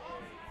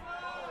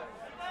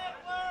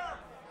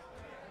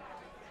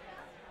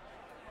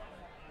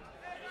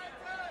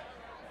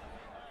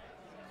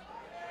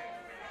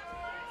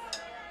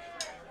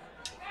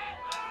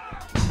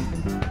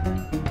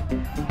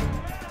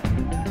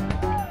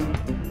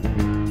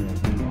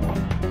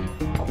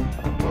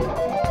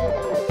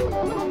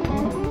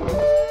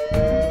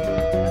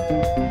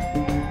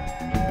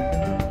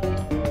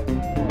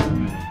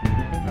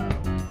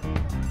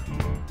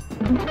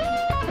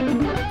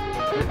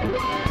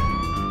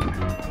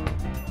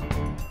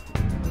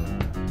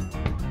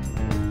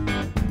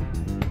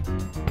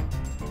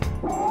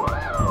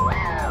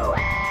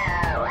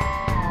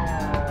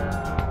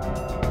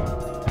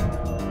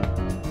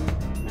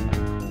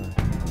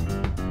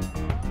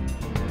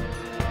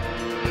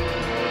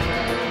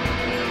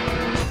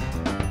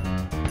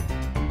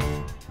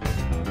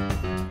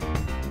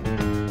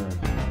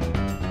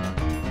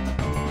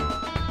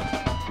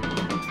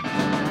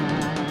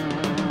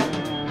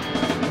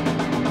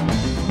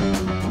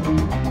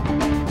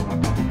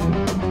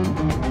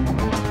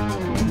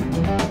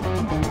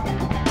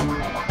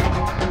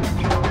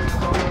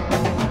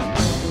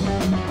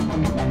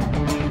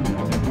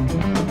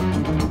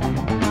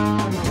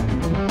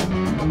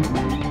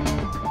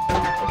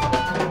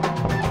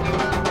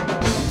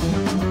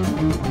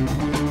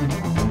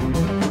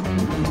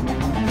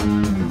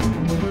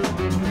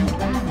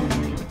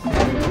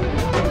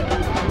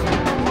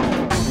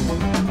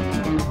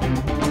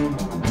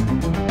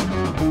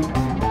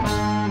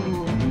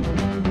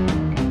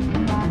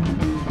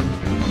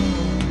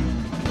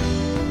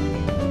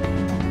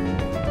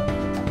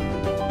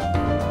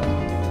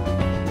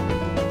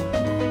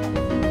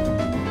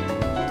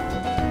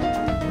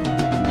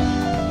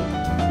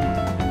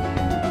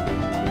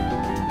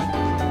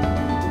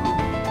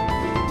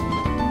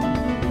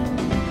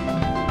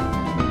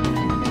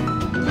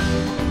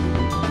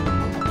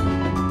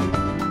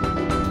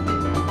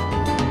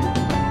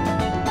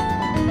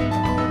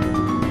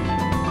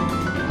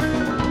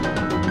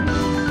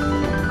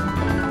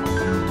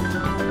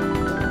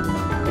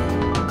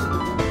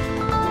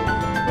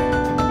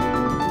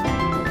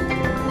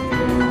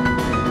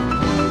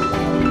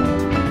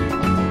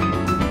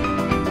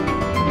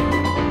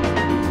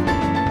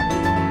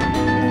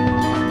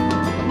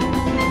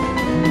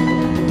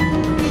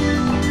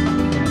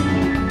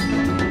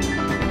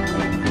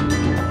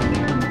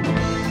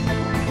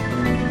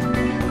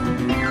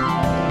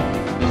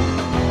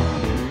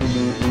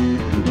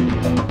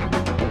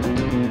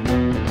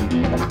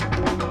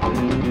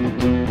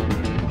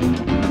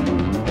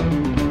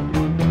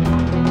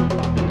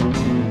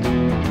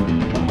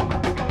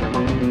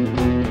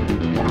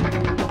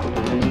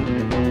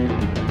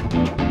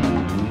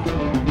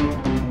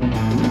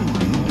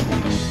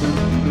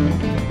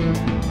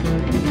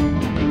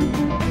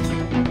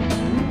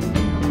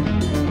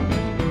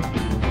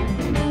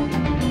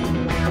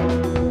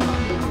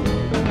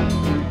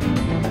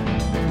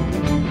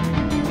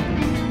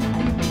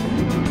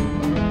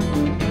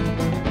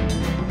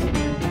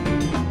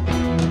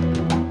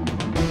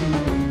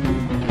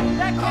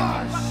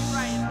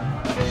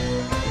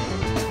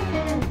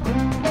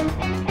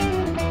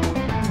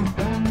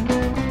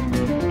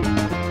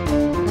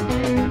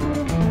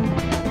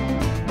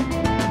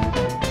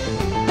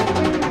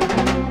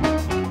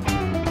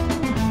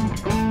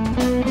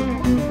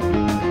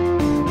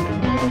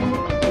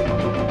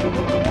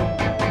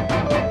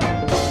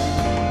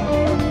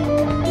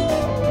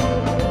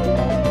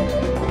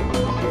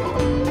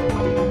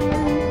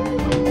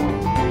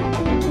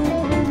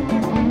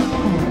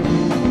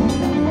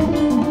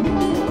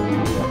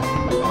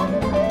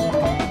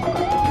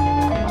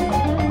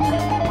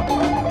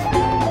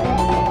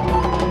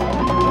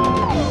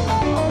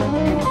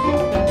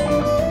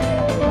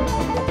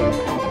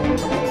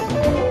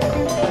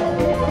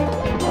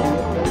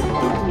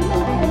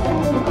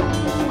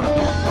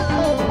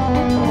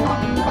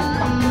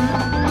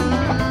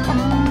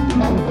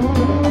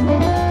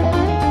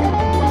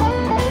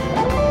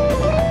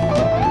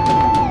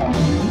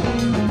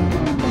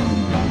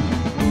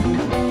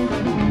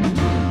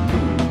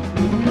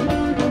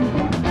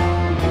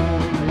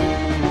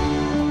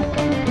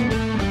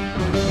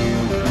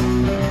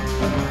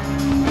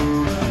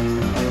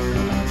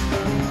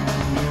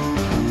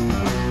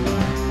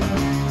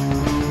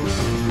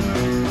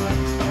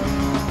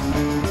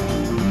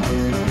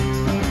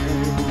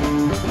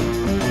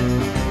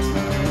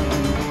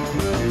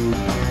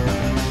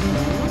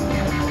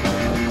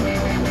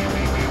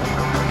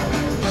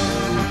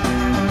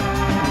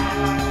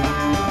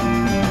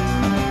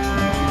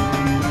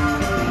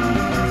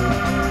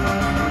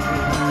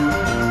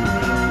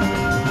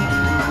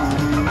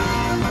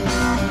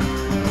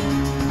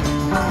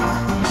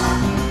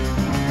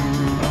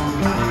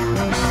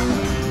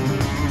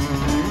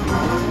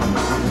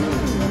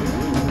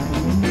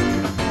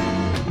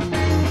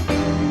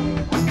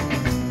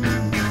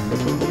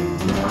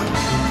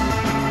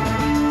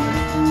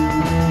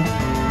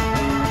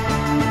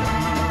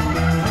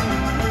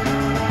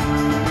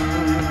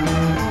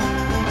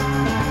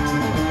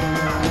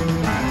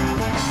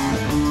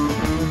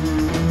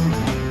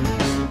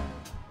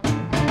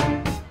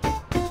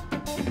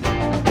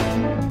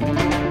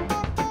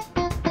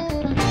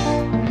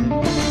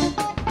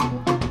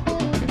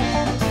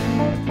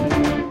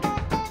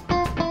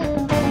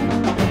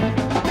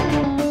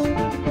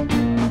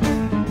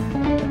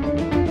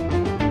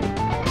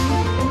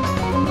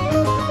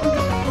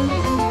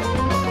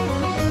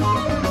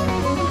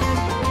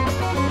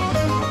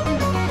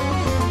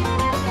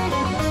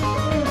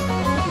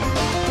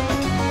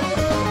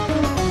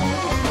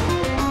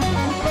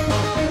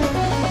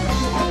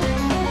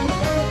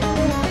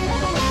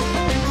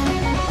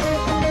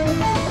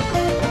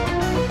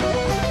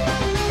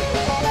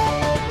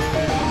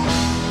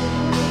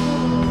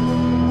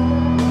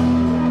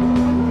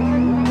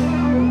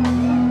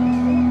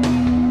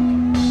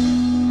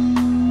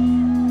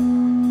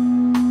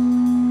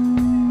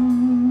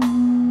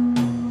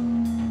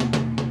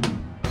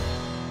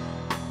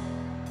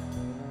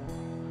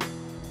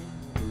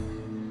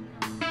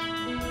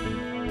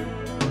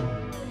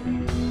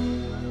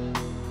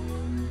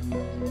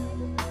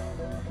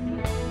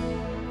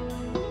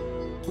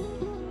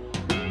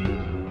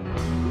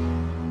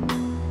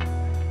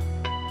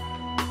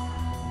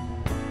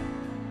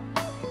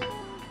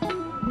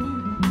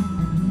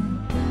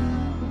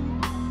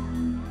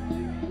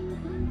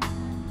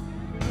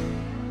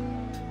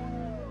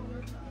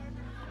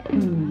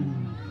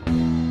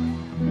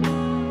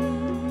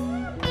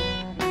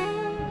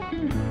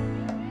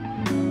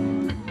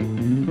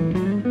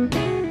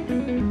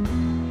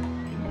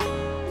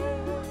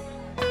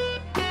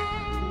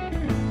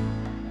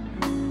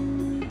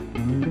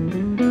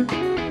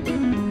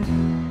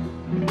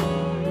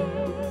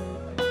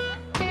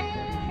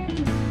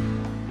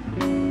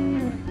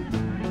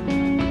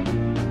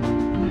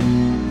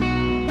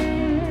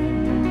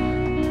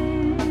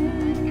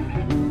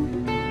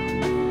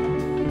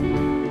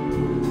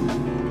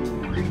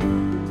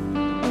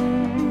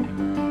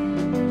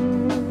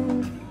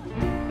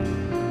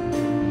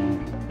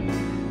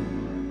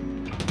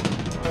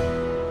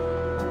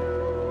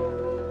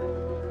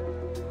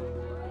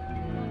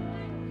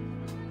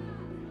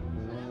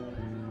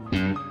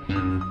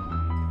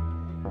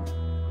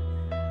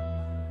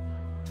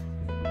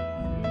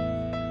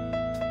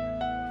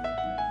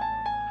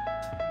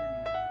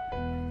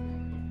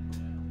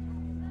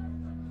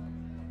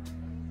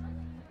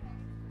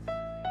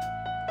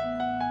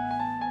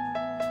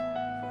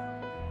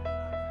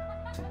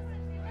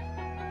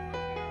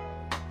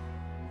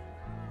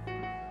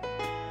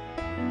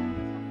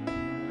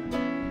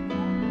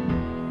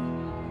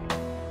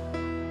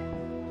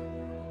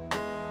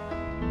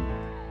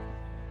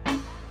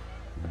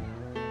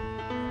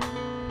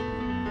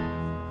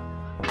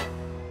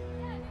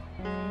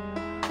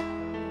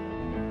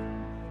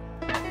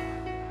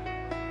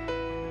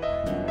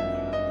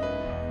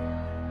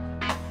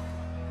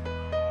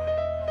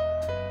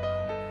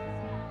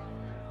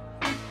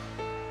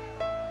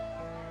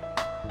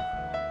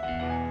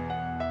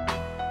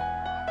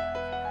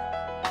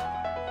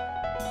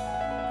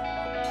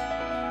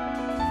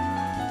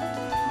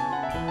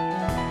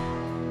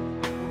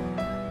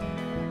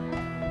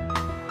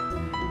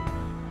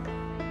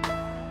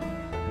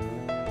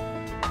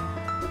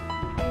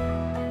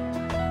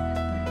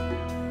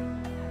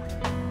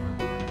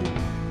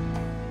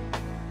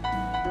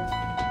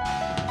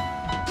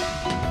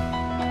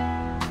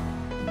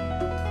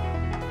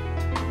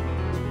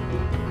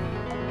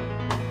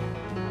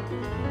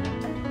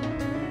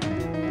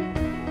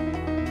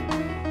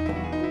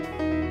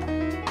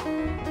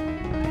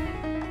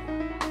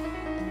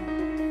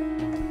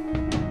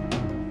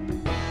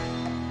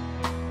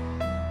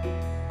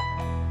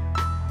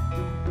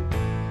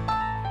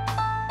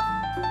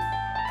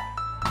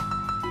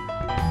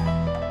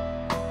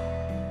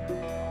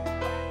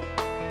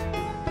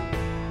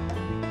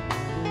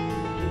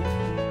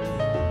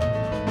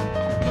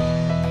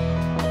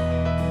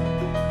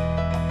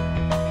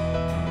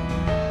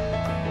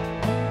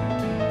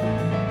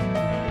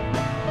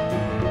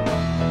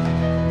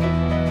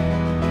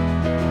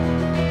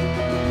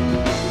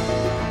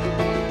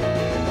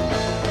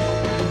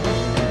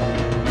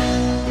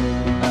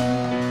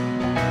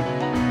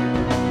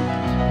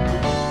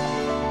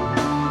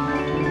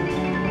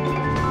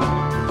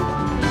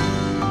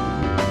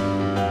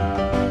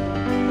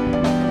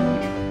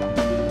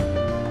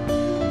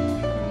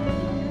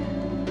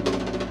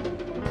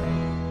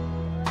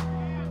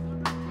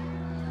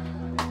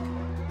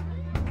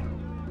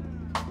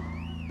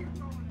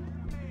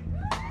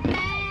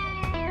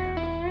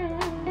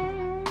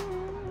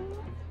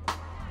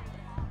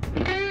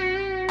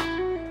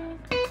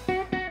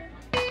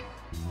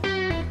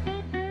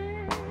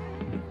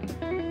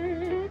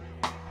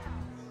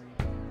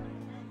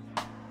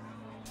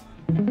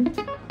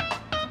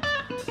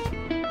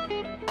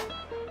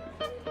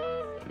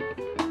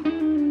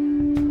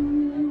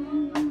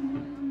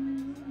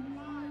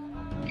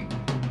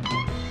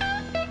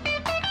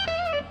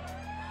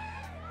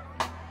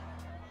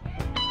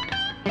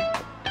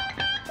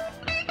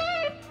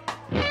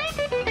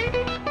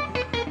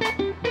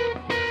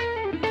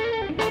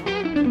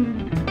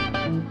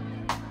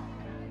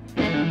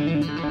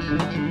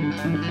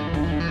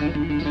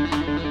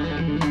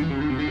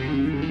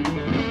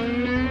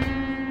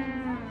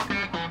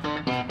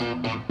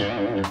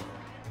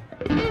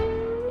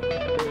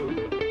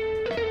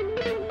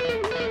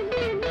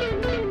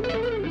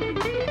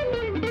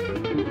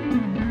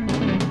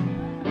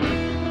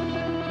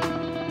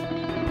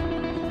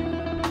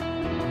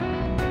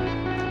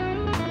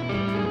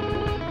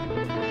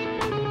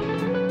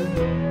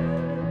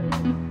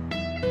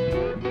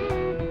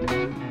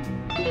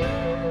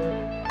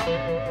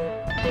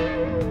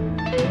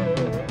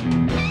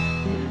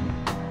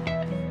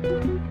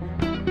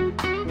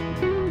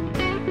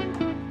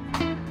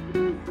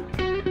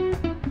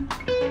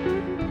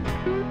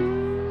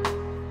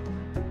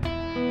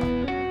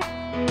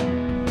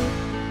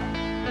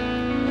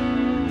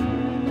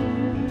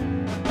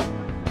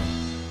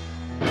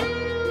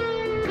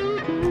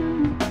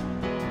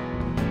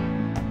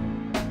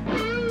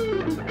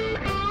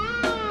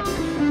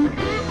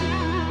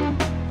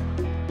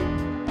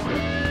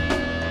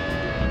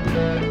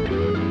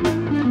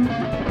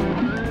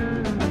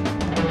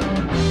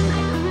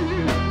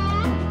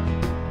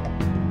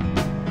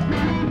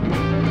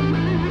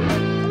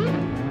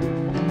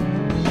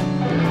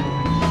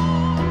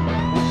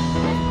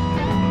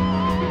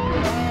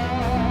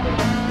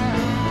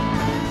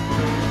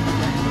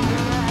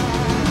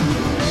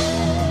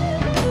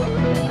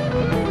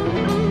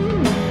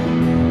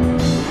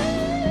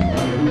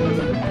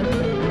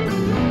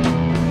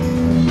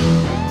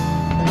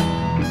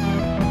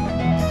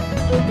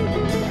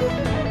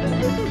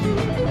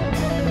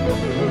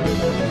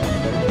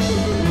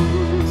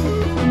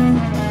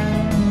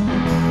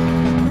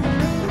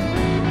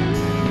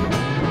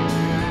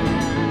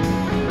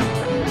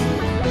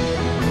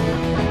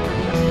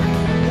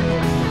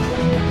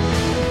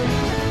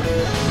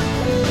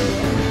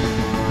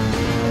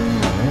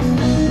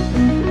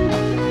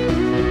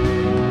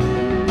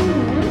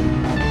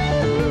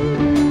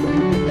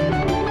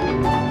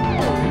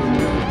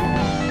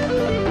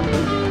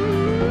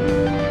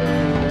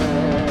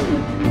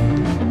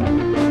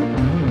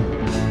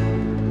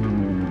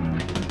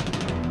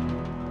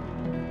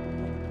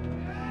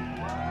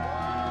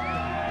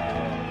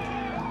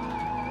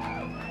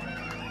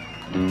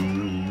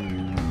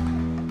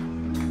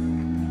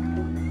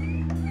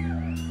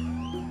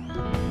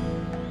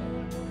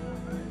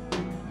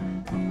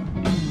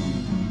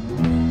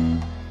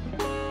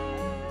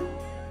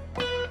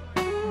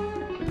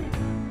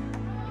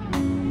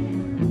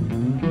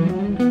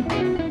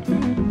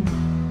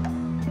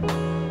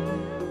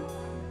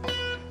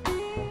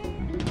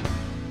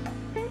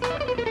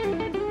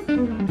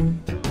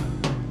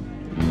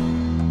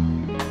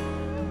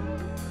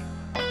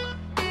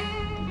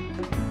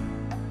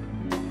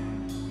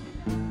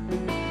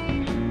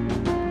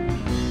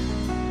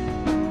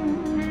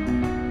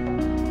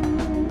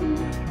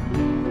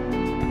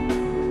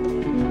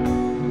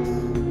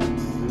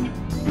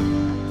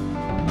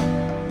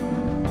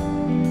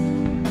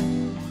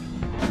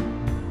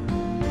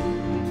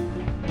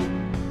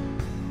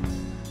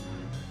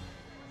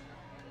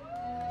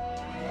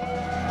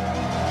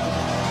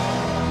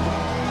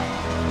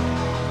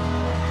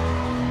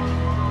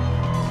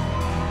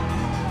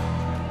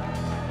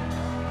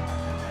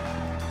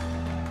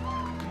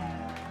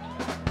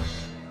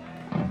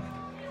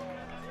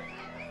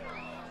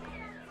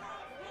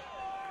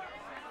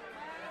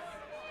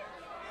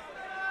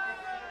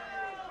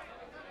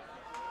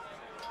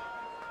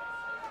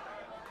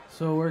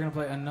 So we're gonna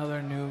play another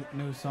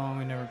new song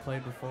we never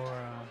played before.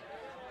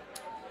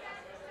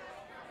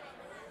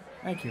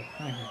 Thank you.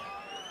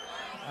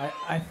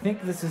 I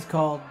think this is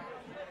called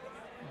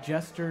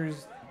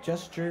Gestures,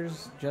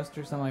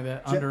 something like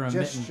that. Under a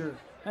gesture.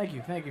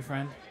 Mitten. Thank you,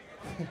 friend.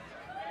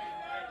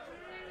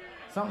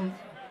 Something.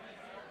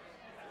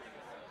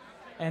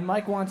 And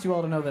Mike wants you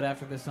all to know that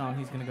after this song,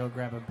 he's gonna go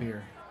grab a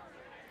beer.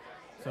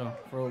 So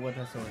for what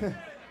that's worth.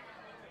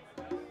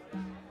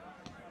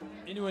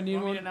 Anyone need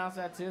Want me one? to announce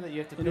that too? That you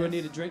have to. Anyone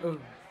piss? need a drink? Oh.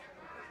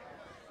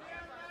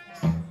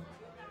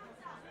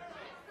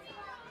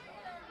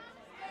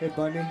 Hey,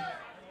 Bundy.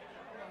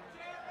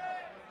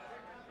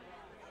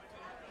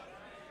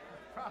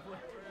 Probably.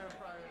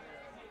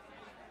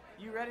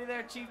 You ready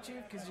there, Chief?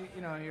 Because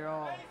you know you're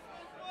all.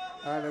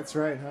 That's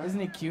right, huh? Isn't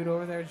he cute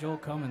over there, Joel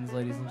Cummins,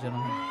 ladies and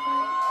gentlemen?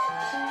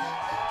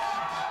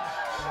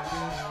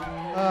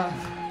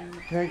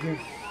 Thank you.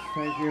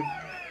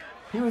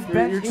 He was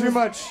You're too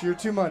much. You're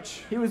too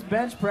much. He was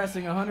bench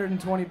pressing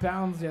 120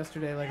 pounds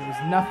yesterday like it was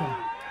nothing.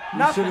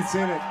 You should have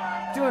seen it.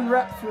 Doing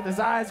reps with his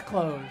eyes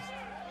closed.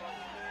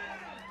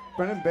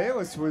 Brendan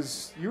Bayless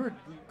you were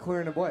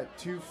clearing of what,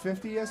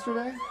 250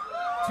 yesterday?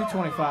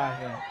 225,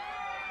 yeah.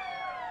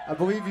 I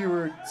believe you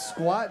were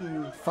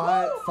squatting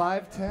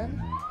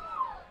 5'10".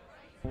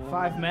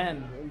 5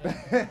 men.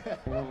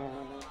 No.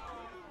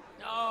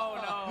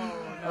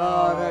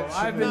 Oh, that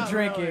I've been not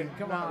drinking. really.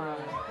 Come on.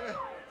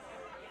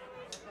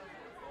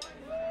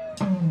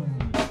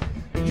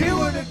 You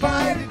weren't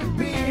invited to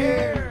be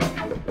here.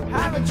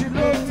 Haven't you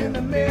looked in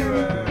the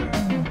mirror?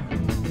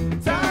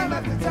 Time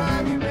after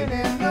time you've been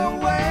in the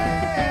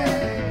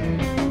way.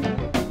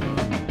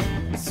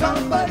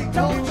 Somebody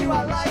told you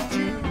I liked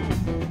you.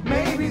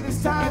 Maybe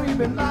this time you've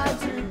been lied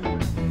to.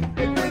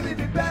 It'd really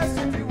be best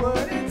if you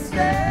wouldn't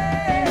stay.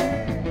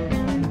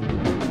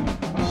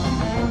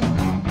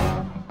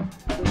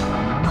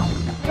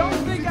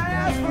 Don't think I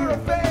asked for a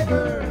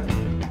favor,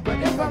 but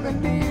if I'm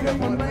in need of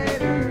one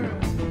later,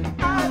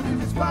 I'd do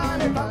just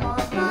fine if I'm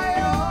on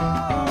my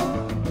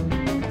own.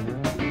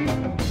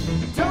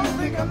 Don't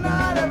think I'm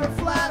not ever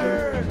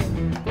flattered,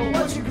 but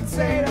what you could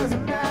say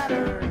doesn't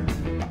matter.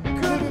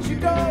 Couldn't you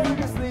go and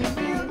just leave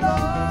me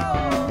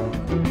alone?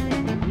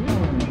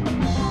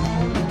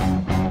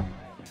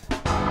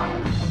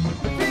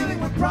 The feeling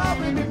would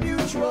probably be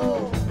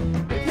mutual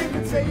if you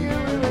could say you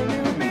really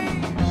knew me.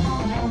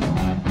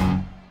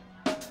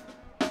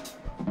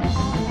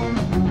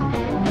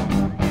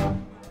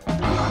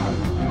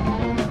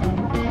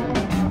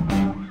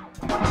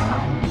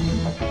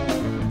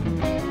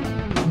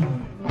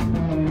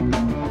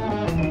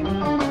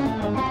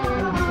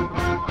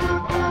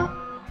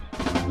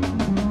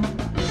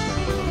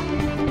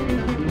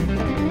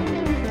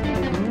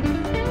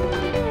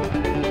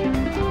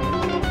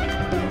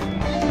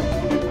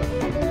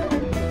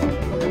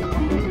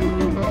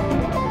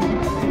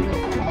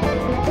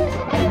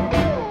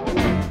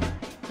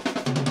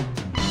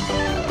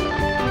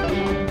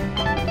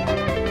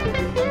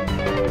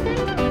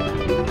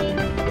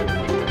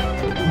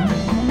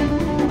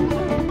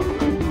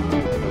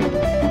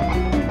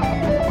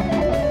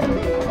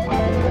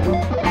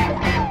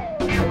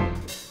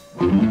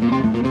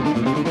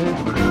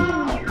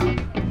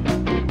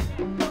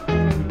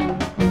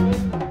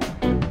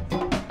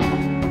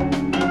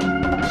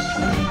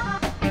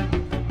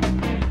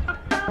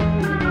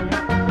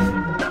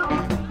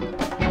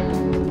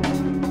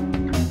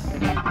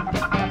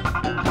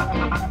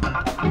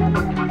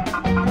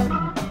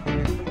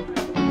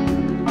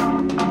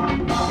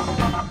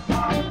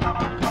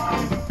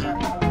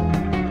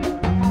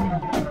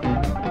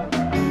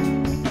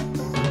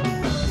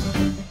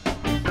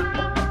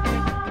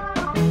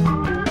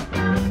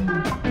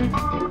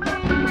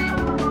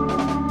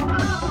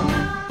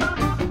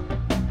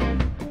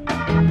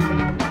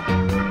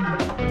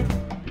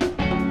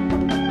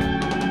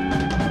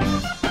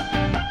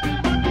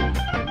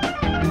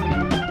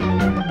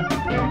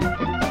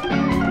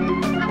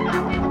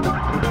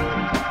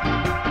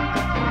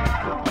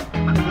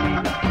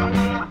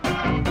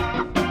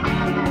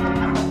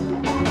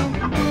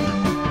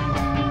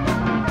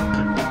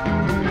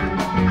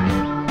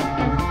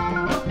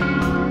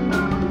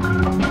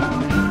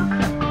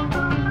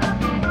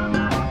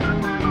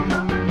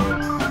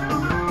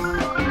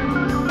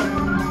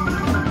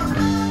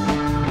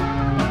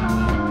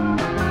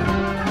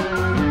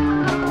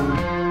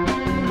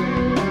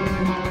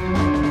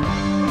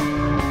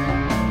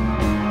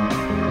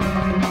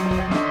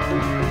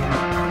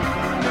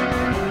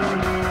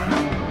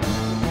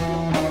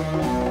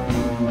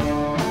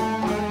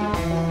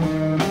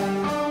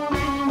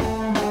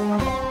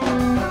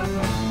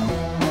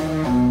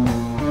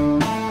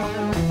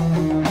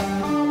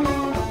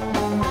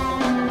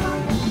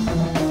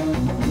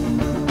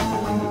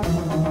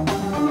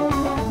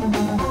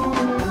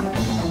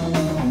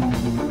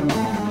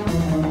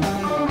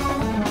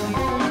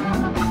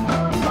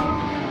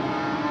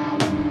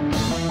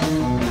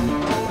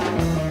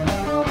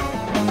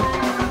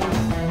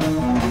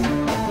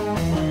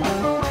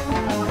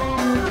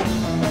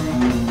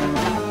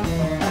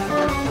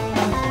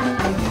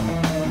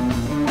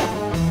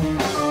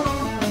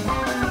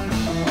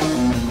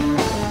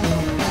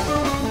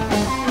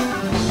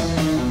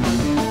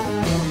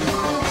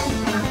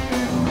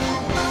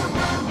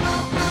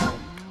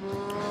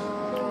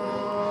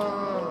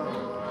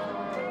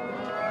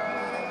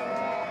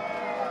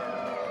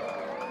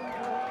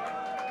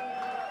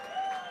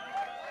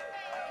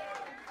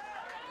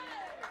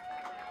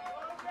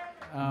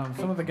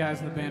 Some of the guys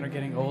in the band are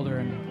getting older,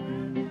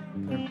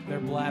 and their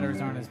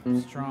bladders aren't as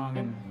strong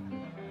and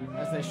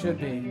as they should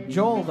be.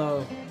 Joel,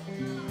 though,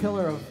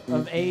 pillar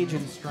of age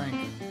and strength.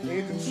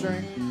 Age and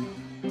strength.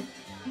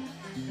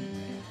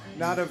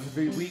 Not of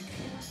the weak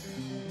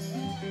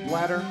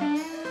bladder.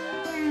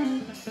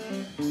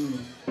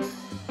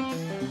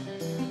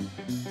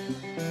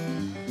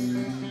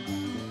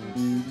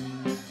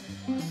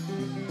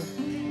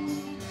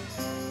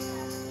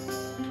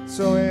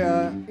 So,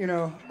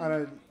 on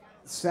a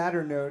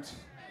sadder note,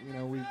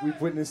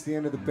 we've witnessed the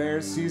end of the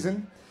Bears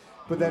season,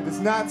 but that does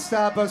not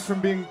stop us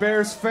from being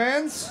Bears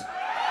fans.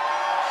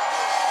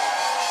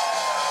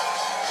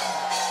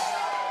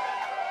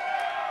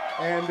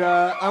 And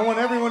I want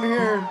everyone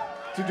here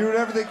to do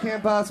whatever they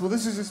can possible.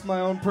 This is just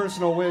my own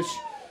personal wish,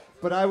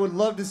 but I would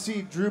love to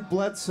see Drew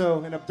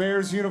Bledsoe in a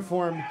Bears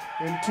uniform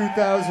in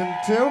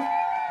 2002.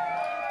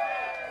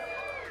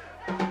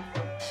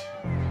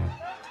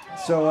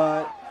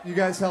 So you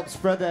guys help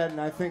spread that, and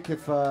I think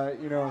if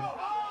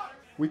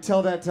we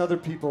tell that to other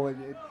people, it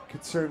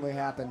could certainly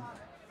happen.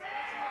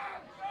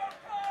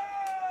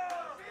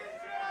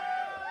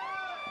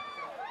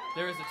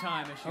 There is a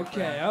time issue.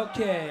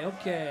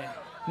 Okay.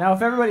 Now,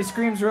 if everybody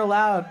screams real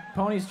loud,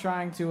 Pony's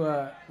trying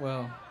to,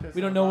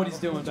 We don't know what he's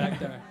doing back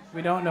there.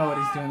 we don't know what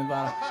he's doing in the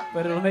bottle,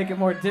 but it'll make it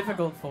more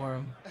difficult for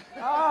him.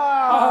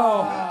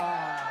 Oh!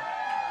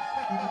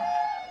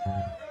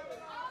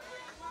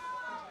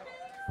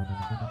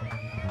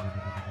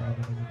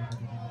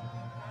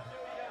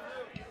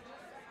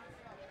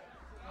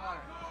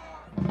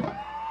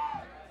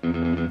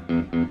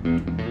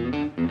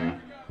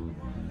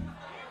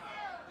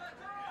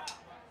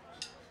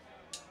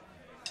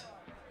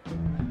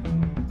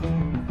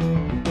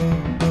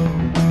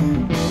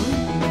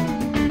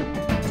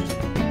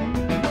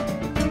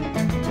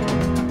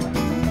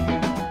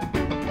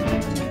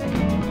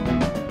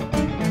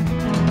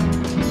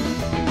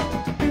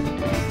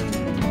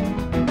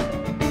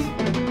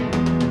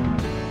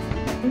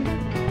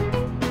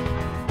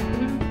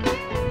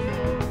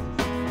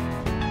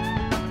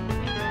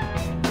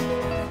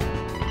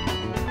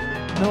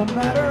 No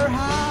matter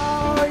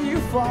how you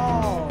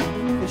fall,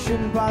 it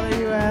shouldn't bother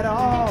you at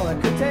all.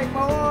 It could take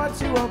more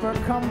to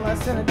overcome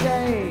less than a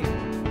day.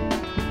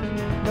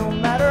 No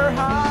matter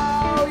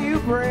how you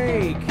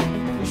break,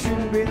 you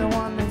shouldn't be the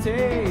one to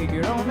take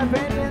your own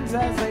opinions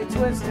as they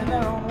twist in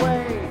their own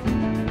way.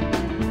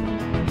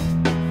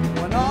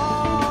 When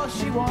all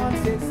she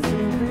wants is to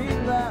be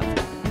left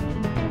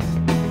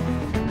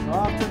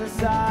off to the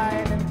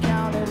side and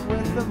counted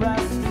with the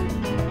rest.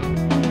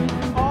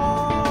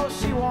 All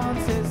she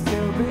wants is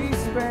to be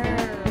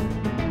spared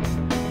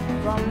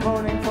from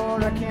voting for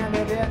a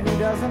candidate who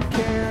doesn't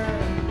care.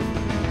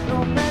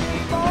 So many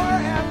more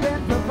have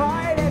been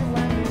provided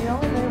when the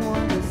only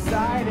one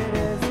decided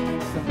is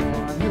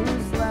someone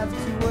who's left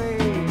to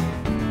wait.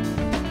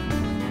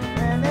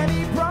 And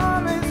any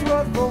promise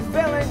worth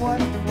fulfilling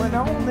when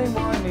only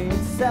one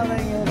needs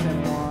selling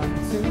isn't one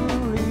to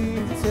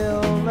leave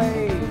till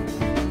late.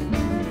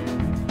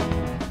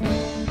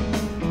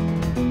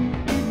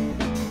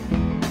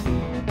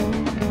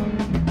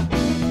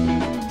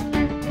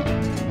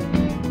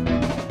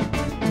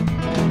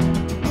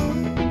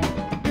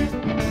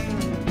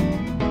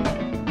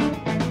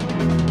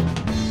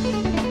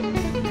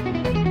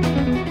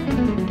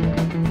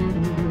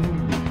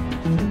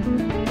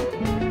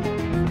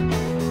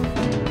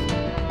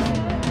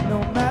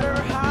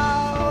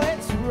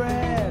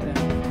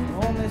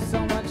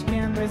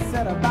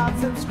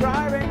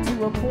 Subscribing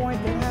to a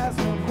point that has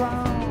no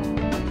ground.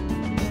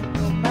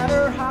 No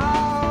matter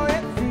how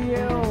it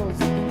feels,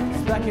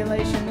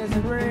 speculation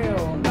isn't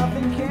real.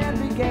 Nothing can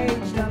be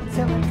gauged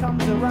until it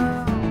comes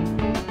around.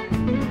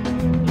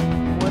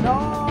 When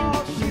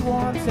all she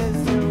wants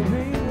is to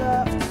be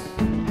left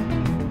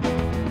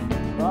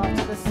off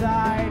to the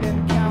side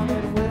and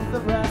counted with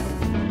the rest.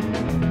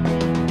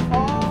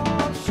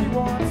 All she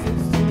wants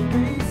is to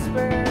be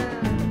spared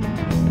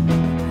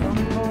from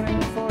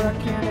voting for a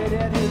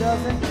candidate who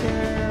doesn't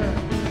care.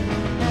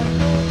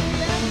 And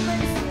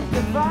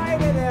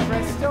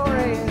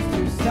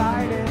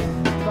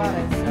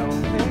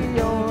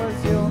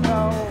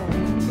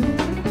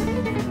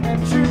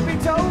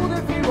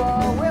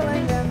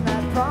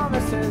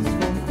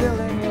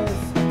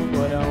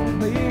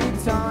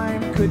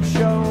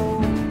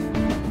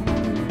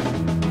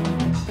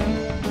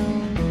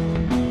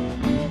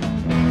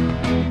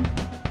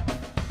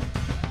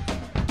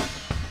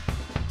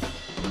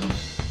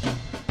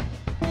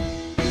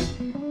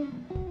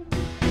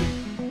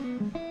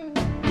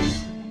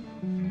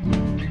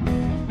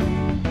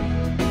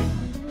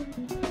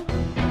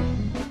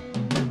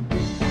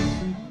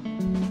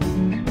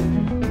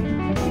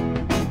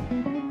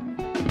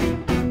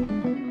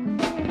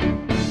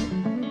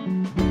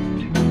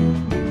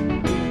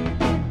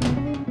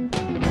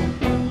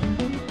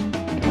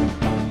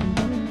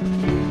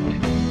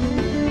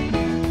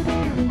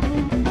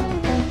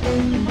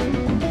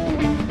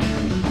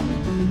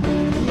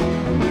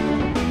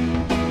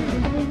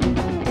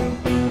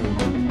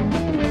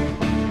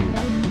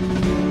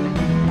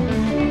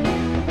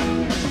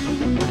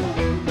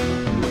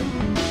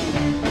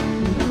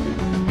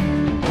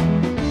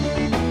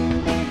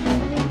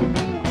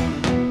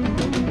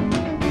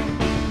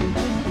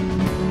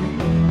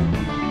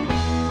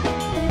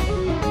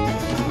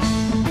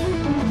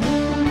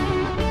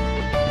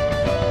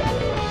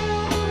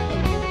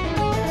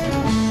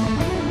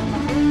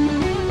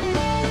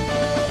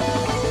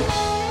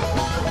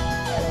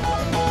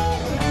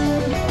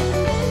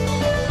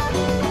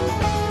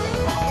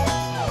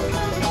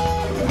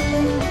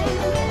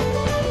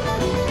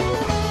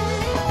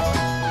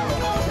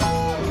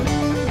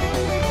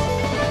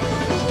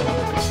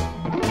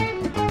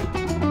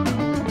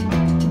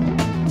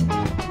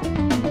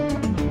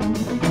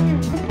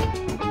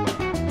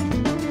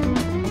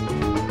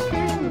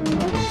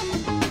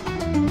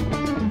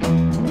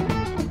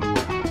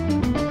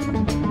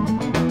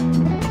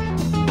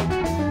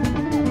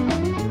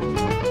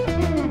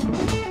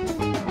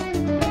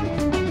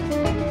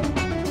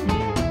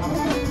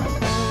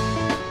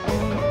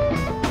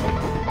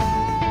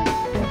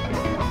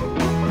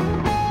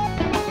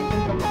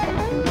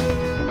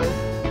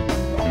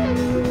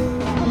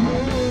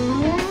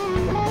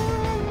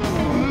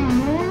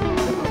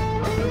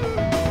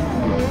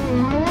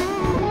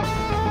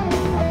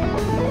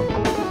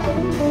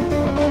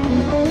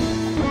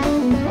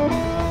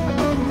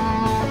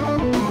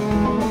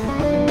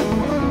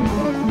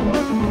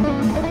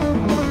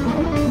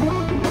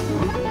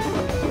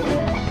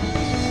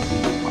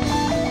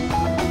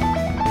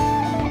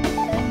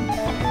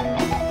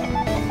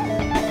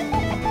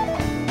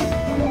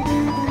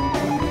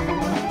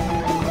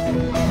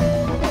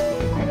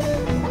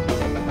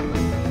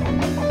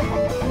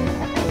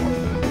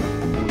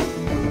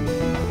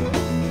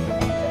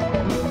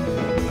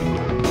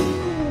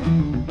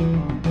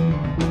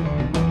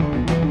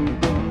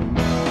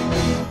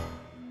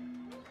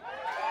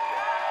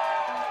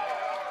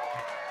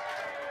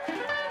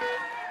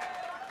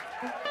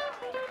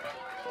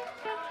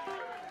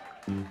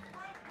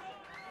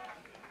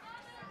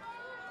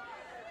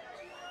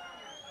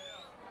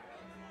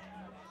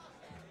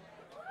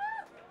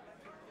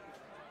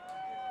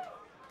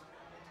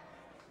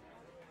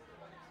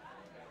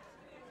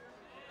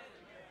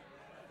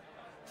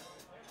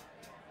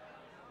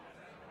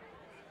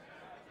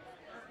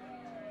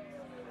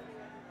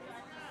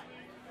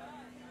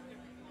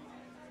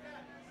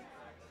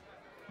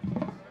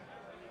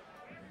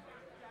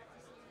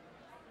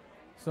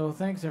So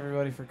thanks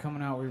everybody for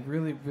coming out. We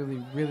really,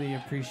 really, really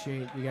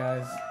appreciate you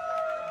guys.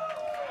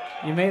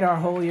 You made our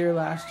whole year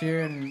last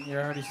year, and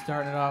you're already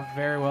starting it off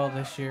very well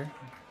this year.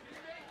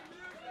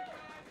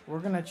 We're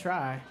gonna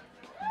try,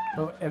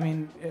 but I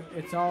mean,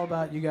 it's all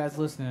about you guys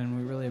listening, and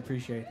we really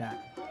appreciate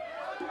that.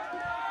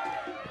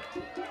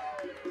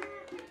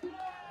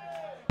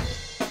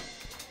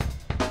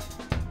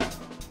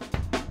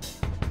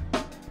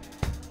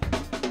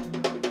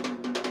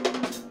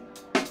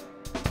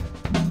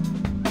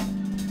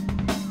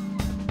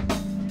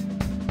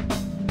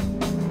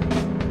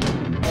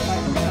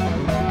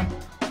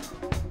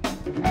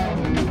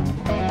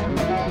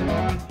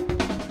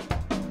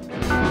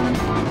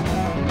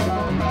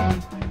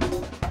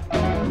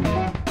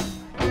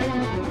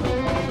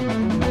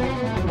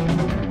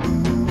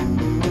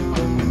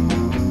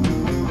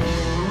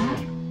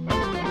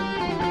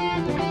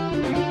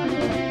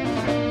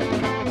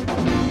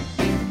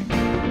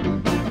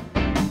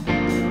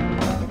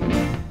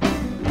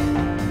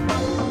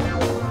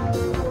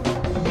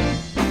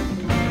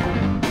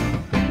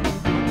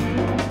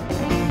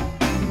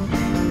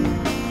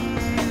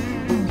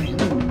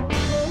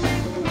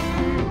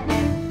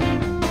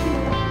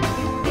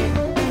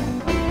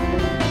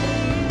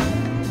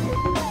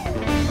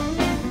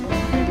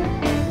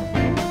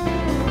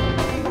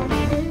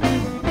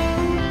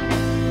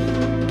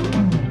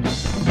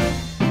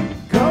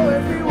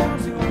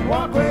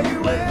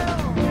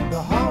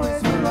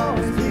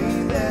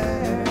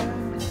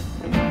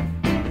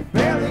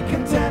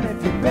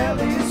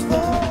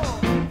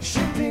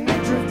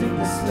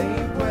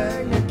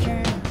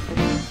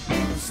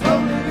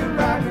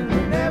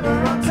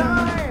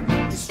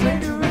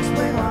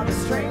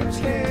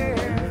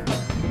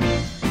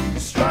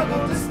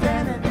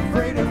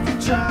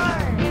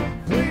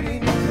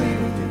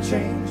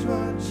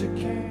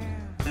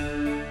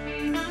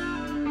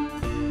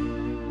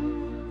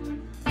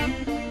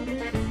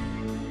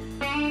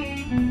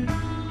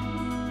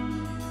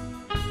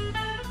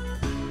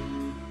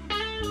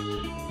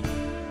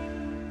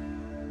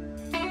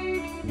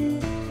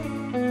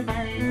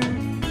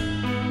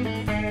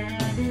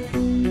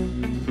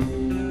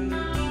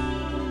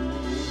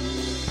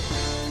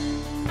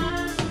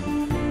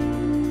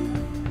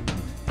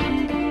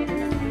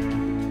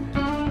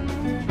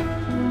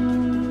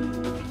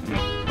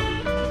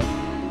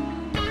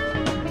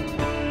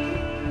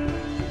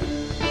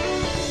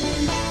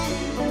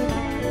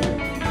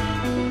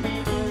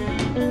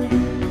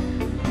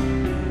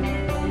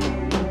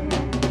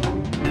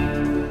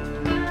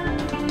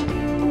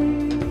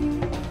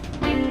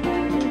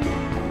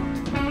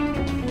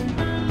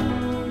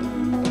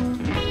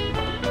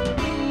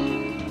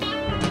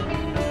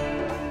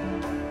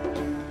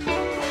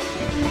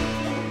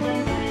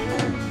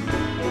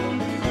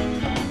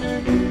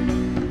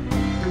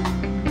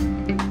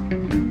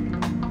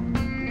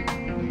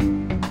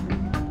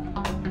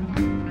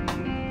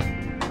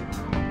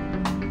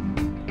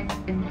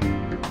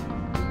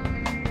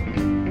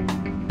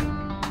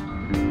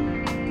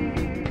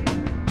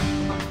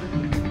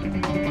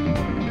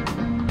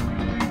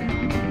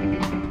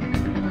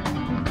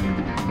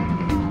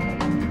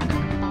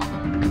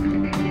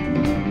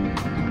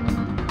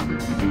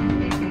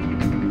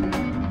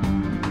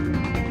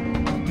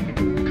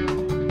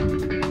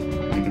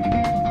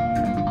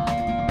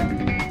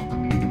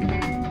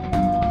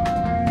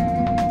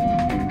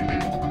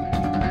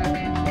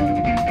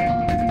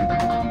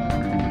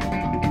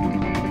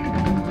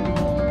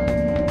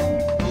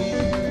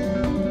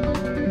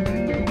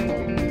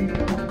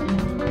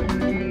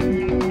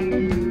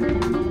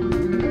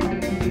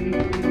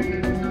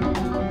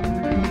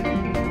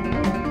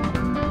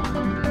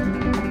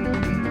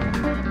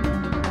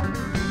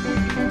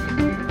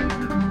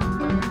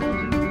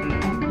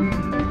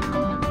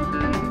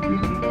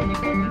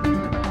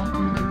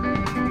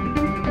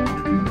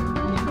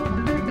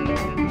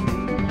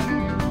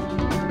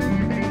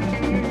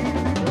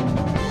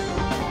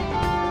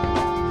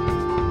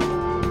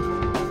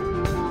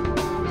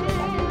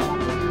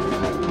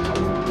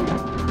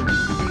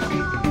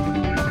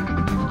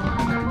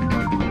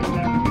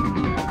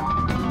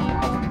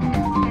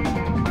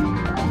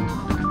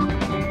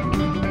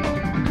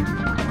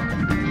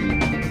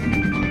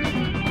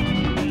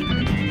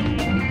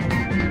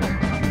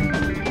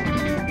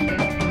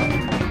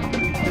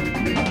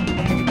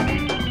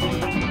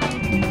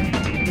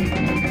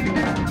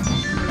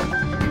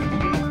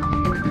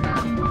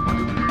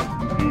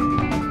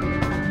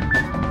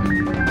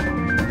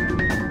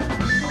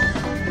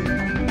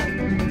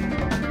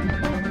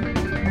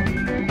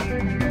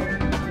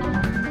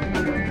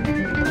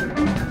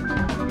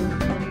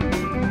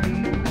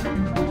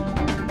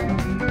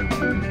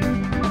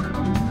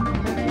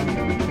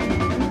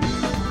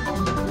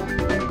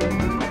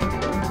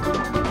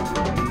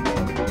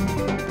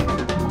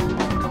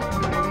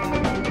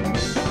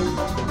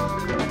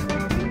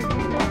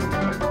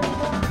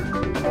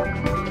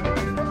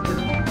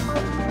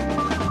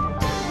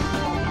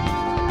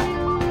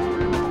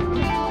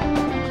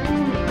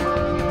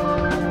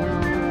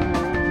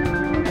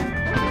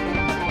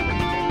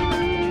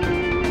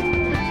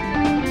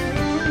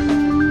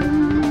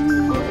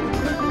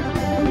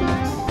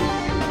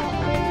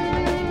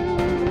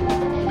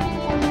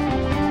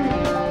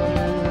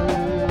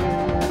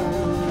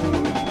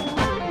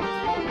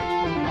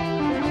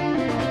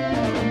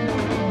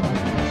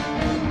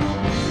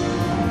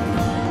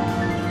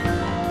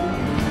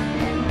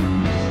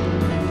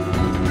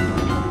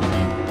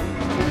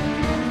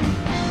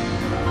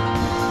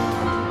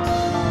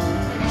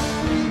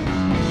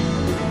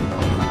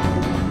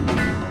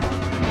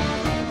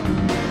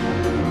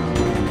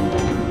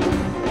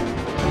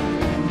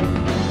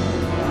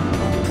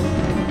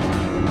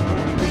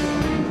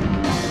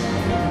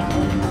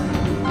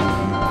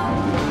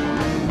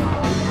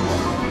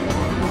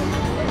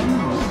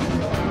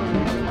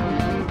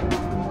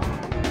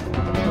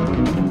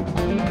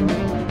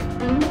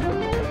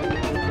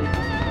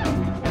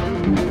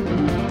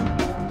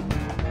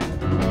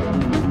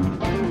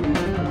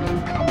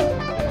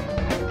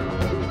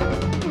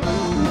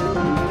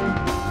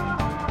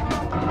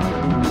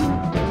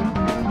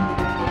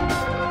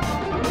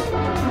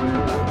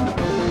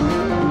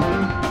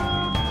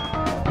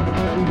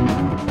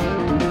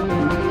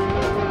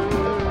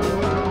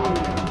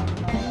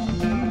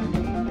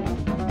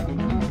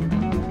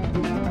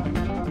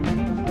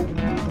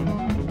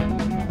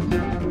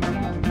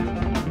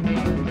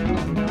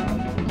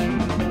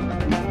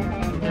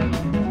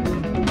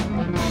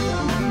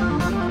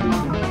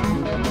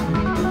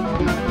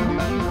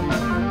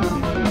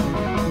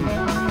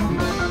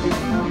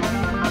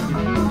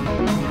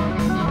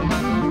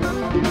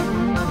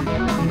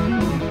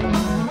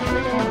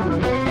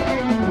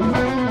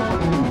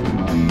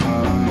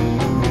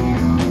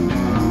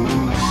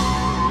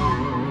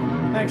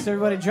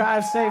 Everybody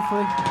drive safely.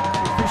 We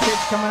appreciate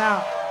you coming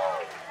out.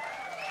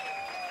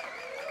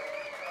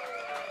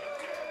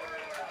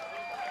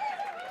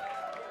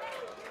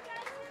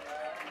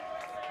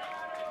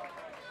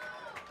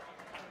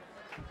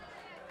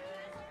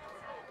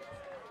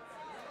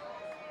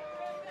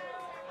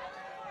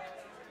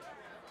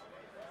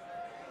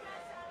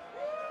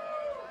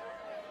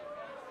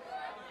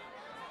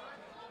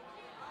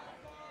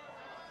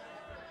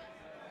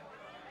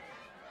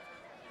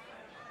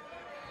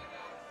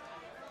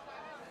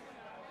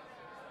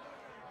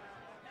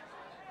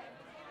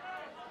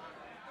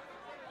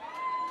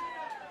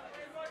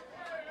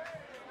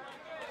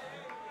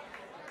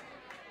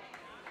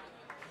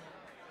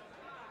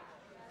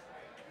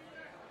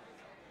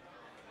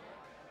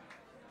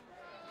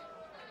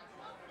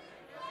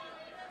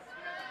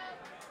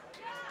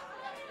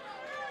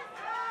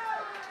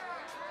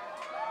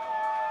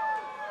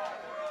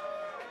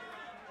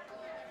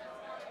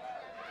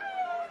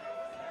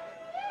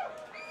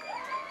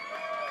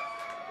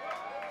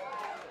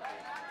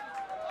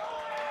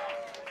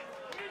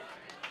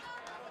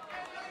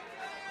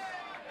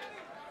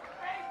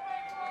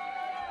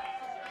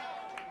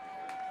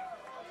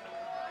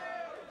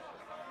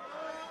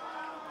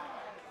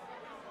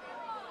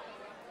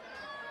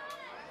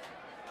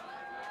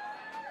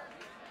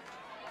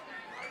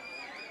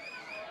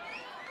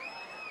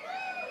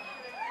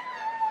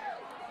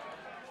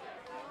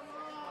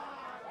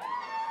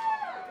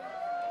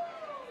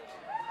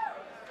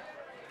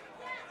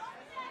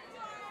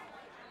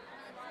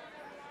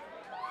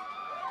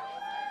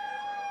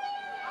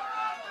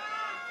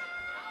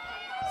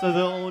 So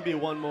there'll only be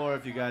one more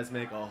if you guys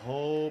make a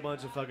whole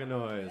bunch of fucking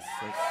noise.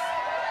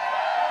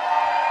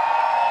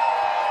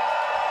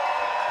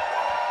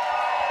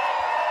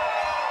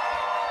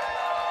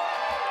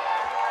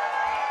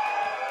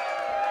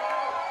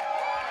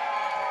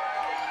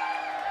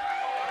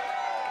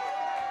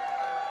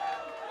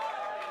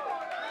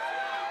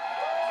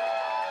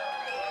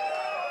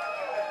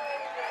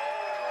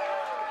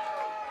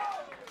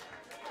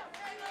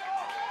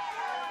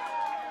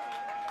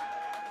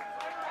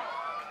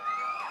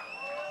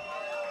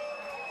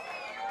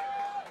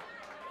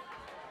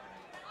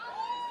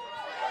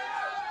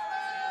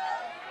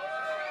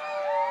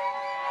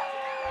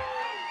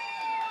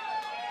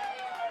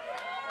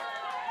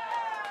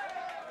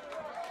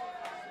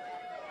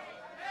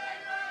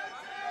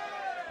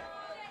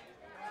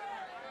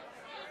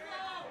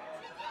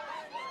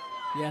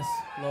 Yes,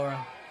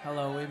 Laura.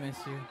 Hello, we miss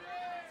you.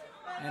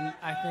 And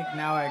I think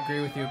now I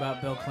agree with you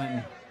about Bill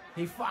Clinton.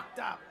 He fucked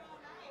up.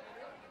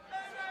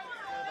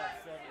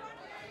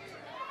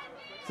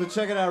 So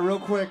check it out real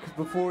quick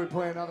before we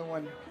play another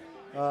one.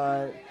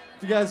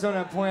 If you guys don't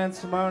have plans,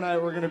 tomorrow night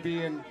we're going to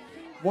be in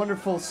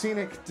wonderful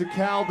scenic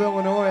DeKalb,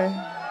 Illinois.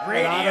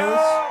 Radio!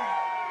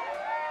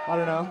 I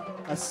don't know,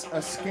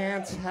 a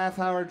scant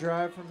half-hour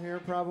drive from here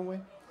probably.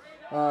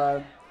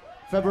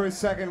 February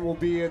 2nd we'll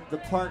be at the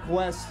Park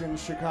West in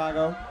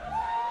Chicago.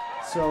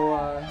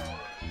 So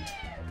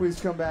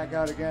please come back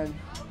out again.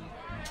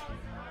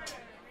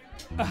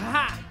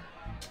 Aha!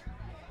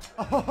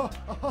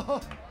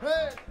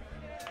 Hey!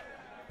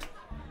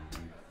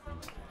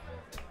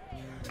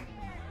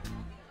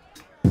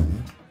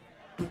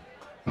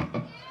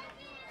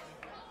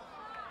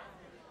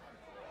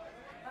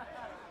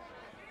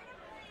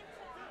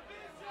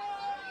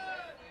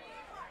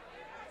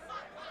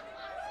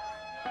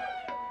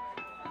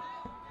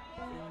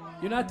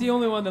 You're not the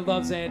only one that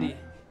loves Andy.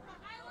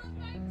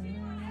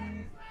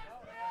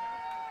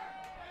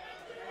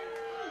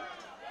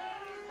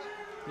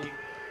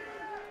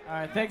 All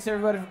right, thanks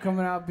everybody for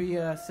coming out. Be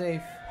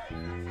safe.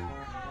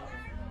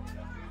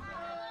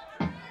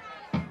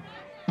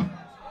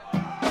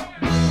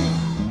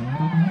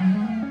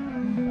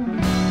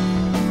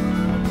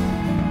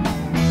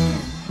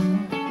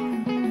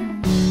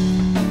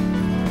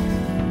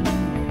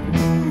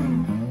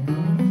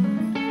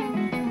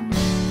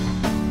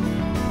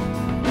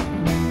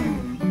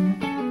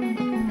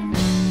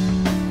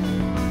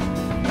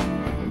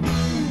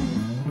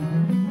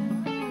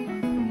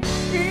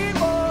 It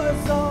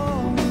was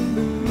all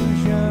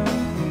illusion.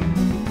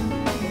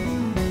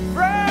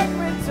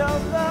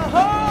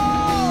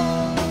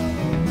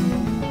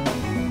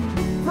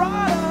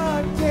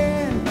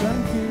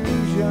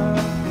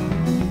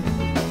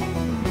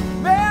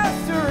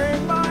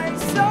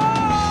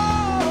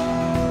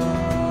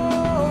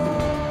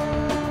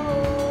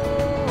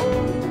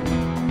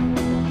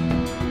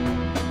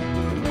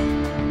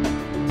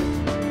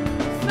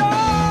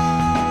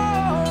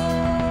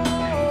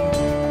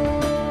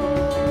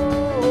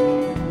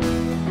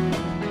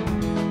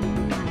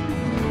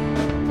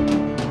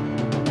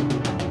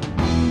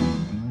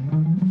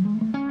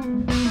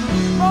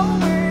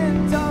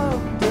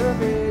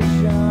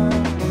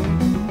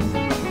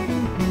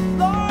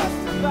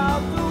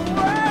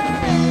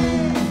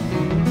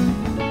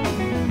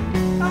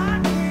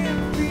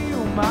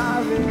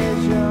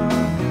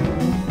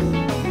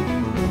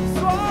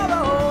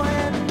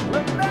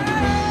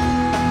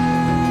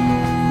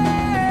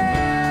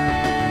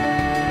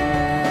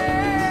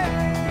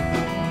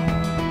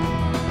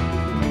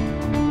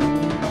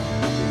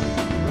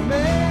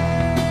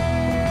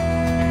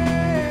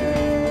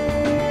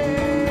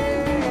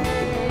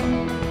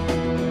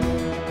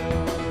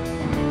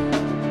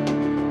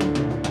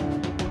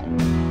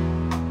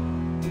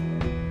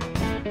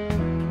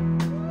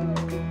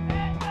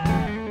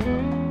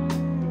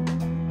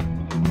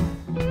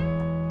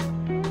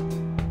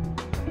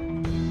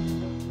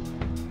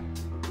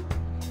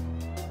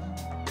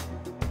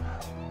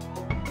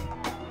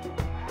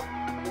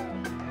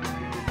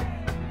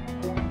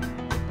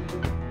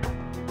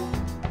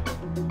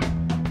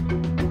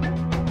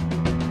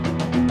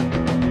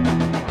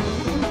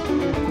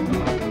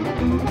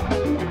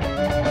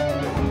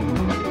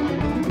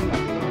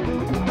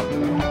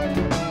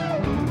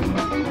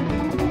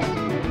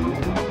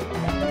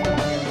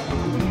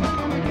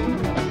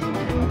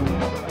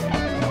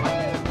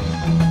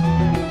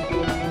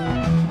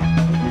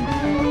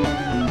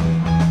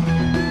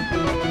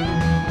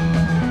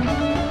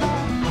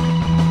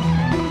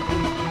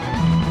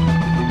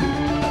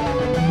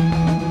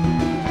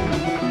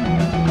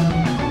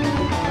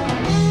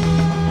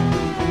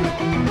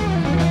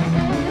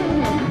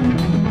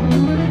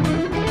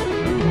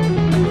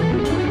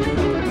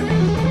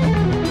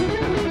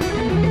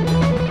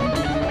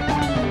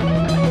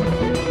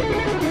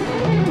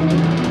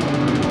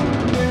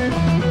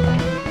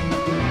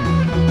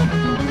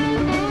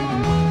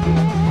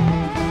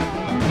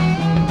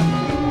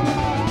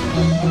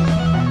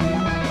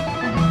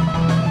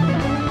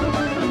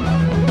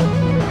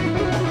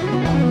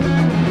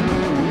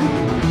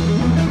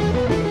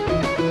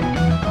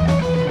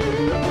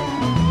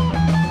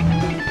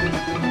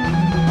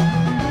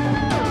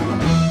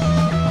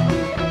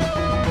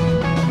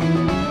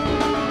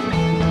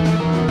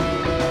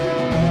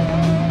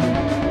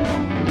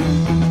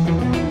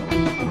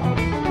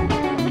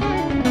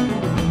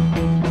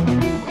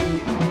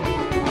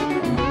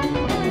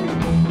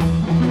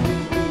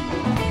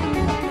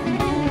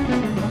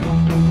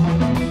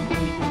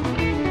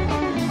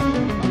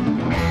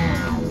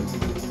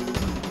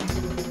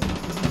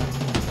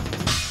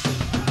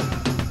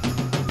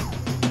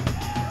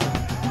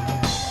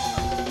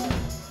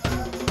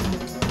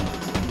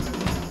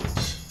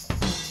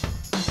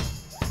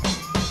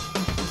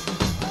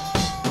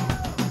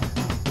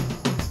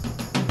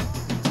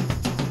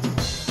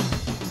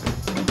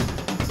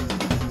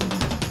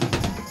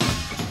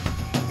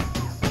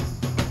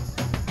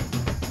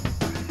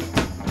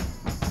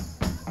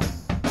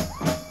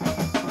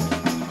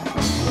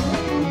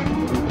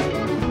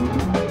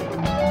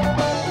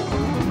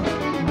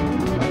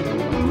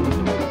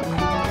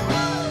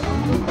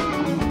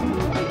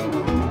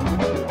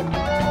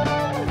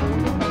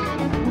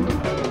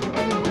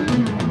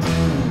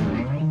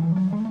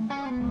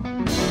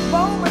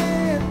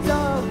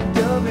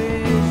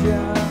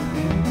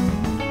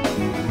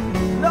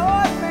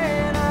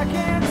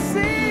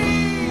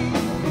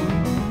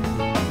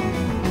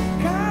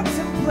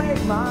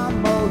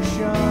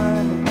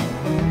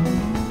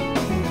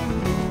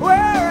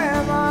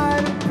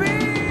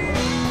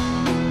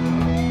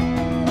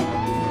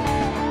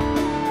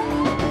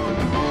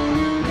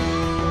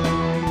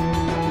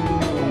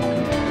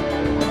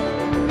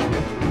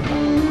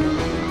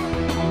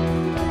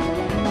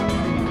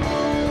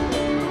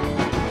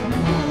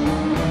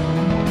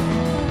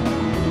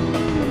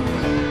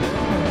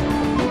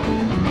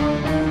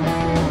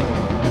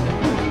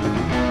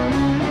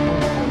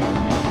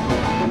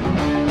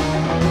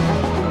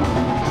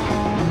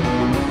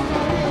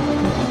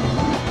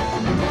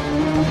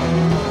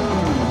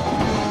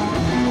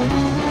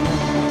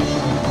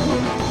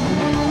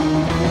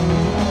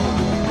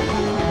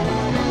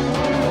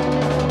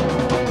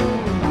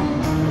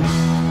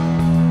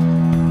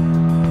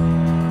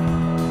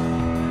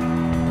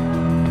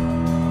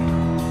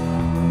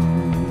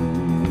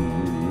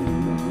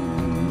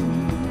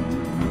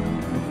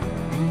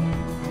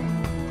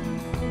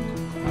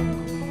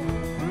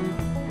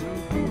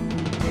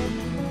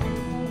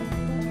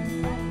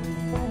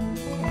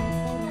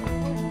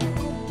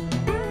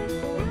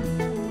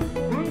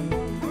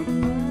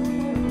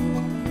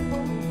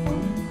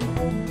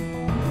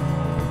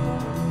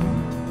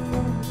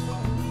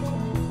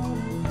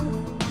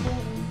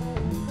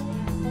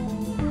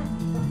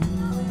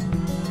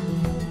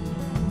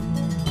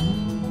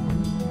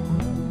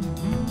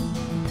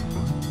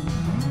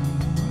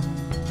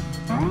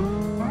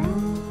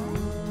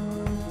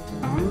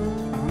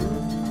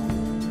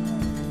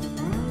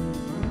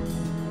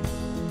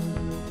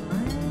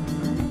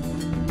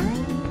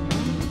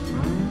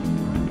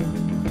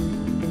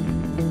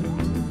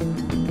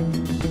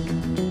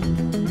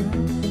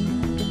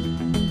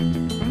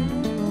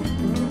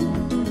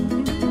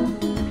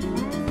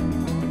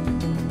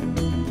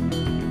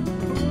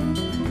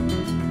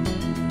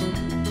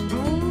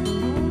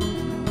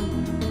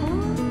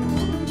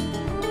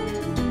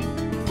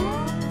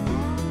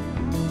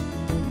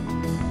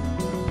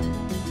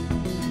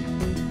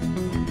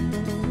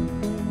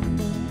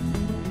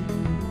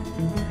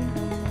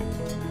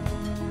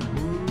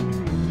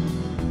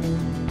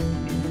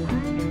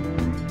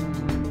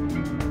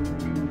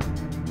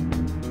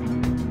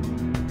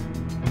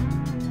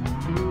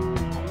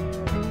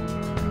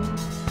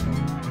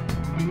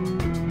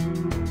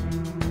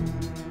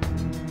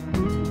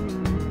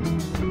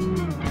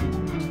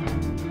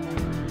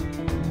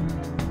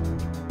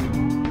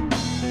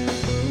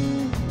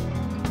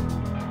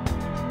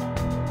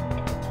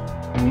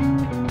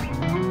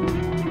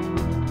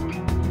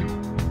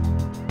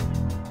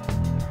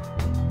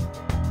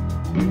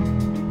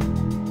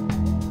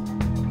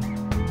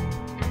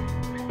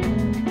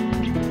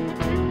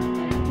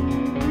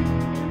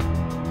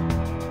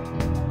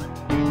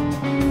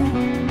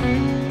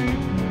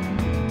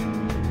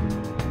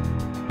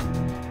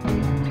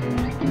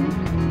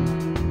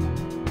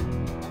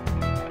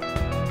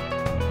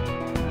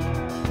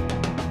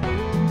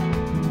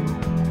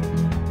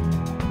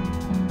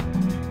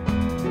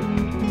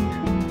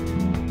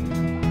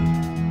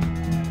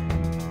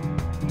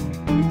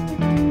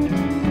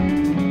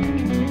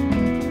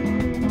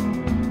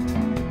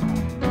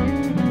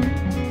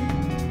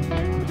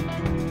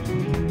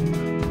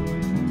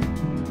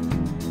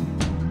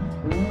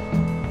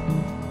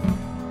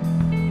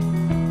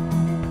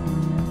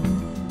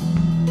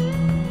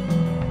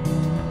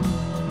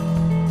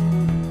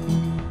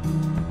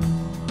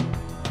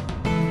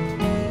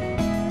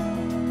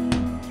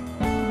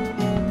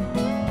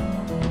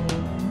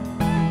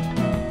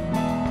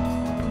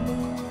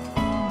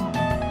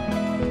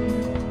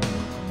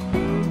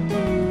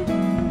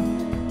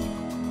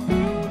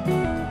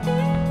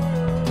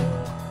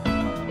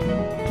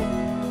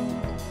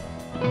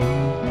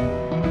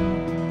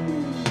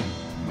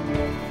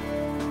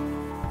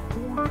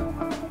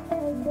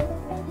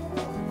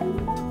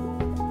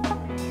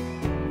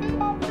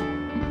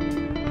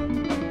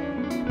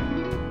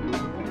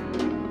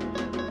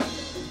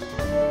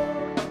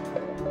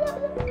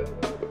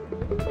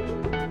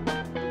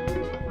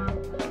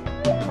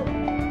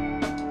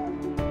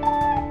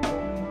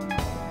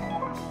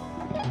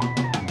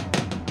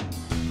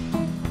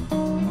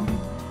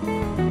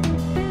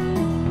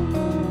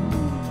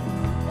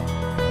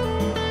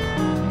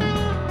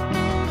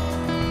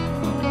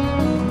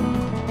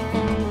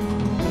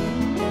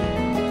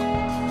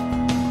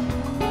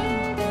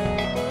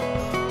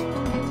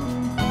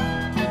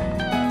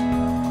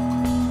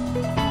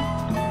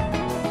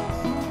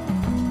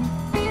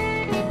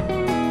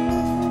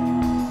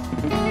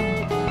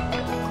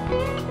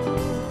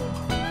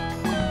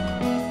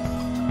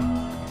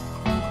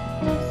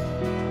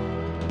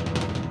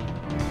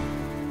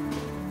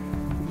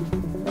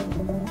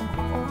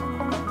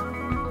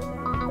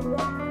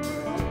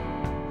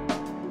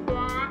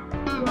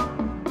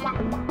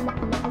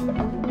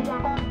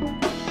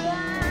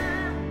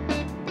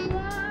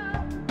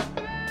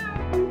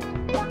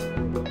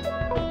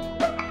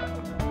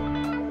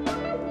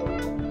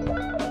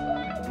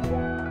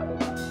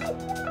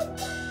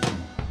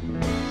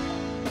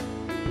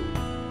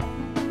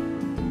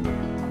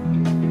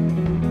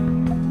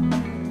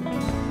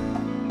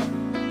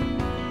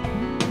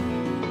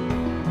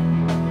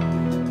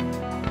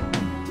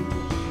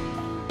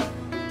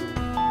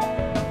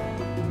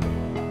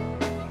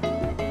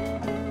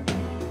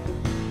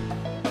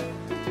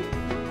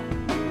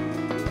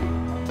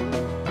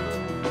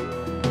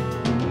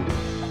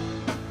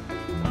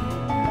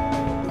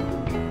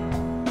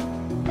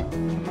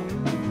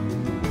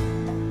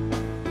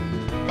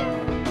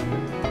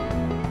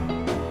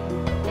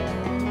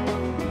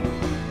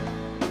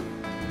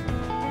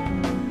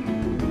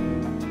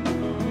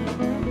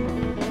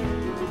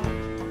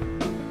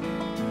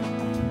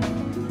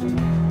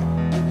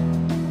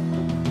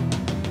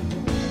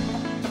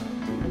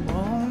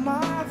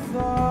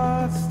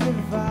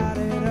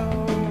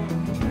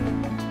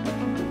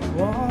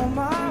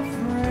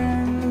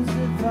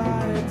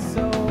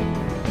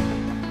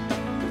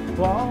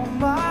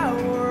 my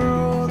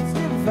world's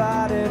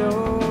divided. Oh,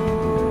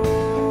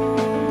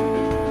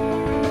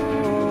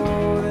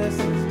 this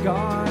has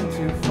gone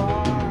too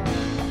far.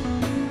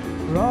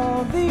 For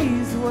all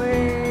these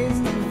ways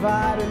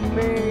divided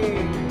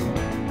me.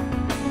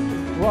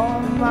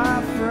 All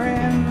my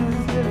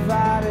friends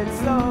divided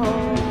so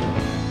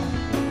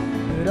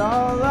that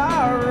all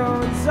our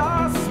roads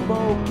are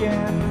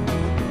spoken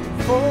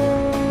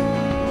for.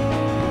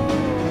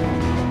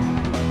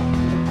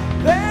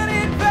 Then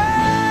it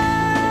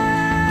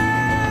vanished,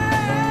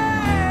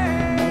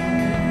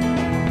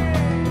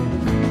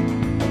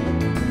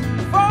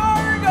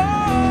 far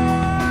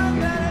gone,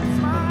 that it's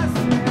my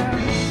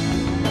sin.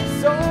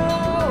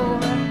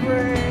 Soul and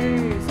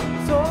grace,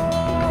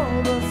 soul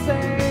the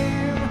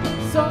same.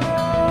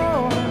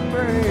 Soul and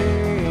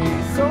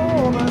grace,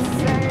 soul the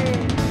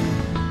same.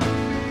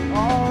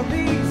 All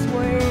these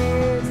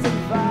ways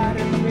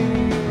divided me.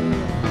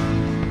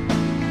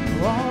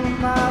 All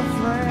my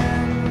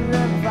friends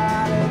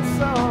divided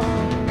so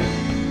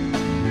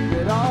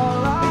that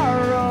all our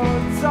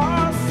roads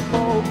are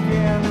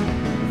spoken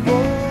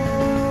for.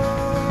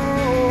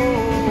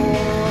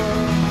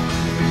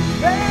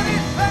 Then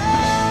it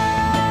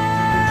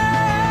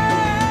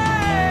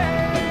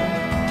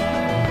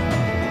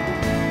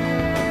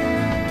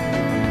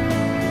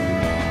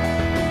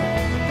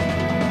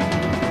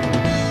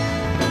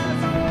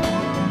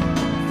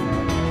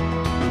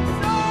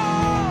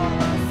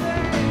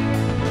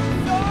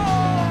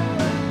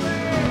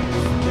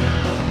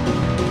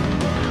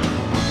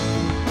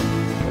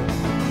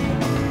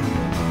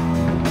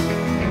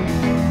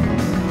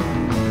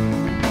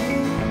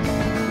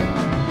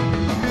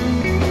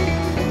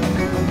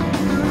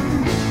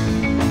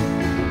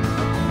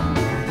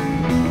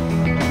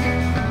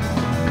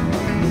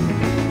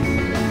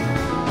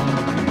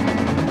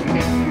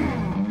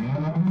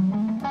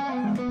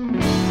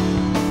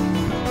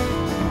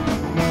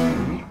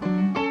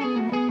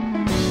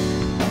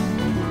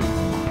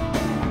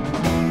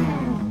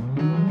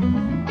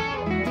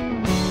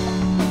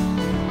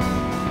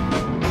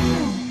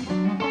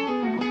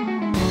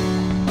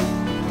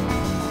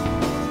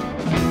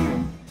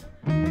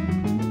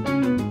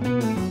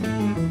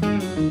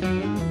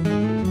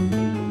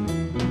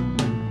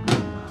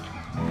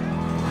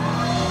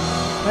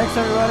Thanks,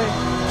 everybody.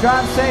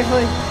 Drive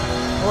safely.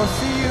 We'll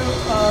see you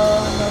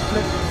on the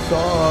flip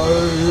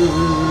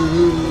side.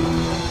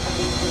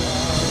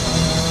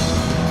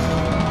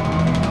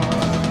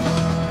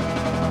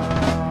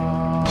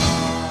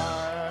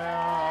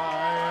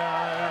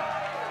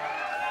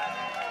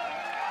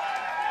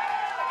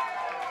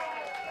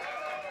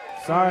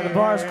 Sorry, the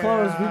bar's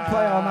closed. We'd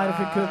play all night if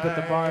we could, but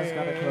the bar's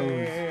gotta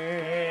close.